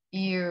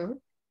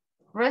you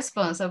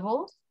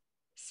responsible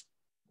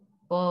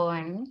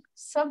for?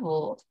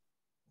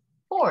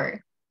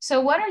 So,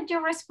 what are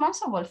you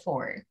responsible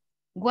for?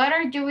 What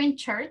are you in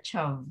charge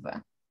of?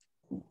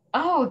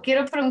 Oh,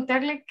 quiero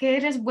preguntarle qué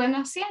eres bueno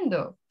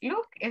haciendo.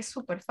 Look, es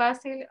súper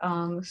fácil.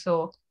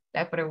 So,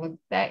 la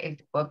pregunta, el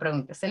tipo de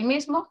pregunta es el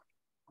mismo.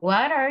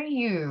 What are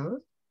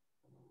you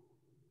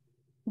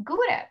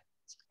good at?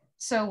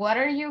 So what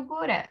are you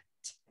good at?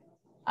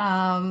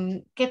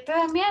 ¿Qué te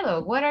da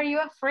miedo? What are you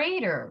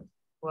afraid of?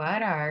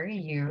 What are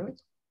you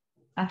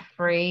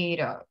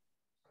afraid of?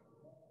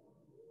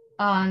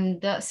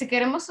 And si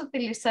queremos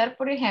utilizar,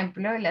 por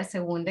ejemplo, la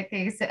segunda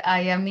que dice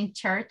I am in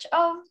charge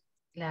of,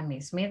 la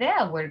misma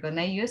idea. We're going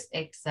to use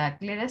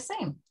exactly the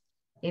same.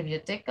 If you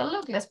take a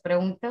look, las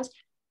preguntas,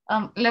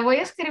 le voy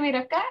a escribir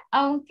acá,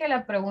 aunque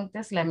la pregunta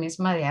es la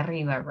misma de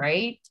arriba,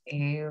 right?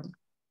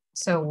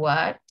 So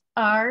what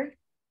are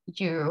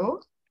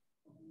you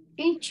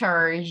in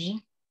charge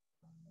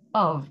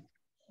of?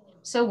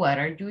 So what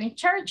are you in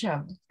charge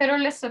of? Pero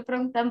le estoy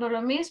preguntando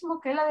lo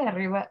mismo que la de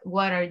arriba.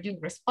 What are you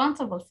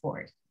responsible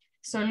for?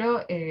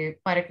 Solo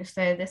para que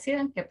ustedes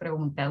decidan qué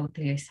pregunta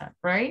utilizar,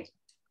 right?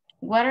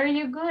 What are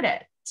you good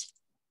at?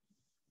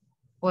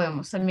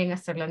 Podemos también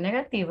hacer la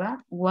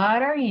negativa.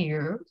 What are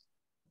you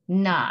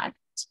not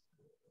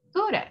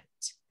good at?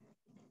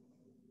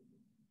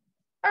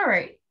 All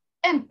right.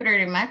 And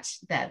pretty much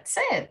that's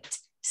it.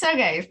 So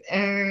guys,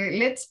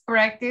 let's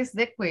practice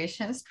the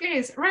questions.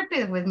 Please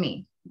repeat with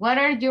me. What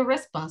are you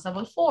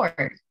responsible for?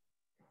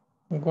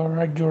 What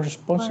are you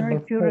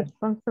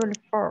responsible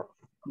for?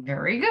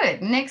 Very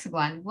good. Next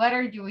one. What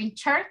are you in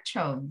charge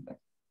of?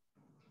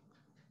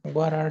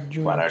 What are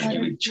you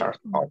in charge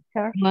of?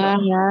 What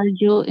are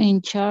you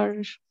in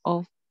charge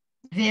of?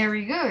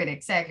 Very good.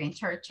 Exactly. In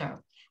charge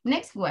of.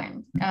 Next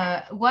one.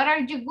 What are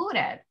you good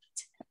at?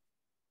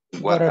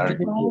 What are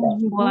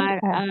you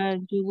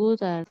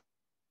good at?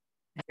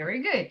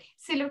 Very good.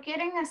 Si lo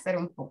quieren hacer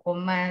un poco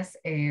más,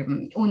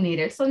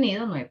 unir el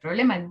sonido, no hay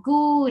problema.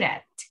 Good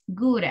at.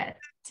 Good at.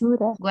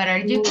 What are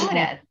you good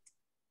at?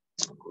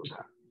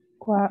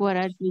 What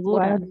are you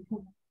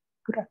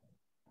good at?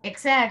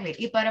 Exactly.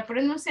 Y para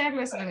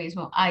pronunciarlo es lo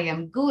mismo. I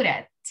am good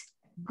at.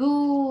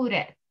 Good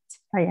at.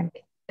 I am.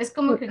 Es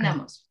como que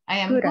unamos. I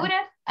am good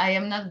at. I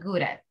am not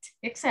good at.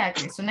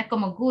 Exactly. Suena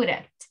como good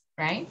at,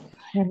 right?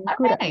 All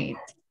right.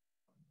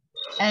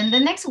 And the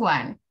next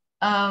one.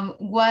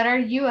 What are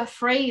you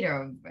afraid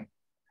of?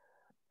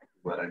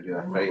 What are you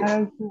afraid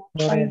of?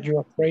 What are you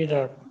afraid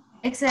of?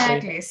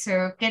 Exactly.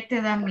 So, ¿qué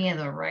te da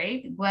miedo,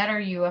 right? What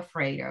are you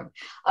afraid of?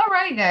 All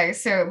right,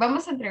 guys. So,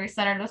 vamos a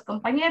entrevistar a los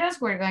compañeros.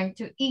 We're going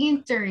to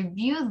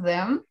interview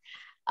them.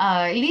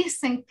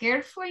 Listen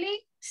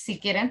carefully. Si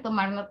quieren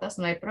tomar notas,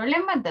 no hay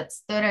problema.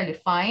 That's totally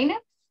fine.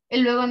 Y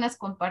luego nos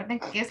comparten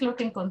qué es lo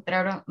que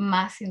encontraron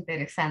más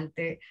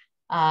interesante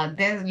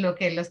de lo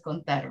que les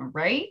contaron,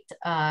 right?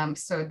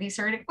 So, these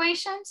are the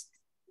questions.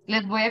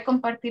 Les voy a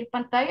compartir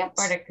pantalla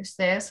para que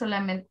ustedes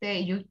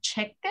solamente you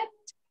check it.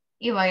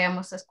 Y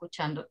vayamos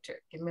escuchando too.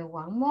 Give me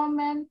one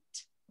moment.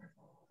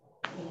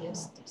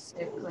 Just a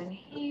second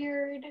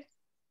here.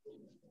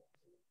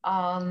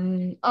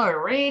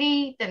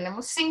 Already,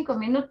 tenemos 5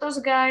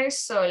 minutos, guys.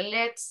 So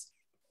let's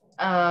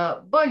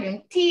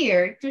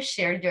volunteer to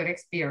share your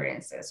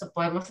experiences. So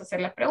podemos hacer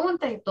la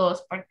pregunta y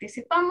todos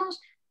participamos.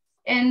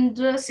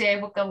 Entonces, si hay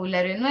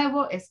vocabulario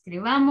nuevo,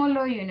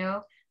 escribámoslo, you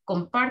know,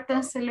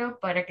 compártanselo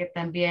para que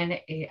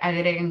también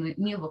agreguen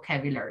new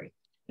vocabulary.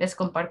 Les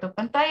comparto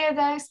pantalla,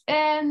 guys,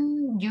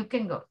 and you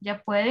can go.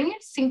 Ya pueden ir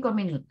 5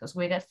 minutos.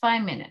 We got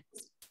 5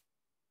 minutes.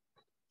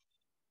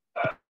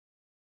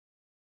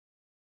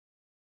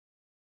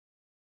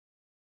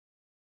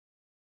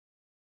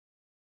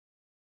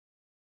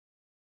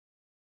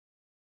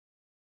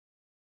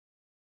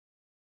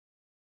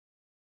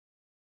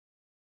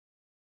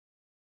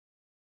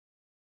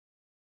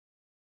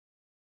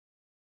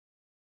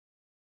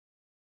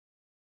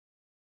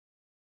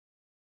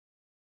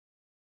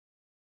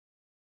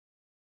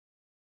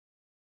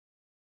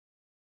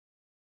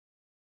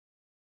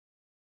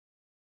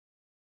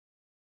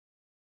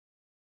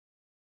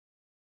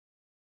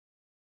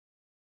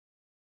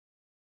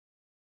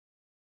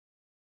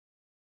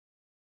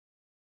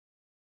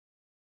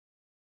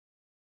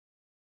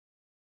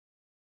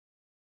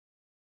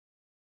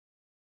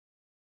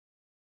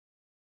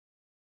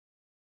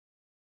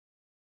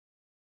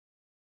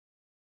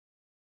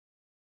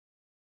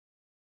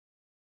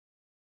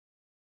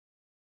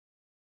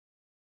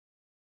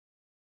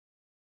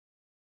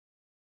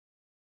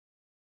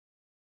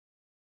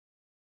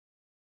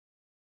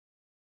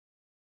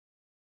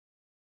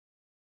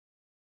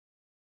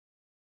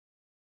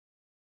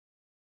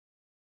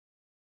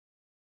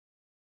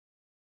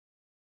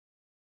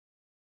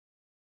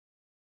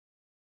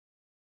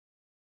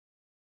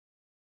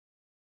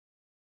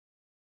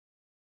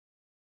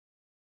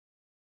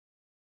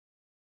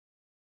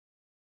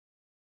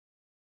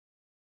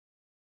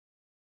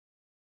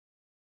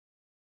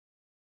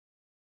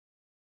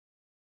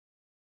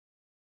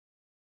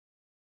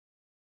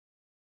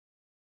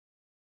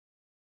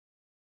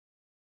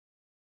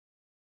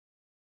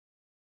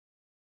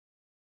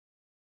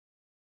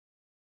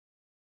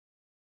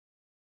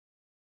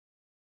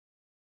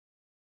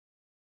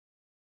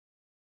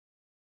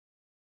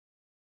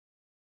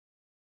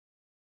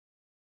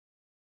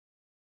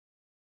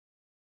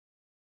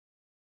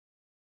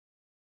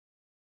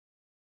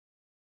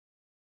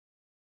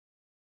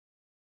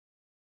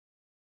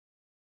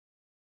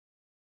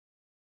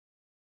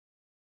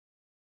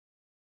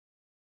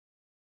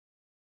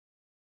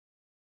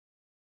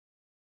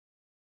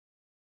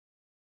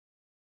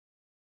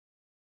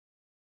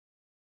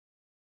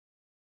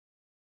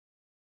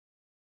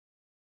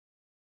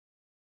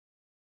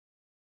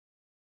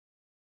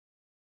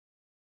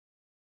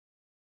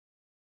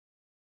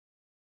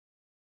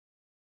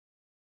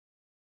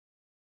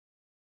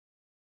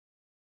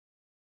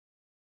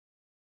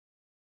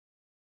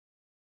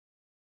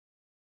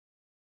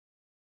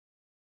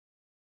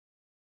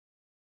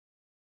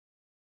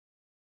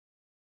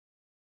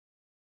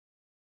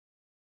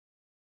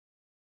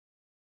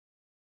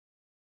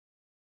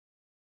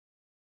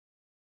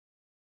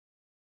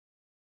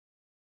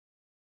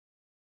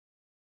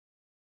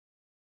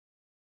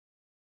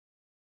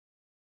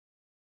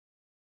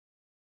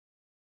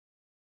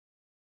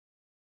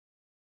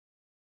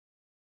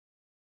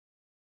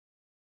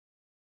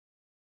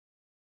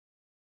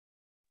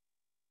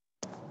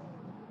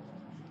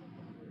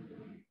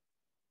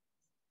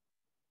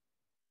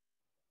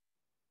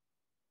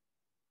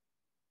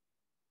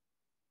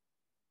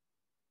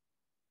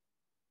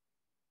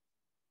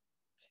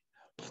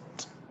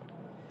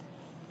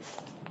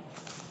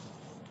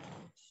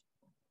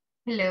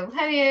 Hello,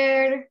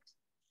 Javier.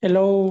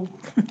 Hello.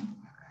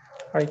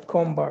 I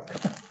come back.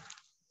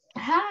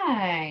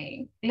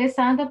 Hi. ¿Le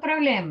está dando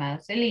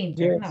problemas el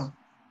Inter? Yes. No.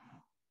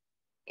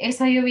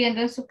 ¿Está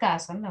lloviendo en su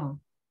casa?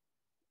 No.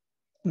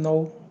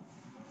 No.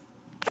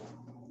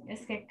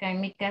 Es que acá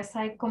en mi casa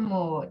hay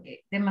como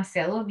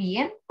demasiado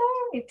viento.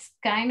 It's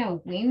kind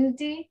of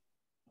windy.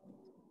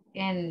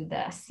 And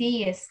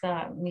sí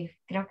está,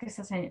 creo que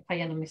está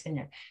fallando mi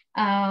señal.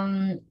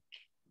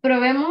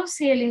 Probemos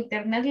si el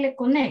internet le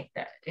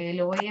conecta.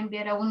 Lo voy a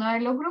enviar a uno de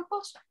los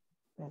grupos.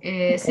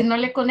 Si no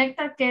le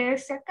conecta,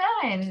 quédese acá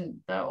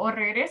o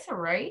regresa,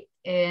 right?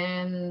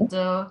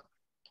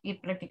 Y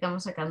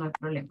practicamos acá, no hay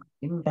problema.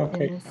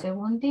 Okay. Un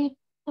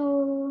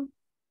segundito.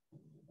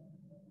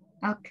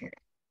 Ok.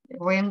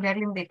 Voy a enviar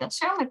la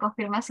invitación. ¿Me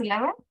confirma si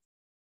la ve?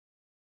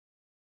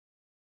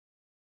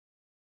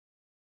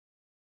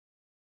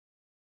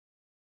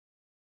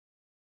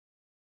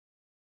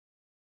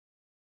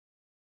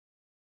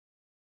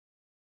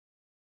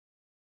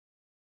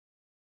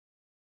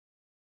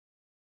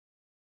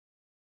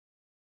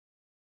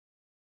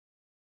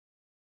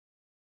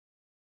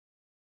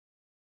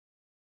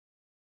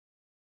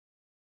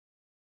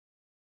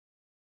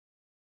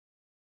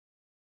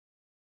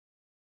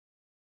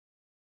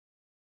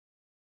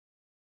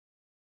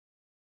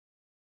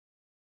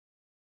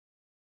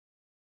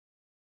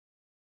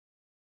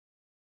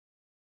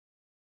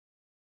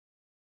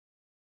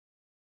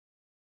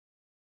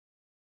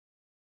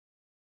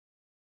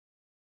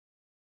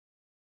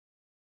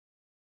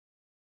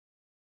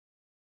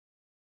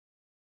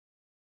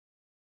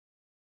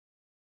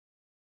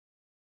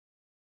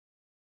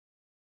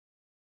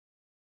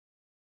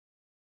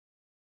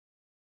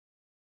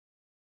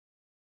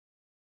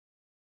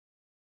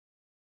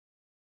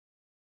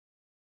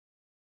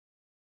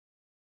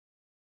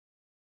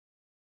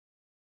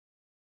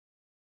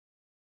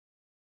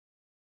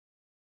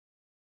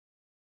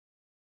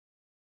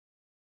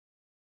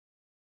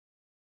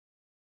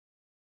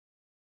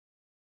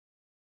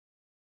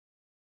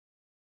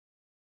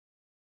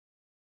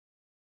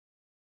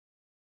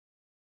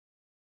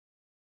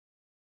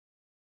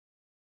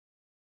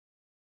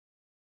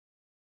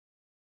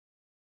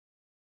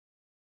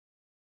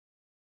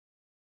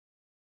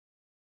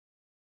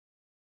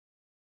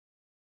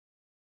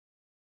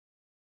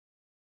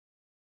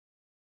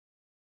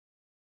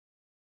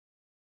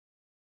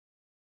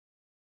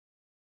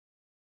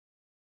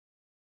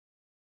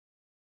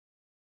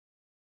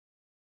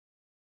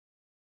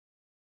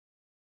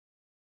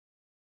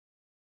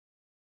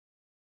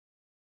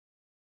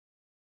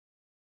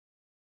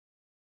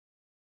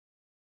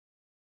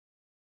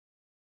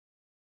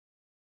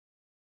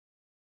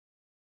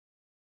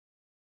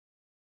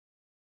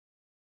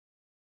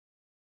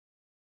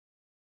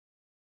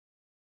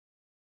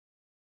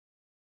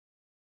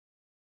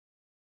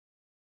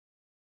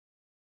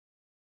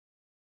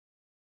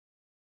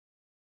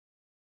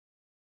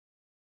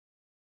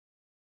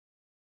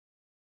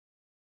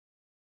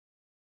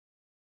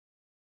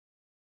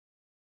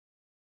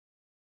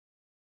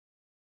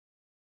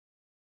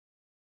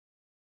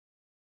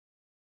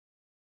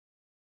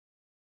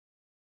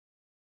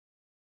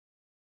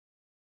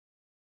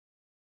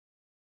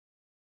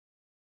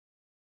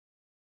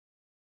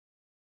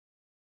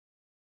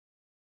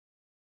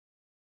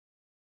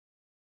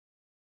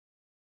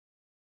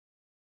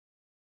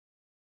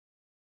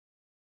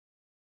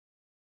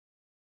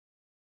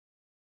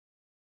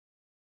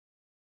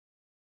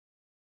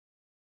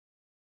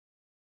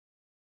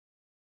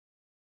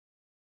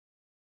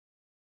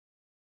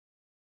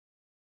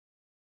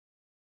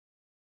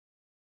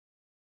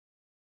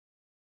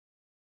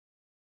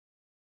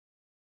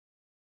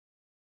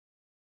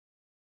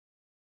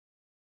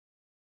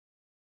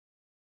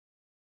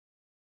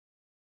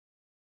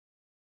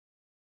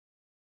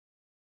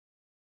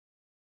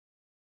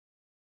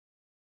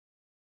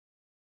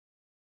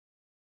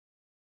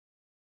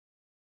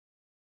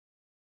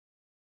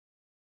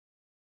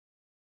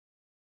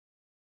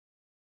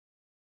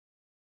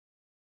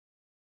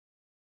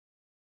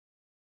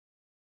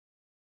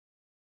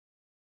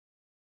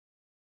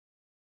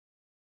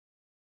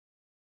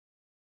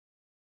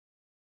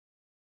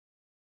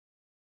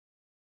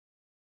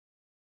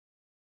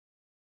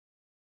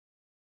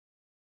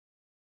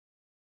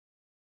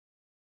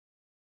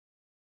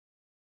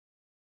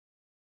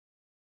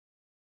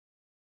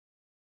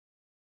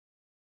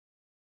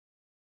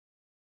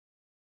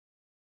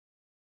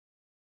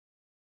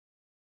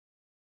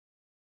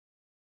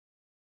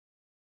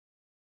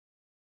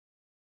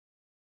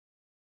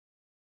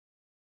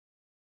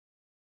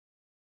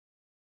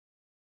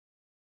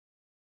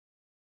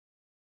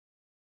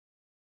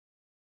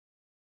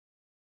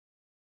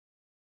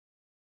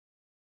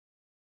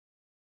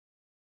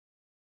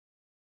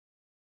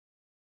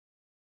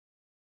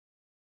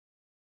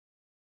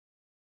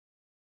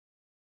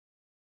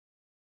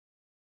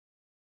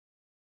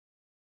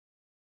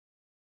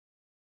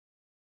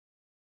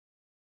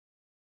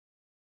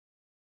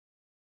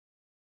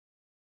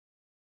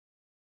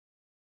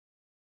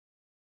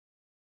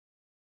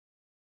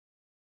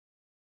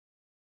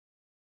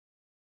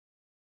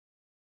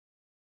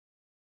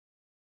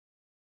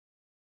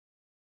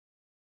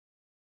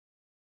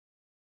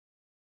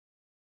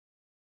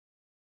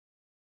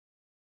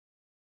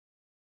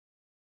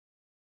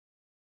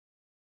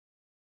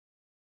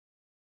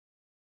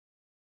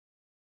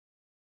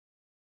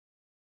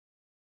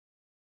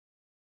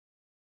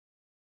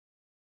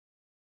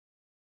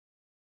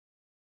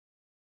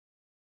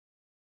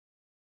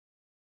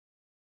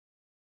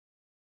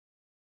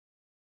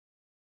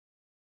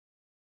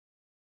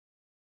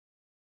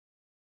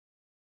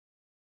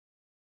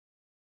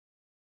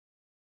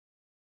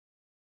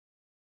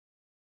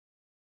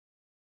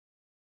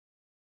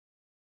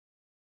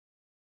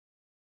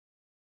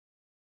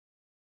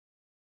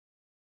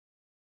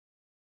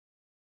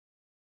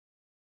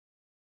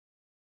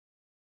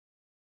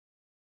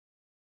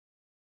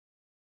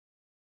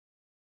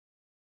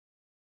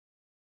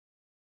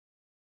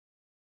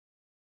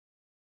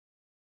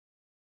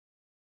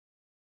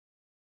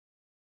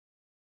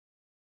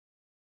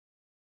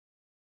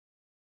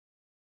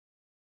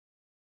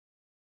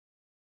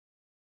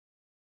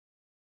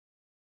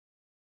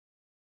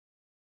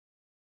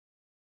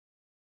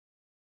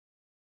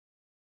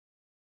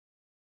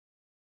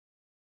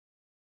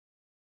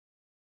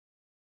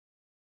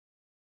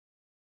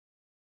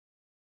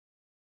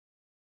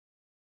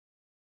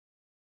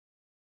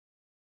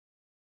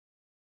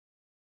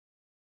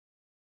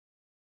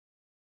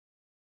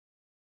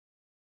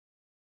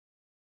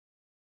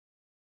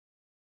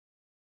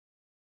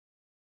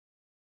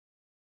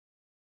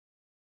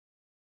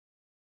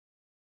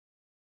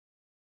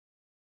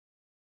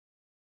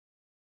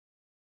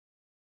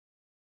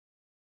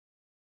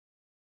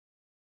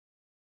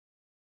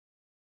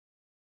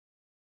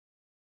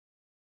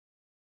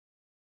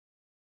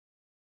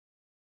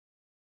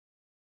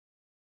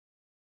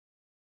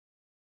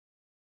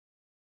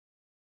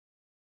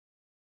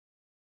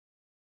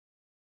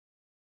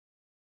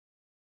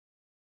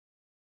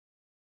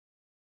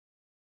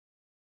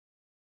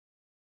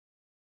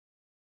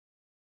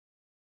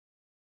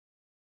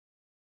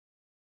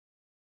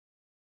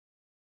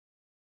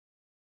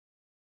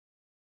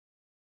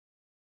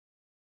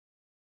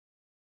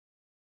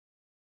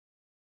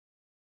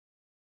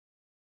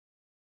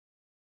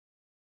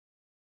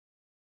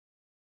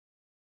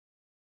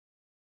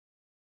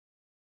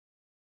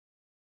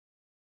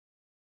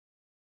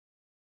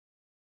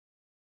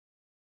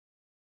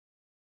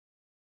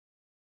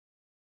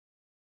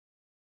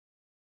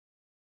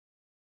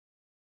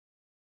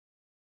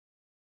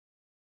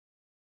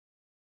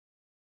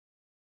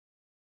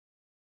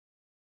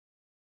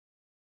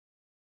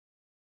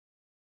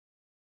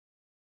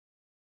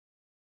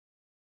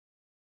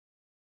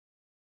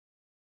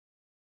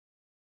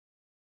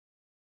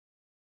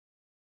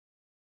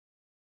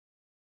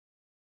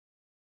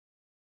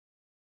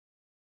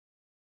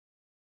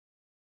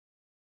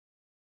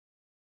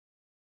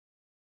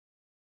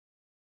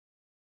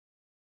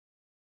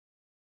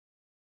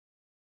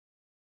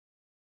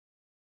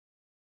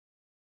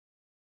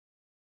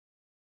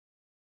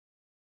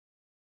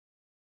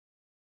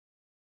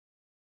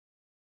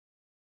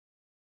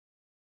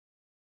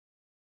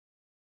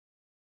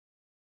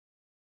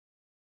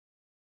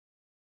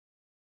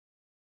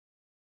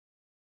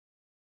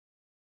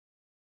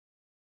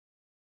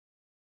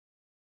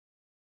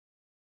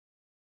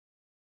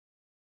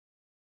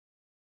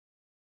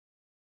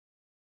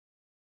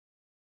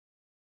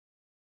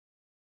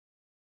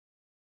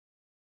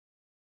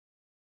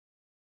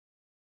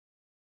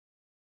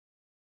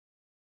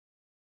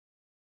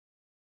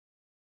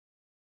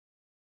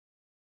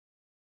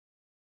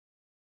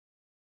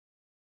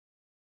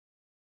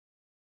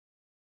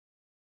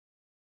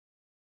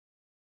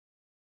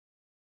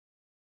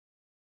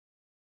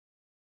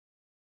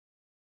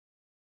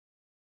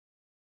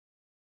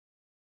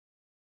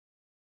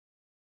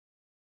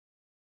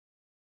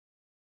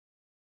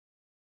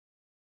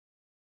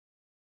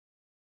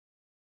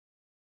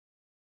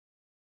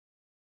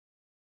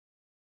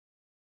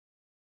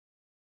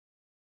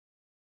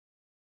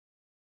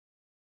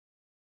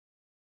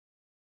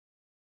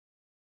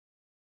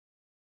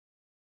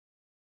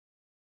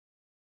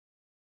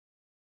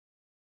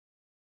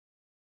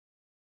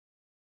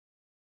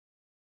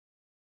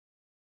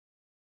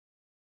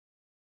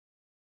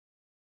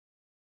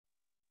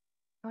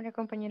 Hola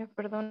compañeros,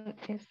 perdón,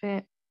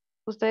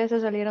 ustedes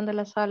se salieron de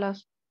las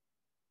salas.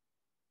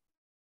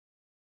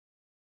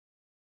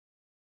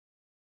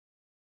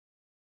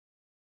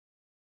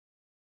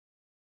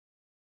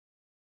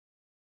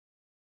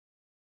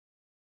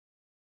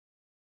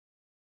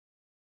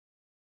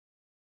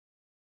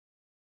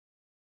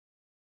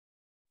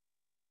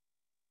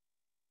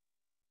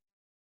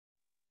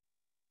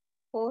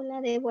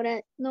 Hola,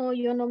 Débora. No,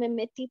 yo no me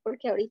metí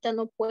porque ahorita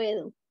no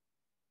puedo.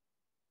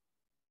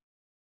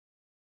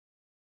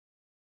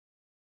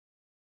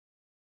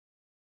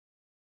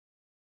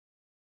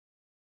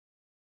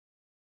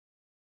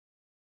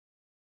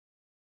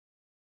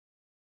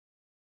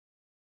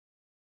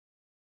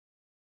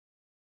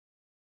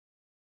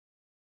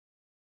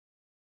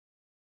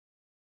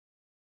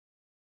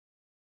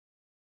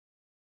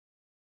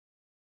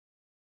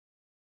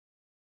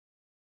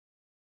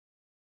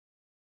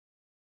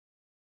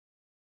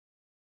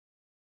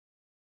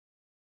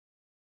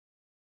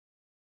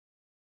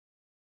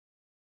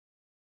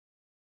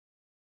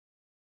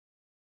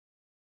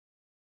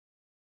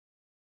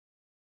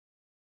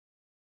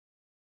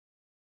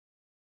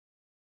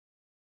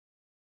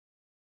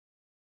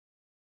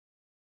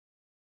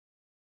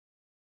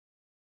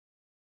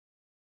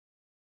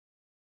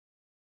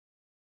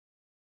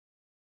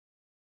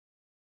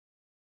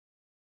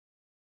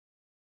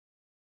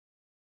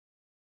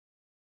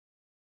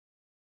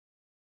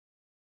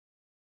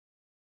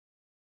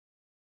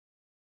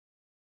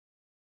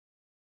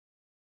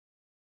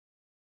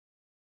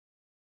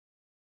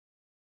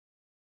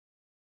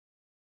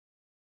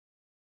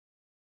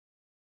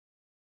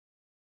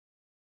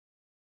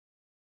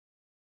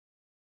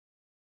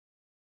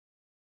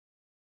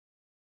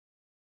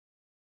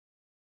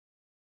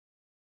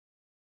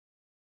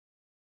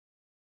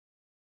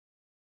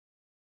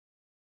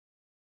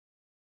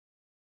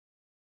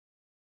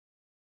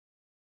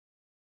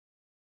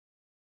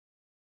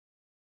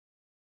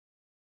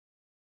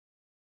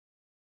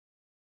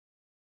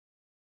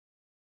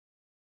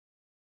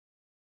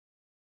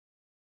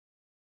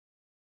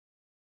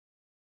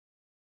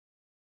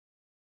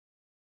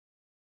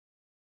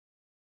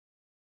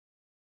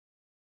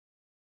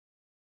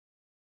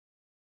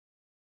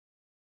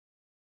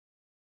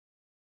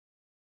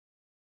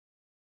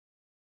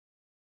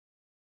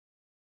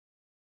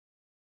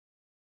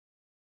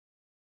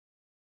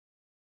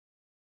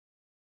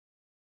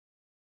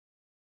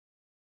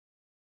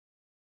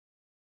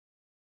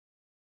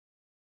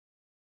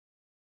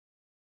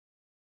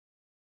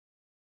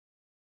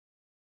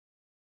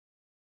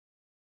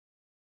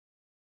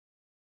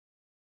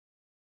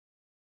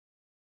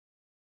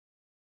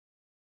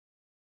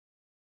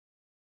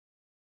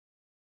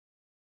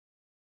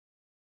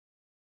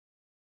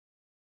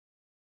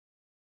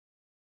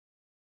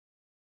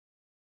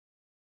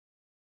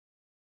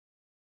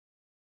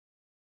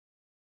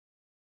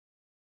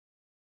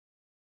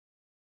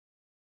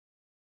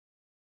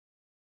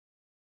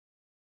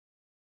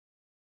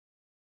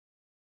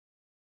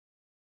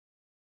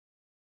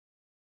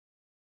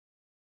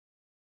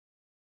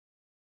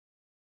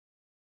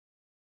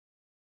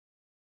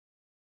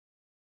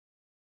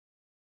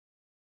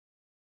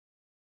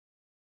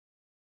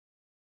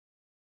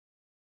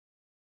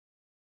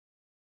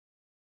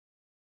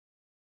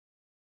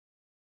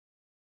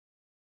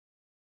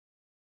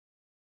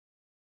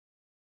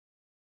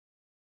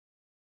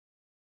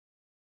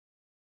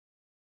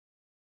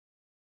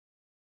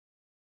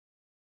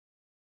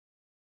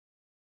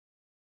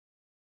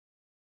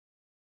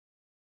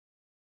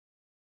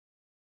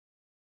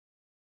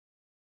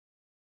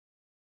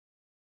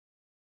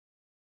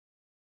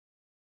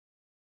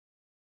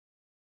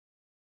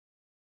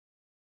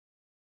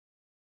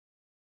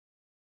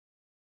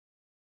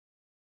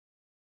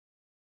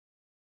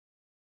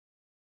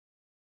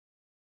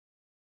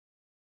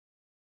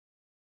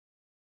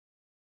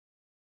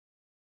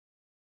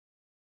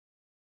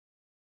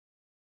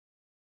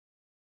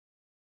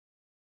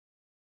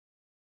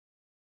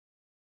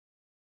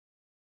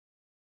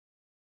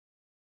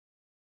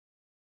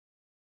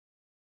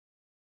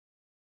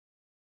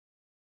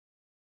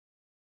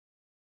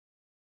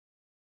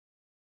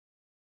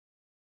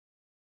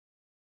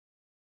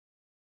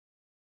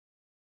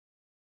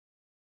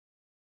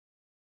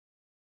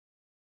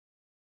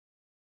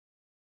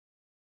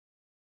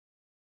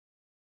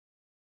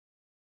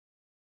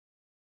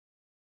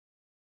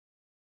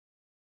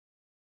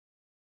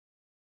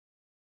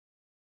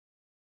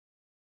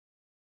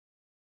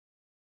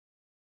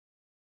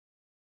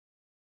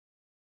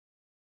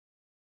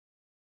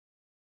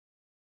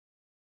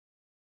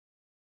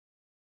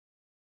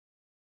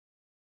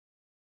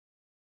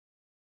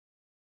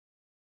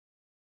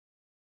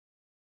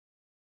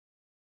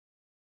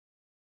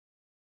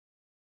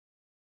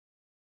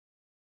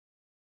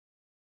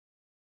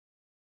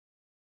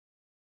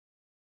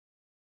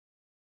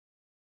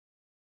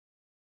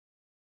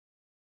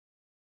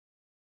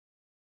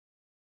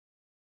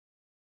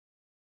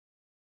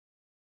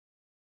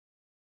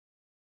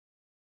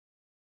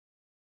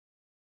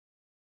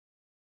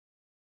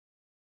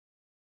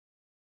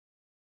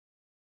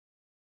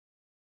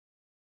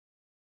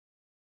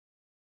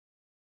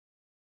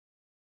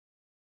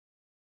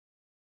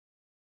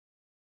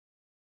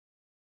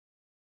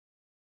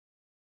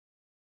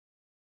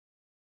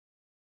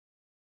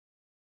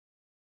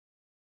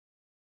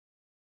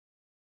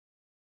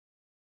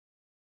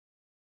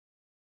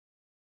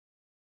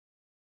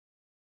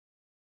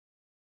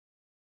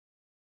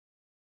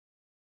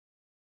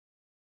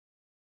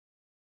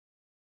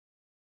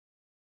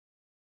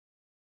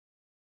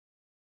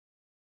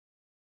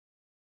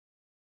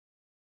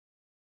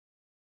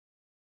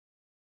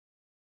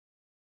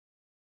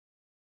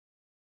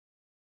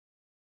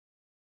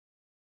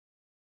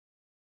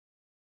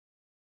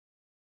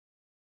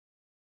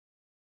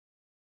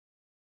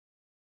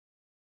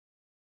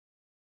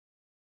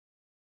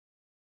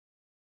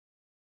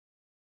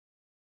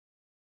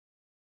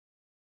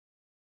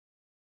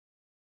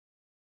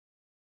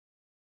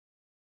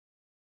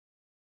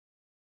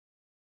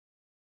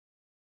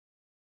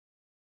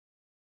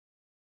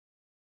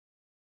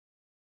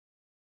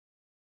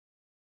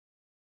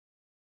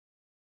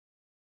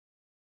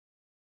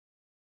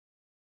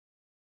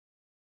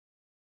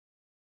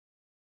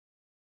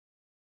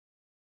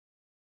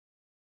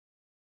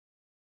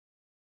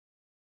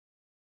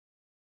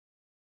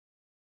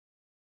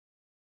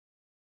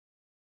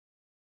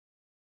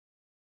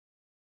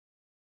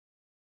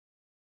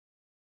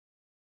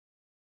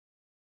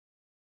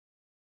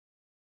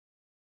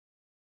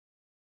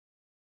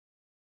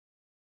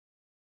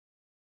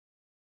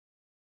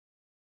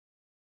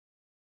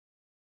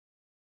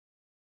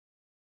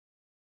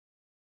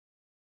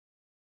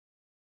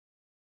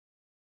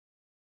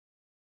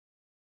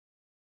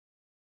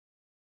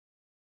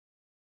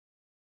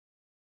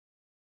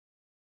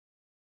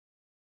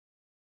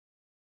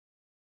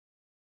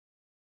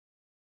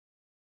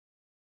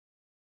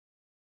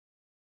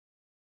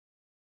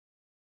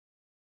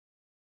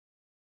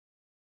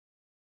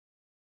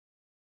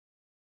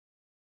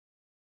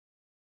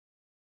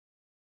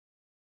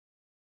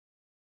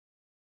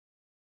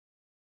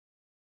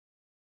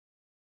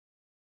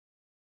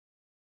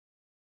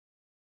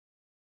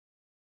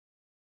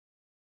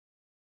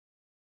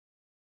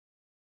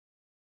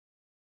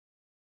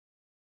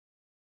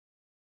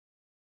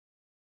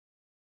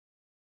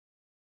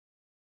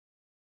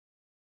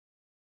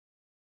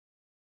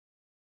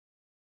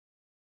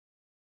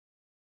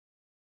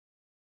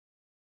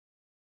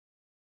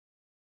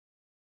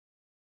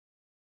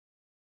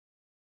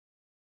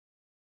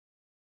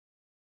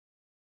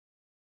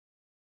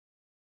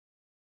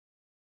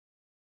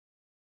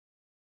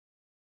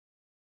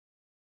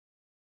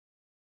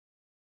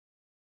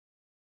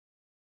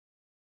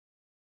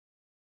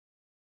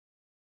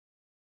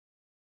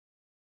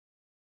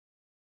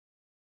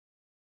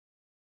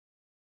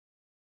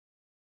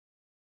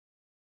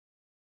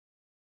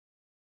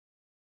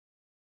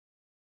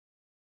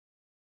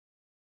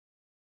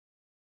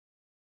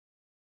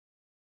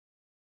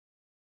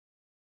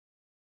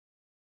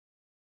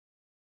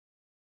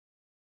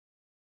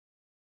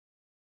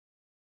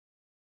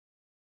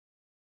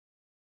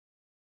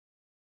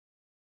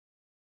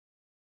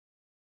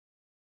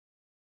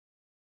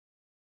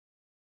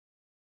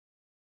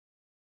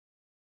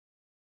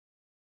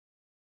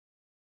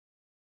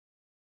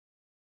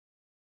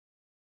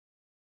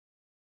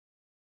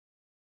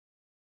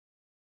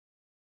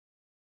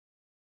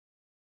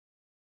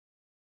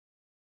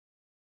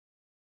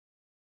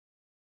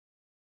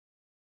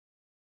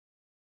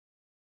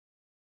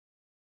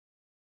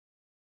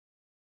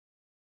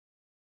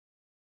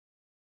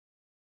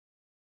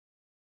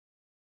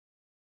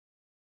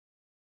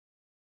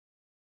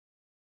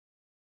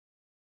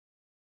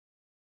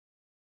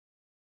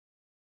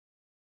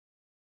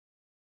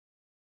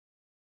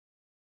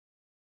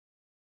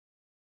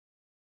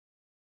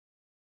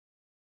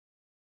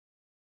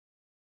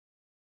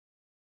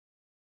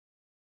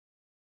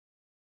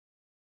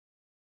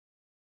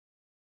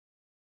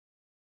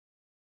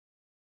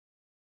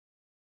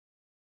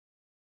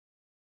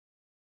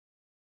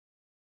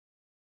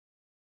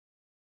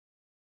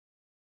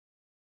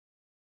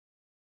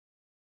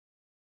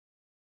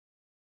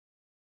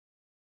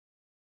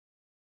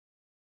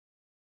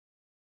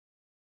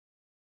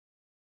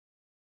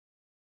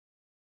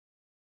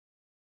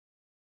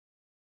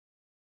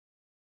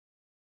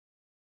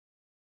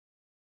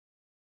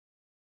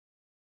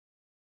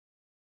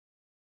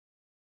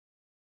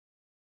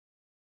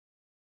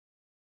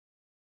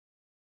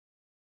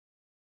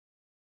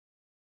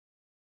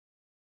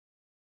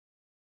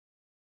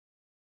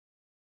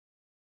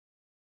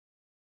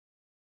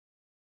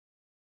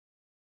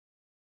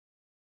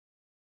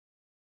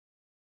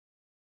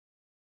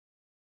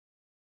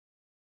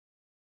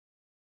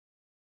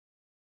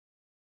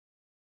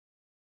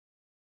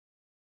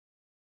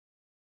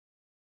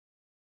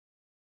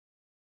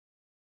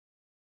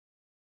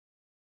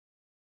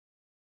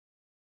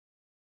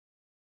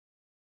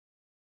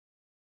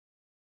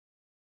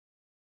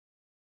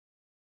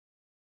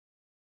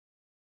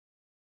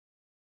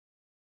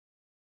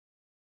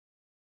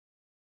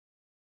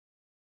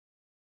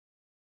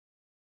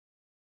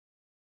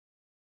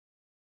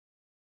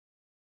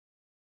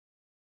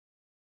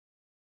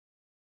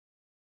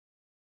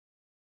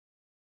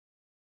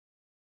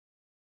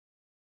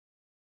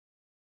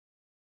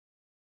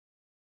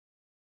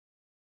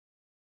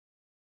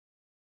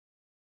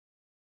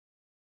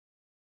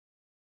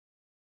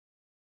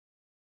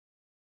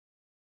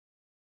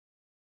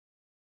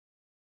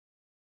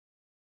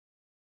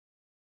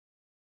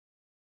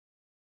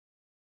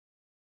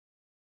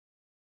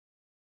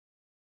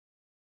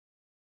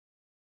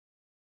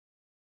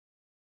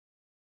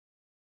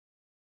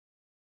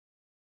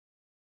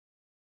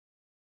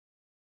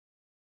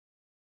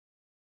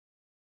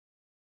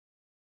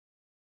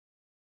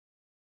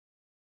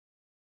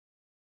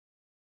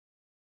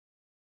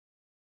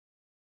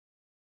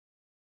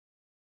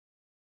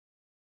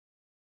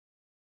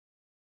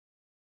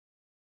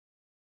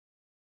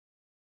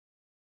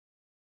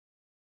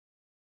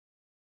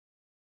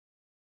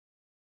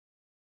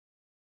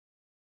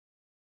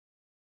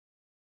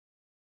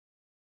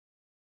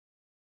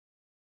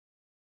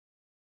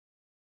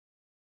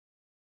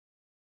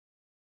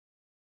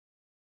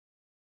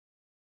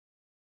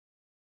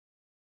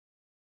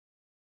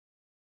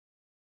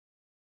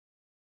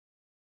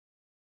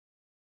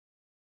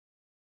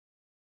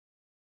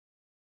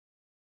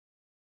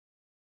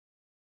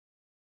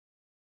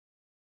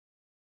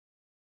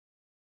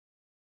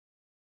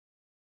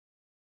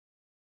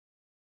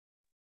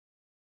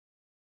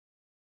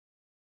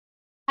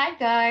 Hi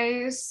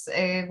guys,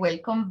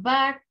 welcome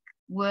back.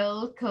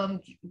 Welcome.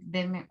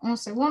 Denme un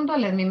segundo.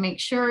 Let me make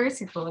sure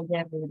si todos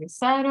ya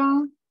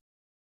regresaron.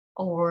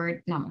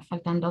 Or no, me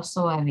faltan dos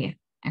todavía.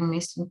 I'm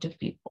missing 2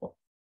 people.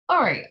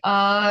 All right.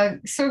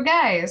 So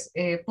guys,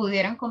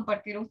 pudieran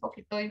compartir un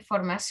poquito de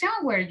información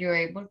where you're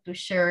able to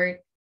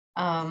share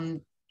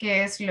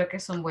qué es lo que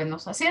son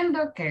buenos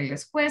haciendo, qué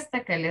les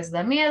cuesta, qué les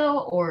da miedo,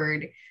 o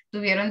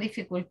tuvieron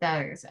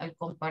dificultades al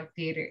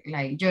compartir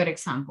like your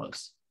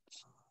examples.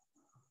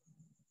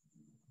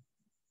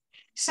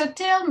 So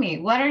tell me,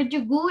 what are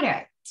you good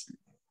at?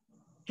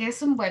 ¿Qué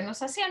son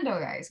buenos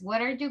haciendo, guys?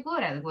 What are you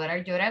good at? What are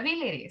your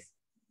abilities?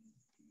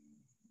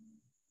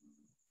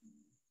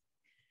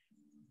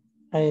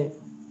 I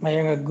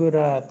am good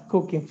at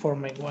cooking for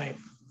my wife.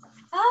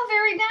 Oh,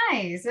 very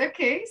nice.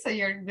 Okay, so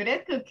you're good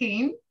at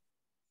cooking.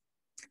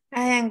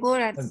 I am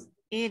good at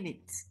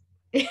eating.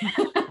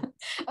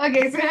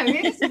 Okay, so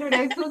Javier is good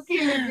at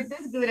cooking, Lupita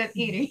is good at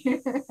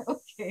eating.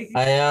 Okay.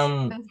 I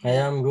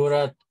am good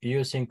at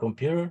using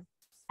computer.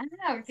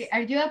 Ah, okay.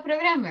 Are you a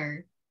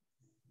programmer?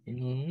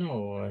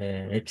 No,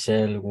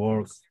 Excel,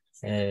 Word.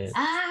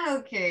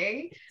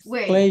 Okay.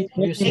 Wait.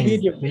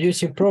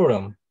 Using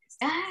program.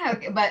 Ah,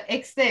 okay. But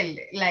Excel,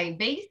 like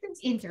basic,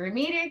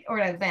 intermediate, or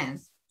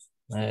advanced?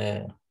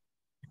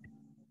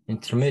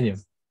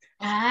 Intermediate.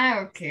 Ah,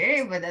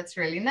 okay. But that's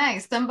really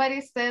nice. Somebody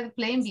said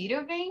playing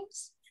video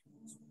games?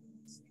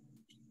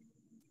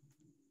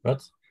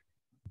 What?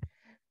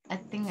 I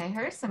think I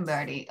heard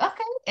somebody.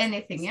 Okay.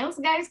 Anything else,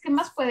 guys? ¿Qué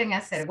más pueden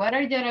hacer? What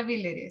are your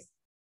abilities?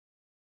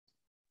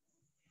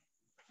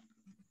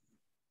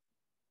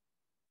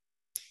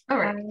 All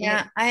right.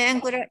 Yeah, I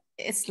am good at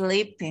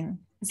sleeping.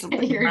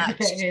 You're good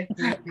at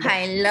sleeping.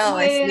 I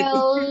love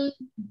sleeping.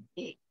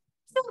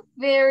 It's a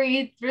very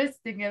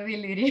interesting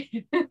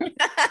ability.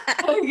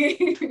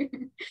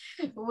 Okay.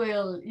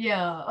 Well,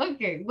 yeah.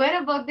 Okay. What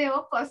about the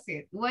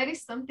opposite? What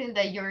is something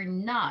that you're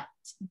not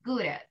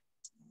good at?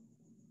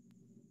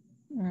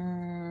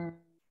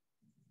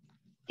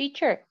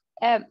 Teacher,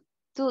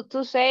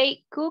 to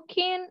say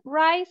cooking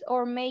rice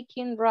or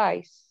making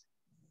rice?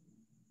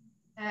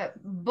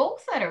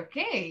 Both are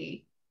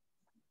okay.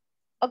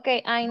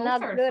 Okay, I'm Both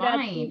not are good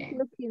fine. at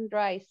cooking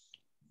rice.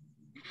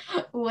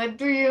 What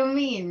do you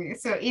mean?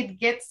 So it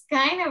gets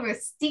kind of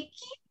sticky,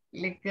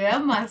 le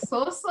queda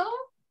masoso.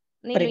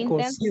 Ni lo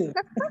intento.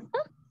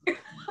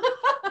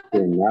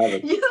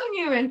 You don't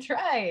even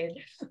try it.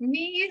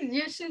 Me,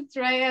 you should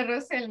try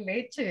arroz en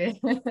leche.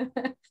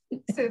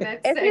 So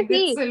that's a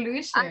good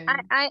solution.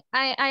 I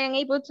am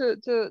able to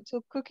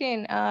cook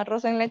in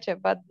arroz en leche,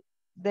 but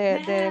the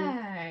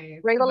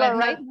regular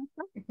rice.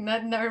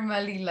 Not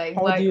normally like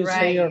How white do you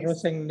say rice.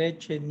 arroz en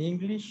leche in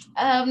English?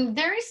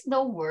 There is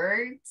no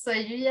word, so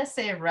you just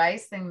say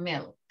rice and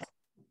milk.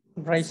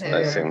 Rice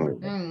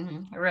and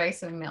milk.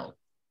 Rice and milk.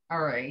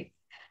 All right.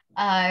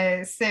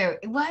 So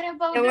what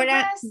about the Deborah,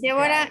 rest,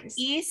 Deborah guys?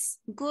 is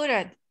good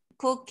at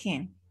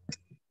cooking.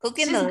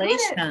 Cooking She's the good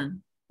at-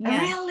 nation.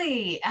 Yeah.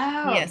 Really?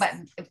 Oh, Yes. but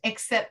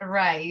except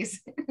rice.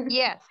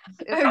 Yes.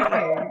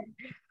 Okay.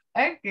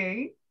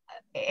 Okay.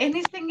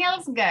 Anything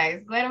else,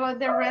 guys? What about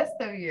the rest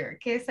of you?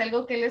 ¿Qué es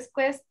algo que les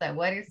cuesta?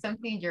 What is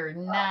something you're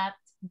not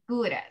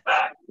good at?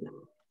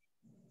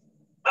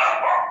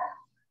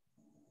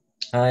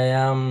 I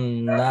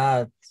am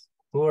not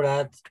good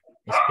at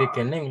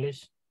speaking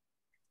English.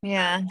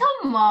 Yeah.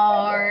 Come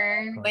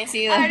on.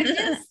 Coincido. Are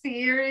you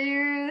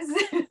serious?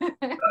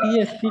 He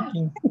is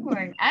speaking.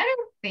 I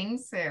don't think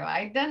so.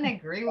 I don't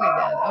agree with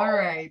that. All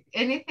right.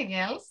 Anything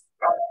else?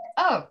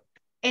 Oh,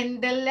 and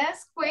the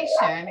last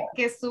question,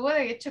 que estuvo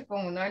de hecho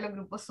con uno de los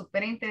grupos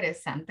súper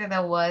interesante,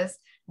 that was,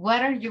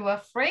 what are you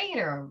afraid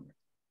of?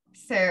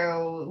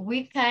 So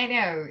we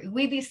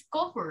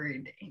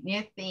discovered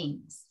new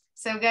things.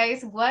 So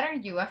guys, what are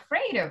you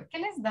afraid of? ¿Qué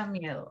les da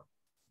miedo?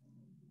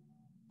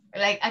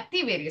 Like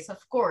activities,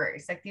 of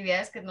course,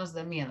 actividades que nos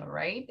da miedo,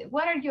 right?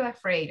 What are you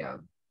afraid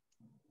of?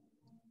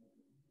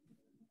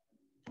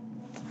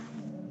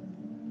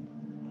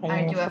 Are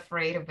you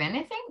afraid of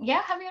anything?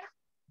 Yeah, Javier?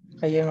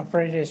 I am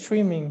afraid of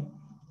swimming.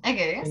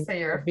 Okay, so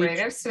you're afraid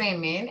of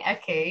swimming,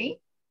 okay.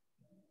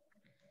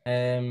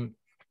 I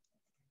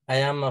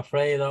am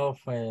afraid of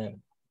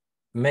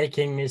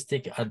making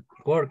mistake at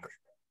work.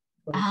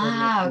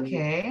 Ah,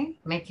 okay,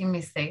 making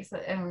mistakes.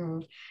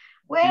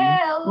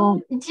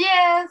 Well,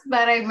 yes,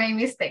 but I made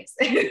mistakes.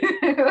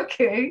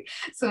 Okay,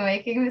 so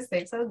making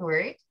mistakes at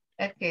work,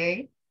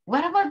 okay.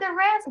 What about the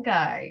rest,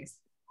 guys?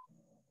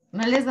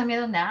 ¿No les da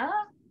miedo nada?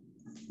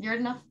 You're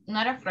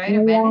not afraid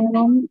of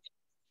anything?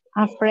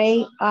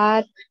 Afraid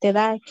at the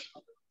dark.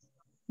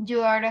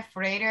 You are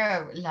afraid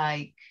of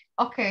like,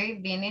 okay,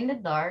 being in the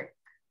dark,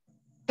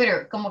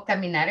 pero como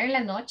caminar en la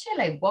noche,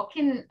 like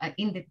walking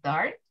in the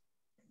dark?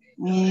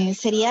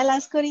 Sería la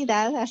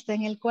oscuridad hasta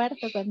en el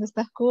cuarto cuando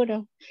está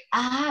oscuro.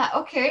 Ah,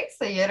 okay,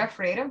 so you're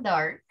afraid of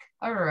dark,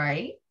 all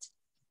right.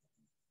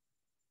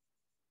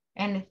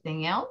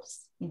 Anything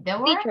else?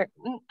 Teacher,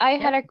 I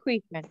had a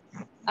question.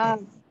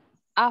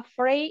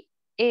 Afraid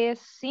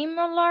is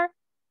similar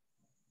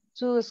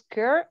to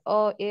scared,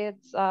 or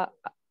it's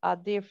a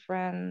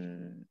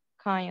different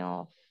kind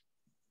of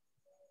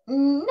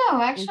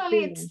No,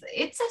 actually, feeling.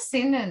 it's a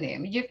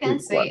synonym. You can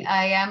say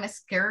I am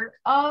scared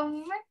of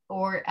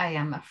or I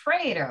am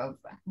afraid of.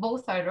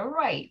 Both are all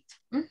right.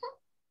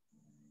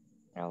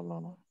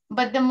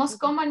 But the most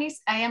common is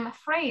I am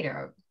afraid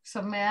of.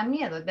 So me da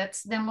miedo.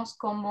 That's the most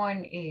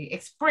common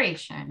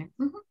expression.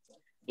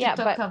 Yeah,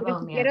 To but talk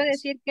about quiero miedos.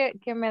 decir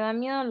que me da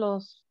miedo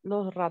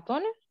los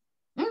ratones.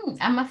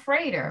 I'm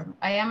afraid of.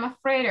 I am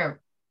afraid of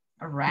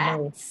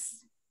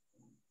rats.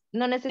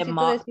 No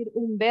necesito decir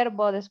un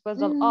verbo después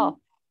del of.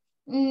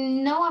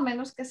 No, a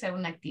menos que sea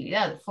una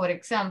actividad. For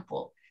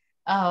example,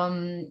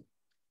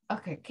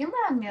 okay, ¿qué me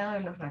da miedo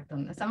de los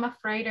ratones? I'm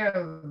afraid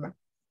of...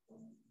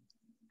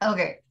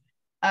 Okay.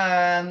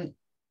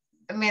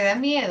 Me da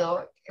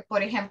miedo,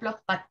 por ejemplo,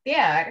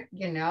 patear,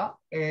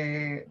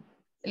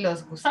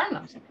 los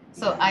gusanos.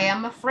 So, I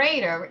am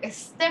afraid of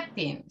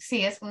stepping.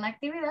 Si es una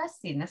actividad,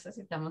 sí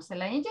necesitamos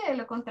el ing, de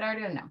lo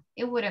contrario, no.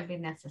 It wouldn't be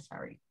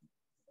necessary.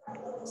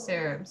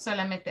 So,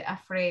 solamente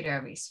afraid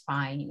of is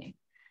fine.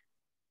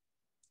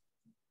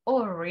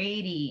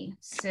 Alrighty,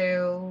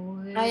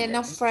 so... I am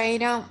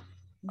afraid of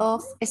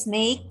a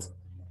snake.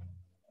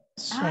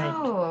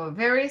 Oh,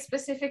 very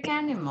specific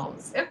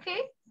animals. Okay.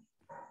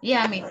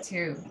 Yeah, me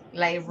too.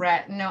 Like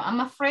rat. No, I'm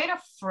afraid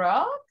of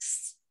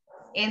frogs.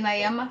 And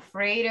I am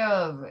afraid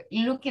of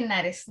looking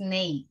at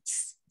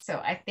snakes. So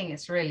I think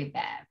it's really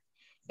bad.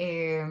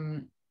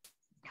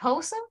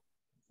 Jose?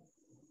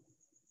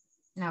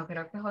 No,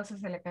 creo que Jose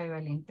se le cayó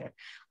el inter.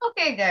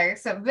 Okay,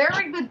 guys. So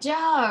very good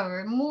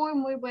job. Muy,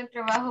 muy buen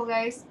trabajo,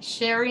 guys.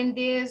 Sharing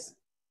this.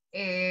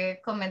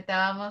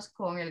 Comentábamos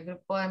con el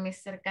grupo de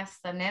Mr.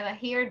 Castaneda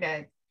here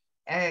that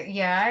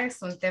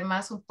son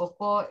temas un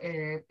poco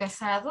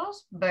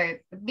pesados,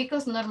 but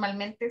because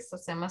normalmente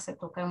estos temas se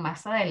tocan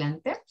más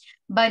adelante,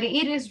 but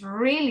it is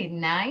really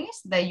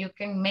nice that you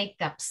can make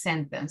up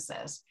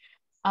sentences.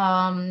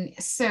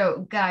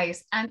 So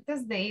guys,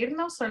 antes de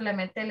irnos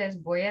solamente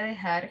les voy a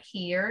dejar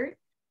here,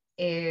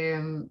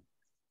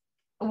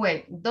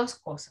 dos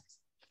cosas.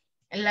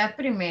 La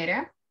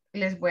primera,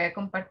 les voy a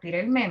compartir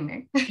el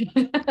meme.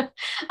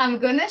 I'm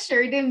gonna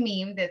share the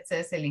meme that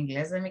says el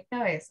inglés de mi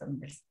cabeza.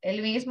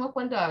 El mismo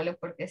cuando hablo,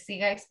 porque sí,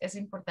 guys, es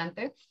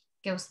importante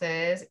que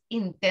ustedes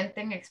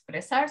intenten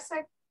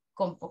expresarse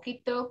con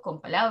poquito,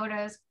 con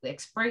palabras,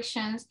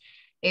 expressions.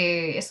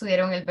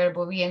 Estudiaron el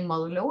verbo be en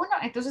módulo 1.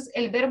 Entonces,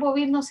 el verbo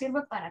be nos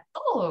sirve para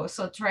todo.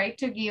 So, try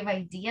to give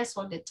ideas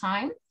all the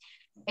time.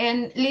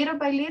 And little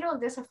by little,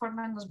 de esa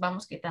forma nos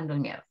vamos quitando el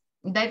miedo.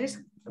 That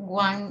is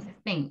one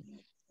thing.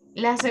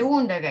 La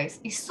segunda,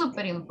 guys, y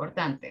súper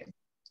importante.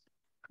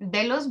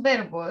 De los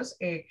verbos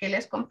que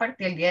les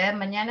compartí el día de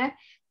mañana,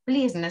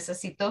 please,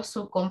 necesito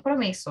su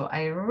compromiso.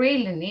 I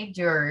really need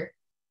your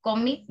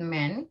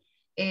commitment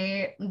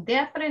de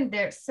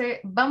aprenderse.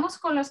 Vamos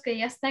con los que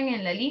ya están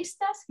en la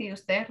lista, si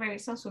ustedes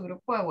revisan su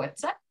grupo de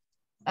WhatsApp.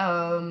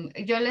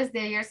 Yo les di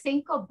ayer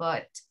 5,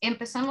 but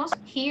empezamos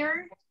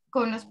here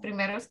con los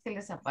primeros que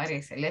les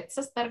aparece. Let's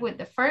start with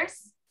the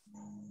first.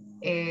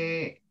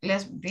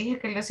 Les dije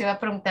que les iba a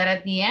preguntar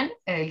a the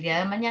el día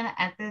de mañana,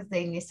 antes de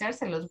iniciar,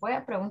 se los voy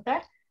a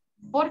preguntar,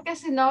 porque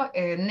si no,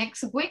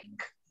 next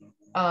week,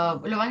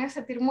 lo van a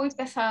sentir muy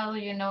pesado,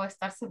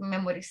 estarse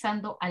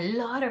memorizando a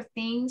lot of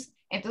things,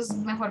 entonces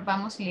mejor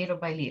vamos little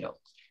by little.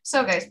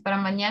 So guys, para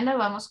mañana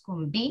vamos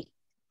con be,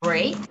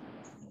 break,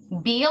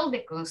 build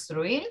de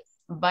construir,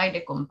 buy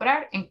de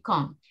comprar, and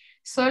come.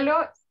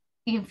 Solo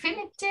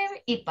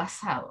infinitive y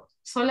pasado.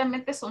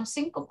 Solamente son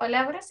 5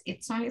 palabras,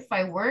 it's only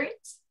 5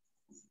 words.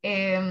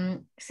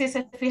 Si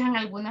se fijan,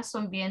 algunas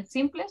son bien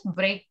simples.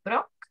 Break,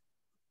 broke.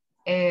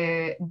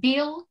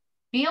 Build,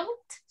 built.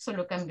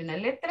 Solo cambia una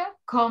letra.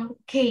 Come,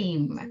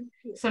 came.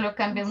 Solo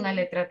cambia una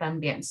letra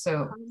también.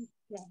 So,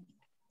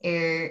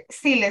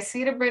 si les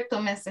sirve,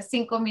 tómense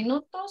 5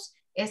 minutos.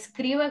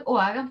 Escriban o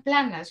hagan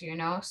planas,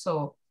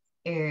 So,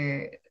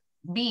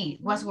 be,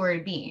 what's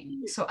word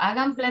be. So,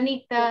 hagan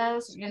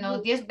planitas,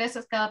 10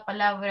 veces cada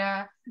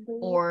palabra,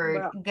 o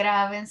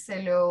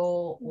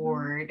grábenselo, o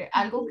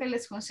algo que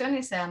les funcione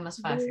y sea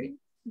más fácil.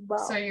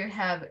 So, you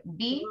have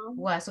be,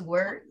 was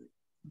word,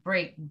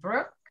 break,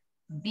 broke,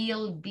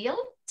 build,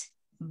 built,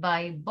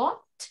 buy,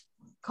 bought,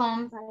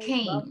 come,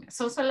 came.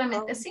 Son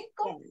solamente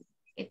 5.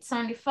 It's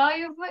only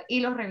 5 y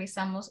los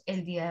revisamos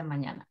el día de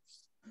mañana.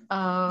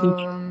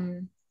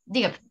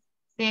 Dígame.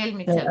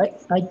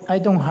 I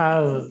don't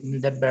have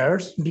the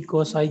verbs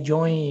because I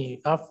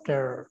joined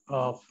after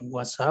of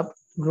WhatsApp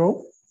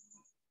group.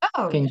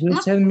 Oh, Can you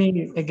tell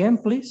me again,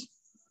 please?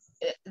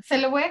 Se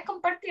lo voy a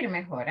compartir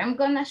mejor. I'm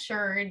gonna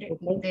share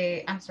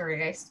I'm sorry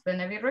guys, it's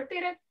gonna be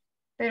repeated,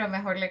 pero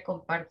mejor le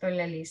comparto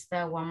la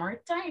lista one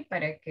more time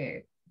para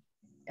que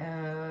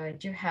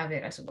you have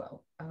it as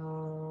well.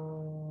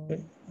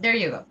 There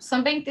you go.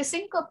 Son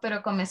 25,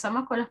 pero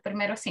comenzamos con los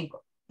primeros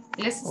 5.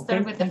 Let's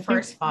start with the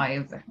first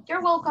 5.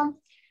 You're welcome.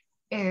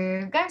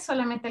 Guys,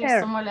 solamente les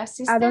tomo la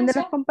asistencia. ¿A dónde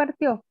los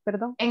compartió?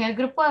 Perdón. En el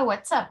grupo de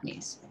WhatsApp,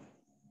 Miss.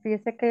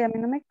 Fíjese que a mí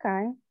no me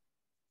cae.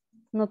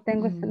 No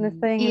tengo, no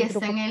estoy en el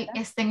grupo. Y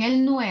está en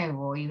el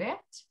nuevo,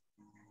 Ivette.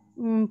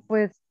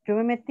 Pues yo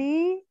me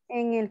metí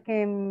en el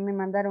que me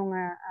mandaron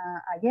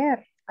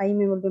ayer. Ahí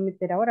me volví a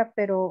meter ahora,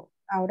 pero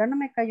ahora no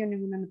me cayó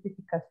ninguna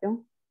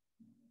notificación.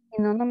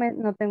 Y no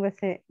tengo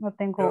no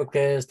tengo. Creo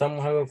que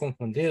estamos algo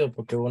confundidos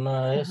porque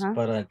una es Ajá.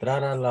 para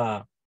entrar a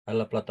la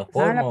la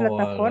plataforma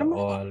plataforma.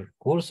 o al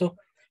curso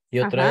y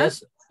otra Ajá.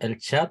 es el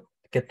chat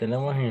que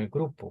tenemos en el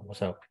grupo. O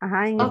sea,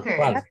 Ajá, en el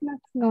grupal. chat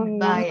no Y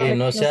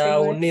no se ha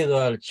tengo eso. unido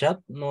al chat,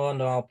 no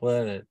va a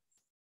poder.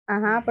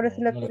 Ajá, por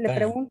eso No le le cae.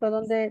 pregunto,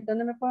 ¿dónde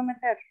me puedo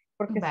meter?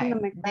 Porque si no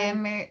me cae.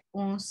 Deme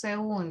un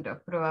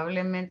segundo,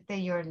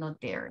 probablemente you're not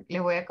there. Le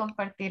voy a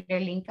compartir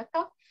el link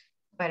acá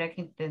para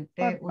que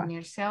intente Porfa.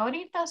 unirse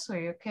ahorita, so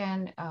you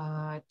can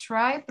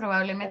try.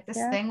 Probablemente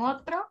esté en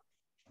otro,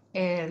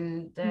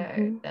 and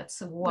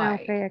that's why.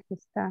 Ok, aquí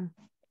está.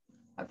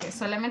 Ok,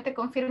 solamente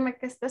confirme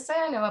que este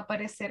sea, le va a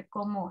aparecer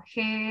como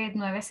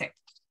G9C.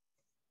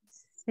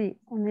 Sí,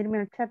 unirme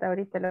al chat,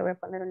 ahorita le voy a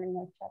poner un link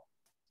al chat.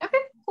 Ok,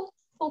 cool.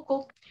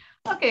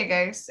 Ok,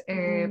 guys,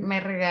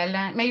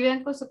 me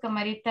ayudan con su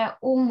camarita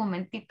un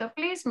momentito,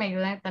 please. Me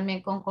ayudan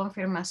también con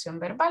confirmación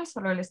verbal.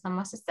 Solo les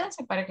damos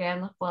asistencia para que ya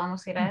nos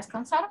podamos ir a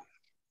descansar.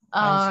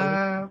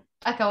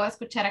 Acabo de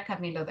escuchar a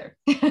Camilo there.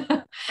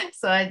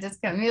 So I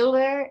just Camilo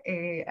there.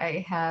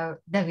 I have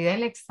David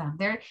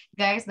Alexander.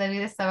 Guys,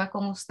 David estaba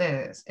con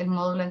ustedes el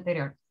módulo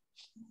anterior.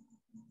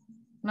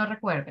 No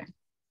recuerden.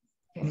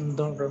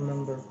 Don't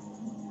remember.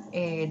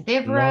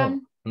 Debra.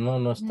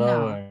 No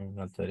estaba en el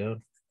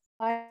anterior.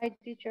 Hi,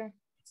 teacher.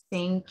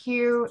 Thank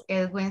you.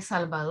 Edwin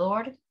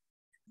Salvador.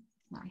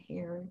 Not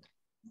here.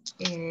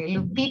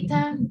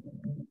 Lupita.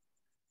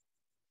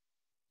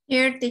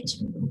 Here,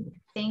 teacher.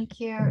 Thank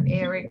you.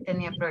 Eric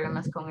tenía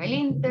problemas con el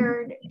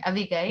Inter.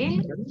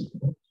 Abigail.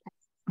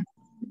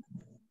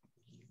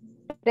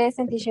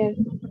 Present, teacher.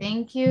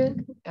 Thank you.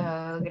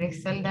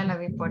 Griselda la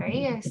vi por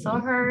ahí. I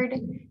saw her.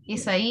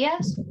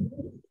 Isaías.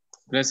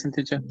 Present,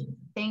 teacher.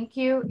 Thank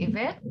you.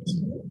 Yvette.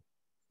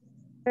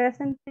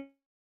 Present.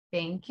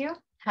 Thank you.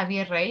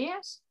 Javier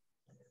Reyes.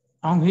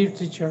 I'm here,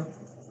 teacher.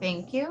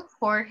 Thank you.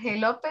 Jorge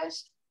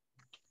López.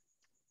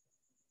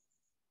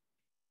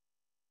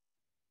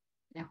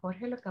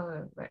 Jorge lo acabo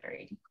de ver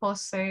ahí.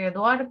 José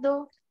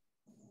Eduardo.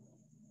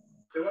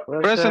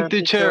 Present,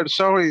 teacher.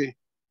 Sorry.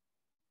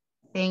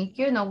 Thank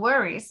you. No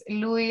worries.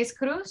 Luis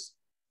Cruz.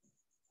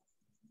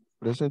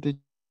 Present,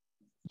 teacher.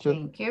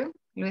 Thank you.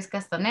 Luis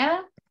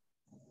Castaneda.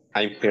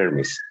 I'm here,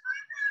 miss.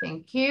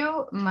 Thank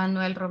you.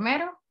 Manuel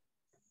Romero.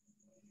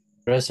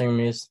 Present,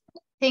 miss.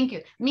 Thank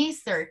you.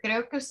 Mister,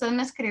 creo que usted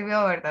me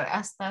escribió, ¿verdad?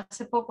 Hasta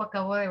hace poco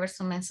acabo de ver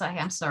su mensaje.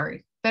 I'm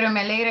sorry. Pero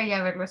me alegra ya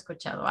haberlo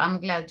escuchado. I'm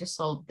glad you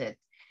solved it.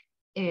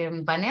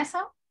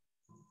 Vanessa.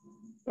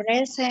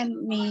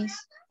 Present, miss.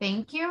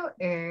 Thank you.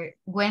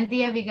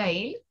 Wendy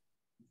Abigail.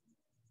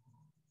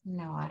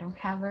 No, I don't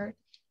have her.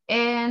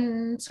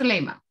 And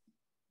Suleima.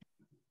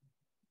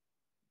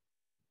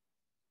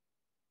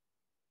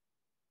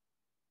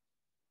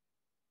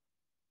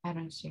 I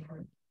don't see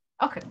her.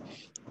 Okay.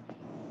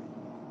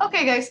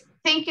 Okay, guys.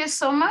 Thank you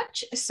so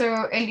much.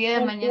 So, el día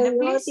de mañana,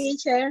 please.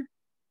 Teacher.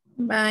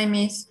 Bye,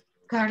 miss.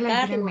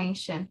 Carla didn't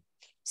mention.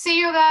 See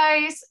you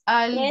guys.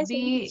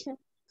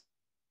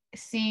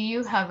 See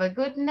you. Have a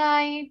good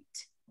night.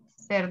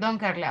 Perdón,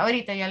 Carla.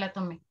 Ahorita ya la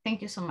tomé.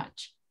 Thank you so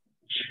much.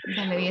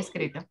 Ya le había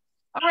escrito.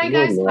 All right,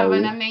 guys. Have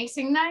an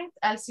amazing night.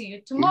 I'll see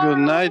you tomorrow.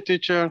 Good night,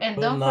 teacher. And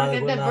don't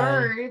forget the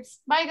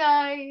verbs. Bye,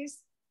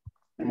 guys.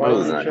 Bye,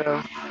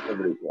 teacher.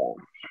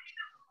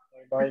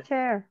 Bye.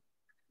 Chair.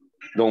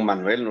 Don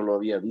Manuel no lo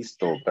había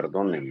visto,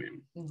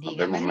 perdóneme. Nos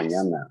vemos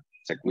mañana.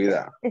 Se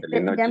cuida.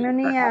 Ya me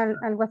uní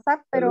al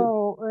WhatsApp,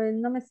 pero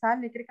no me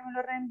sale. Creo que me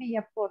lo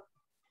reenvía por.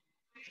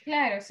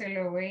 Claro, se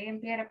lo voy a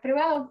enviar a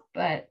privado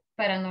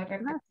para no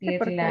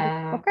repetir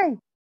la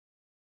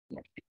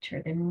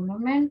picture de un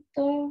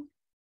momento.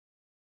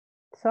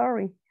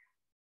 Sorry.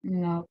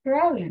 No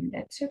problem,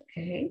 that's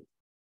okay.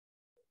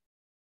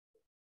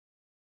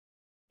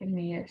 Give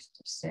me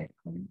just a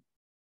second.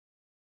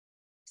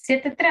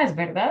 7-3,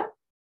 ¿verdad?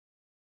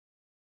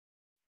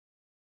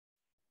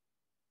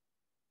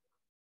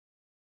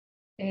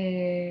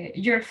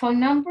 Your phone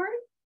number,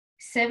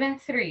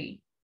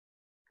 7-3.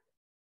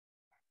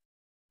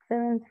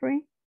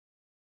 7-3.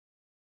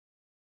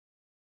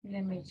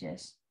 Let me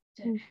just,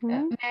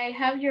 may I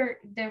have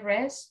the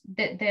rest,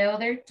 the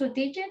other 2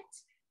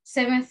 digits?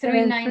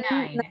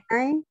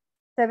 7399.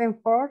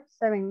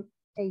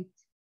 7478.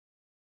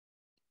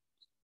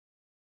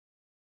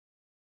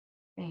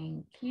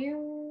 Thank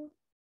you.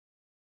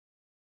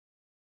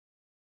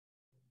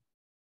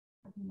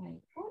 Oh my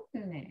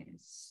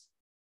goodness.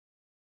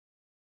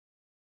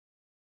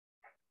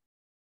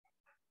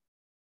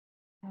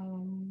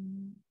 Oh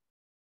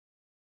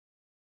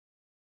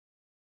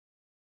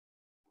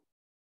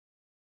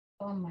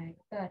my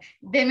God.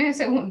 Deme un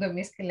segundo,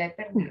 Miss, que la he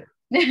perdido.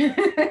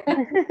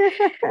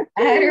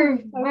 I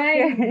don't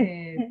find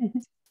it.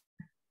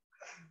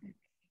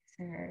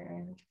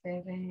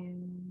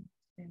 777.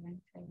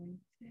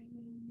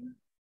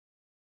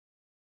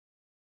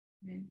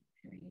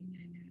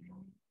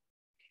 399.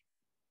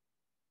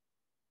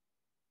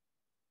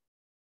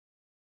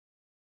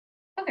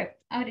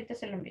 Ahorita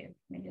se lo envío.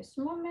 Just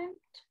a moment.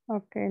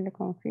 Ok, le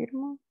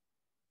confirmo.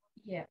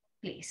 Yeah,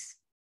 please.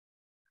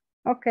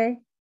 Ok.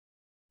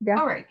 Ya.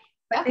 All right.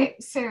 Okay,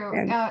 so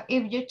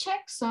if you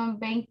check, son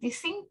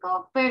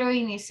 25, pero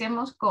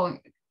iniciamos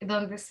con,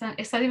 donde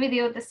está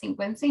dividido de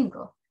 5 en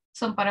 5.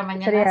 Son para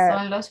mañana,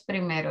 son los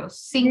primeros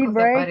 5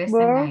 que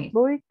aparecen ahí.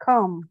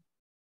 Come.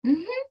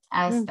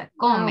 Hasta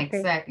come, okay.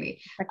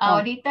 exactly. Hasta come.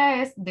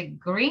 Ahorita es the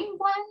green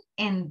one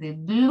and the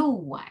blue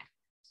one.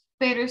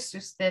 Pero si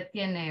usted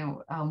tiene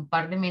un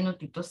par de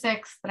minutitos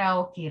extra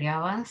o quiere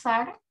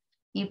avanzar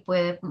y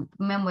puede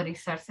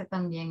memorizarse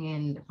también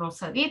el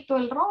rosadito,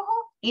 el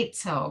rojo,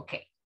 it's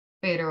okay.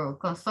 Pero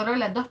con solo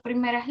las 2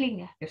 primeras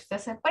líneas que usted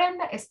se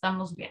aprenda,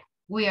 estamos bien.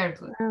 We are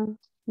good.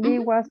 Be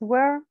was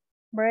where,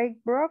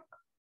 break, broke,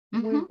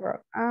 we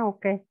broke.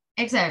 Okay.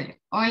 Exactly.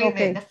 Only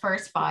okay. the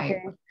first 5.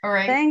 Okay. All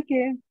right. Thank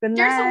you. Good night.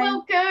 You're so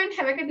welcome.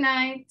 Have a good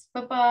night.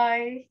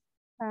 Bye-bye.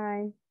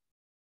 Bye.